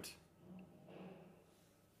around.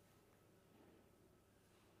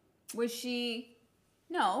 Was she?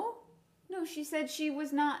 No. No, she said she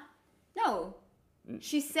was not. No.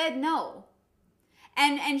 She said no.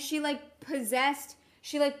 And she like possessed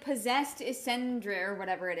Isendra or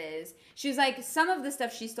whatever it is. She was like, some of the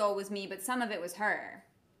stuff she stole was me, but some of it was her.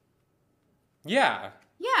 Yeah.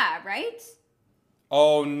 Yeah, right?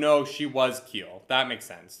 Oh no, she was Keel. That makes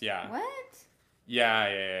sense. Yeah. What?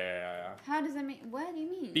 Yeah. How does that mean? What do you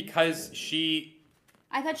mean? Because she.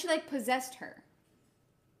 I thought she like possessed her.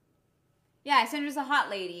 Yeah, Isendra's a hot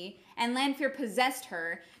lady, and Lanfear possessed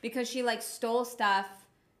her because she like stole stuff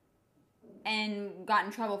and got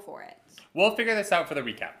in trouble for it. We'll figure this out for the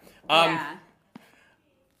recap. Yeah.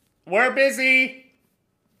 We're busy.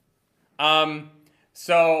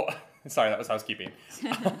 So sorry, that was housekeeping.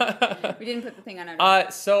 We didn't put the thing on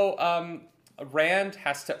our Rand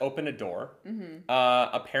has to open a door.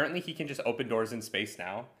 Apparently he can just open doors in space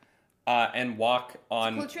now. And walk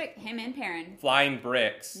on cool trick, him and Perrin. flying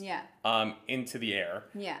bricks Yeah. into the air.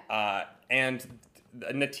 Yeah. And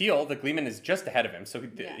Natil, the Gleeman, is just ahead of him, so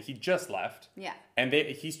he just left. Yeah. And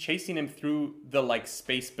he's chasing him through the like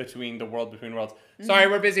space between the world between worlds. Sorry,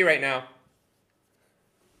 we're busy right now.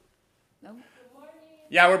 No.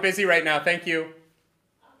 Yeah, we're busy right now. Thank you.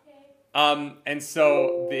 Okay. And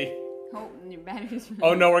so the Oh, your battery's.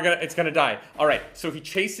 oh no, it's gonna die. All right, so he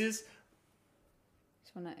chases.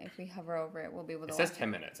 Just wanna, if we hover over it, we'll be able to. It says watch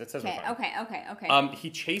 10 minutes. It says Okay. we're fine. Okay. He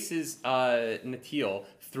chases Natil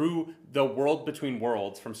through the world between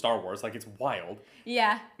worlds from Star Wars, like it's wild.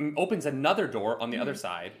 Yeah. Opens another door on the other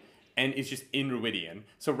side, and is just in Ruidian.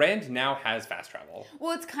 So Rand now has fast travel.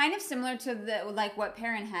 Well, it's kind of similar to the like what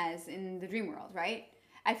Perrin has in the Dream World, right?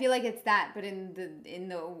 I feel like it's that, but in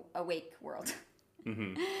the awake world.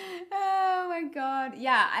 Oh my God!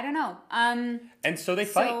 Yeah, I don't know. And so they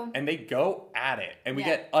fight, and they go at it, and we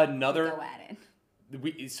Yeah. get another Go at it.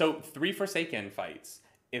 So 3 Forsaken fights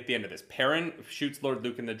at the end of this. Perrin shoots Lord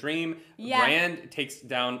Luke in the dream. Yeah. Rand takes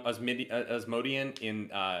down Asmodean in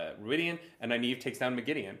Ruidian, and Nynaeve takes down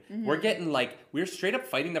Megideon. We're getting we're straight up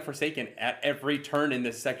fighting the Forsaken at every turn in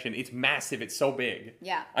this section. It's massive. It's so big.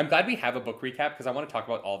 Yeah. I'm glad we have a book recap because I want to talk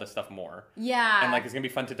about all this stuff more. Yeah. And it's gonna be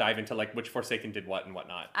fun to dive into which Forsaken did what and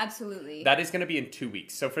whatnot. Absolutely. That is going to be in 2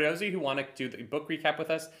 weeks. So for those of you who want to do the book recap with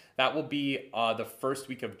us, that will be the first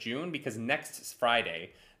week of June, because next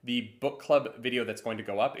Friday, the book club video that's going to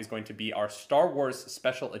go up is going to be our Star Wars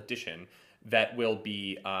special edition that will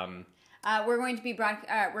be... we're going to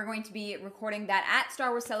be recording that at Star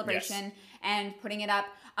Wars Celebration and putting it up.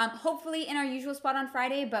 Hopefully in our usual spot on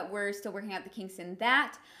Friday, but we're still working out the kinks in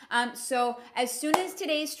that. So as soon as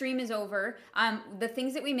today's stream is over, the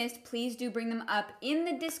things that we missed, please do bring them up in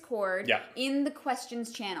the Discord, in the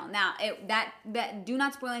questions channel. Now, that do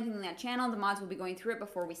not spoil anything in that channel. The mods will be going through it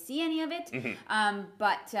before we see any of it.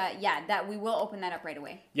 That we will open that up right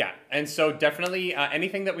away. Yeah, and so definitely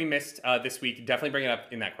anything that we missed this week, definitely bring it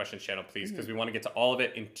up in that questions channel, please, because we want to get to all of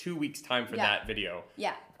it in 2 weeks' time for that video.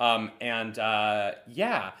 Yeah.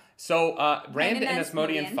 So Rand and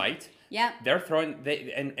Asmodean fight. Yeah. They're throwing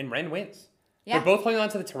and Rand wins. Yeah. They're both holding on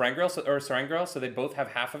to the Terangriel, so they both have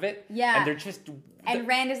half of it. Yeah. And they're just... And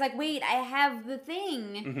Rand is like, wait, I have the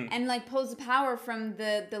thing, and pulls the power from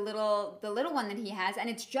the little one that he has, and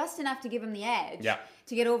it's just enough to give him the edge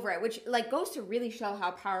to get over it, which goes to really show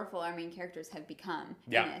how powerful our main characters have become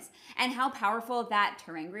in this, and how powerful that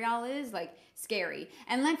Terangriel is, scary.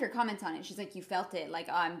 And Lanfear comments on it. She's like, you felt it, oh,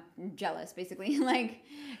 I'm jealous, basically,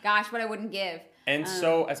 gosh, what I wouldn't give. And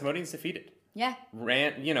so Asmodean's defeated. Yeah.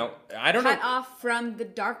 Rand, I don't know. Cut off from the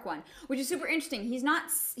Dark One, which is super interesting. He's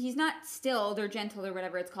not stilled or gentle or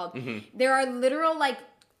whatever it's called. There are literal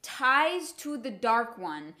ties to the Dark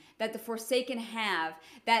One that the Forsaken have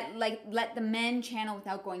that let the men channel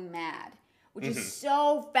without going mad, which is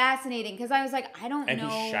so fascinating, because I was like, I don't know. And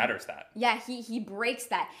he shatters that. Yeah, he breaks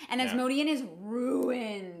that, and Asmodean is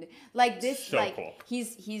ruined. Cool.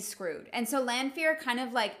 He's screwed, and so Lanfear kind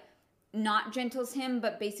of not gentles him,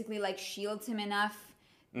 but basically shields him enough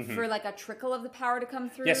for a trickle of the power to come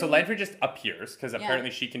through. Yeah, so Lanfear just appears because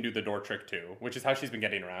apparently she can do the door trick too, which is how she's been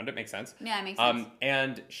getting around. It makes sense. Yeah, it makes sense.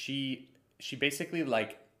 And she basically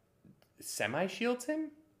semi-shields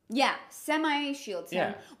him. Yeah, semi-shields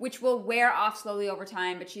him, which will wear off slowly over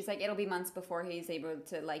time. But she's like, it'll be months before he's able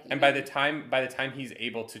to And by the time he's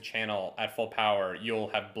able to channel at full power, you'll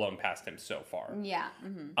have blown past him so far. Yeah.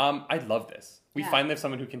 I love this. We finally have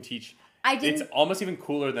someone who can teach. It's almost even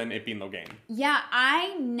cooler than it being Logain. Yeah,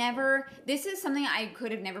 this is something I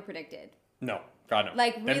could have never predicted. No, God no.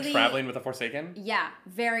 Really, and traveling with a Forsaken. Yeah,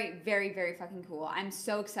 very, very, very fucking cool. I'm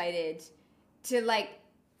so excited to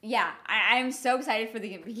Yeah, I'm so excited for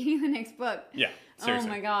the beginning of the next book. Yeah, seriously.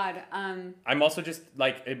 Oh my god. I'm also just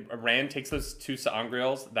Rand takes those 2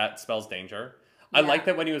 Sa'angreals, that spells danger. I like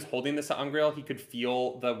that when he was holding the Sa'angreal, he could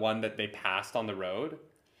feel the one that they passed on the road.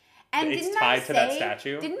 And it's tied to that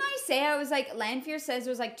statue. Didn't I say, I was like, Lanfear says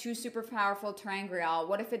there's 2 super powerful Terangrial.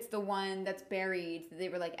 What if it's the one that's buried that they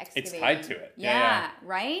were excavating? It's tied to it. Yeah,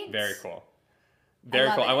 right? Very cool. Very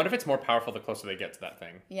cool. I wonder if it's more powerful the closer they get to that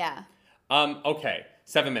thing. Yeah. Okay,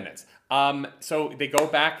 7 minutes. So they go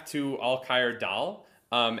back to Alcair Dal,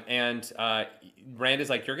 and Rand is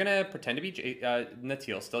like, you're going to pretend to be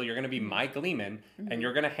Natil still. You're going to be my Gleeman, and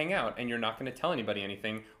you're going to hang out, and you're not going to tell anybody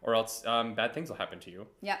anything, or else bad things will happen to you.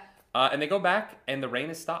 Yeah. And they go back, and the rain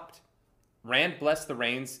is stopped. Rand blessed the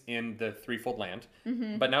rains in the Threefold Land,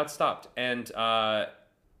 but now it's stopped. And a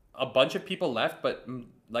bunch of people left, but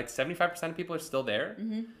 75% of people are still there.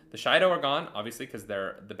 The Shido are gone, obviously, because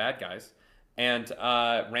they're the bad guys. And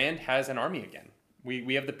Rand has an army again.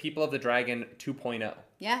 We have the People of the Dragon 2.0.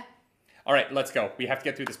 Yeah. All right, let's go. We have to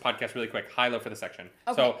get through this podcast really quick. High, low for the section.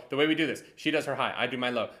 Okay. So the way we do this, she does her high, I do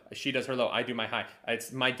my low. She does her low, I do my high.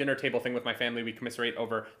 It's my dinner table thing with my family. We commiserate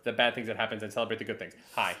over the bad things that happens and celebrate the good things.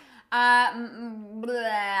 High.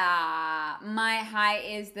 My high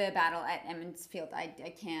is the battle at Emmons Field. I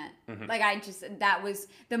can't. That was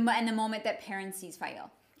the moment that Perrin sees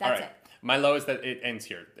Fael. That's it. My low is that it ends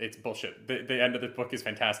here. It's bullshit. The end of the book is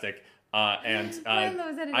fantastic.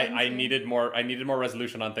 I needed more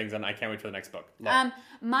resolution on things, and I can't wait for the next book. Low.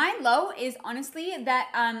 My low is honestly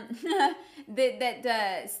that they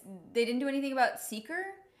didn't do anything about Seeker,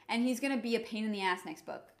 and he's gonna be a pain in the ass next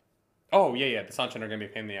book. Oh yeah. The Sanshin are gonna be a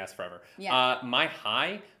pain in the ass forever. Yeah. My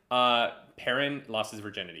high, Perrin lost his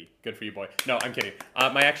virginity. Good for you, boy. No, I'm kidding.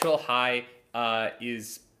 My actual high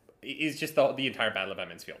is is just the entire Battle of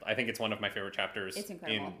Emond's Field. I think it's one of my favorite chapters It's in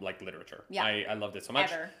incredible. like literature. Yeah. I loved it so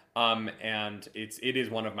much. Ever. And it is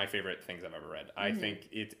one of my favorite things I've ever read. I think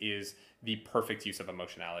it is the perfect use of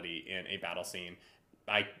emotionality in a battle scene.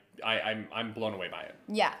 I'm blown away by it.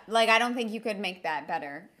 Yeah, like I don't think you could make that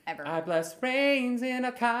better ever. I bless rains in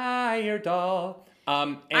a Kyrdal.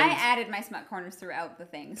 And I added my smut corners throughout the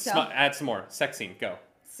thing. So add some more. Sex scene, go.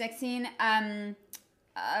 sex scene. I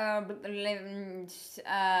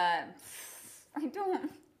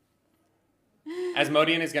don't.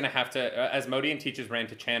 Asmodean is going to have to. Asmodean teaches Rand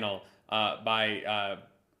to channel by.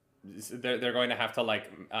 They're going to have to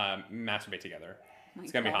like masturbate together. My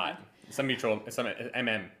It's gonna be God. hot. Some mutual, some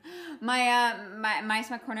MM. My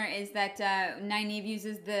smut corner is that Nynaeve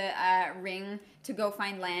uses the ring to go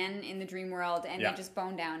find Lan in the dream world, and Yeah. they just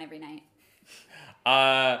bone down every night.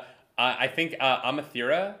 I think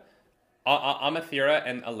Amathera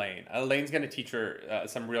and Elaine. Elaine's gonna teach her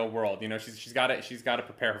some real world. You know, she's got to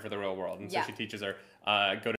prepare her for the real world, and so Yeah. she teaches her go to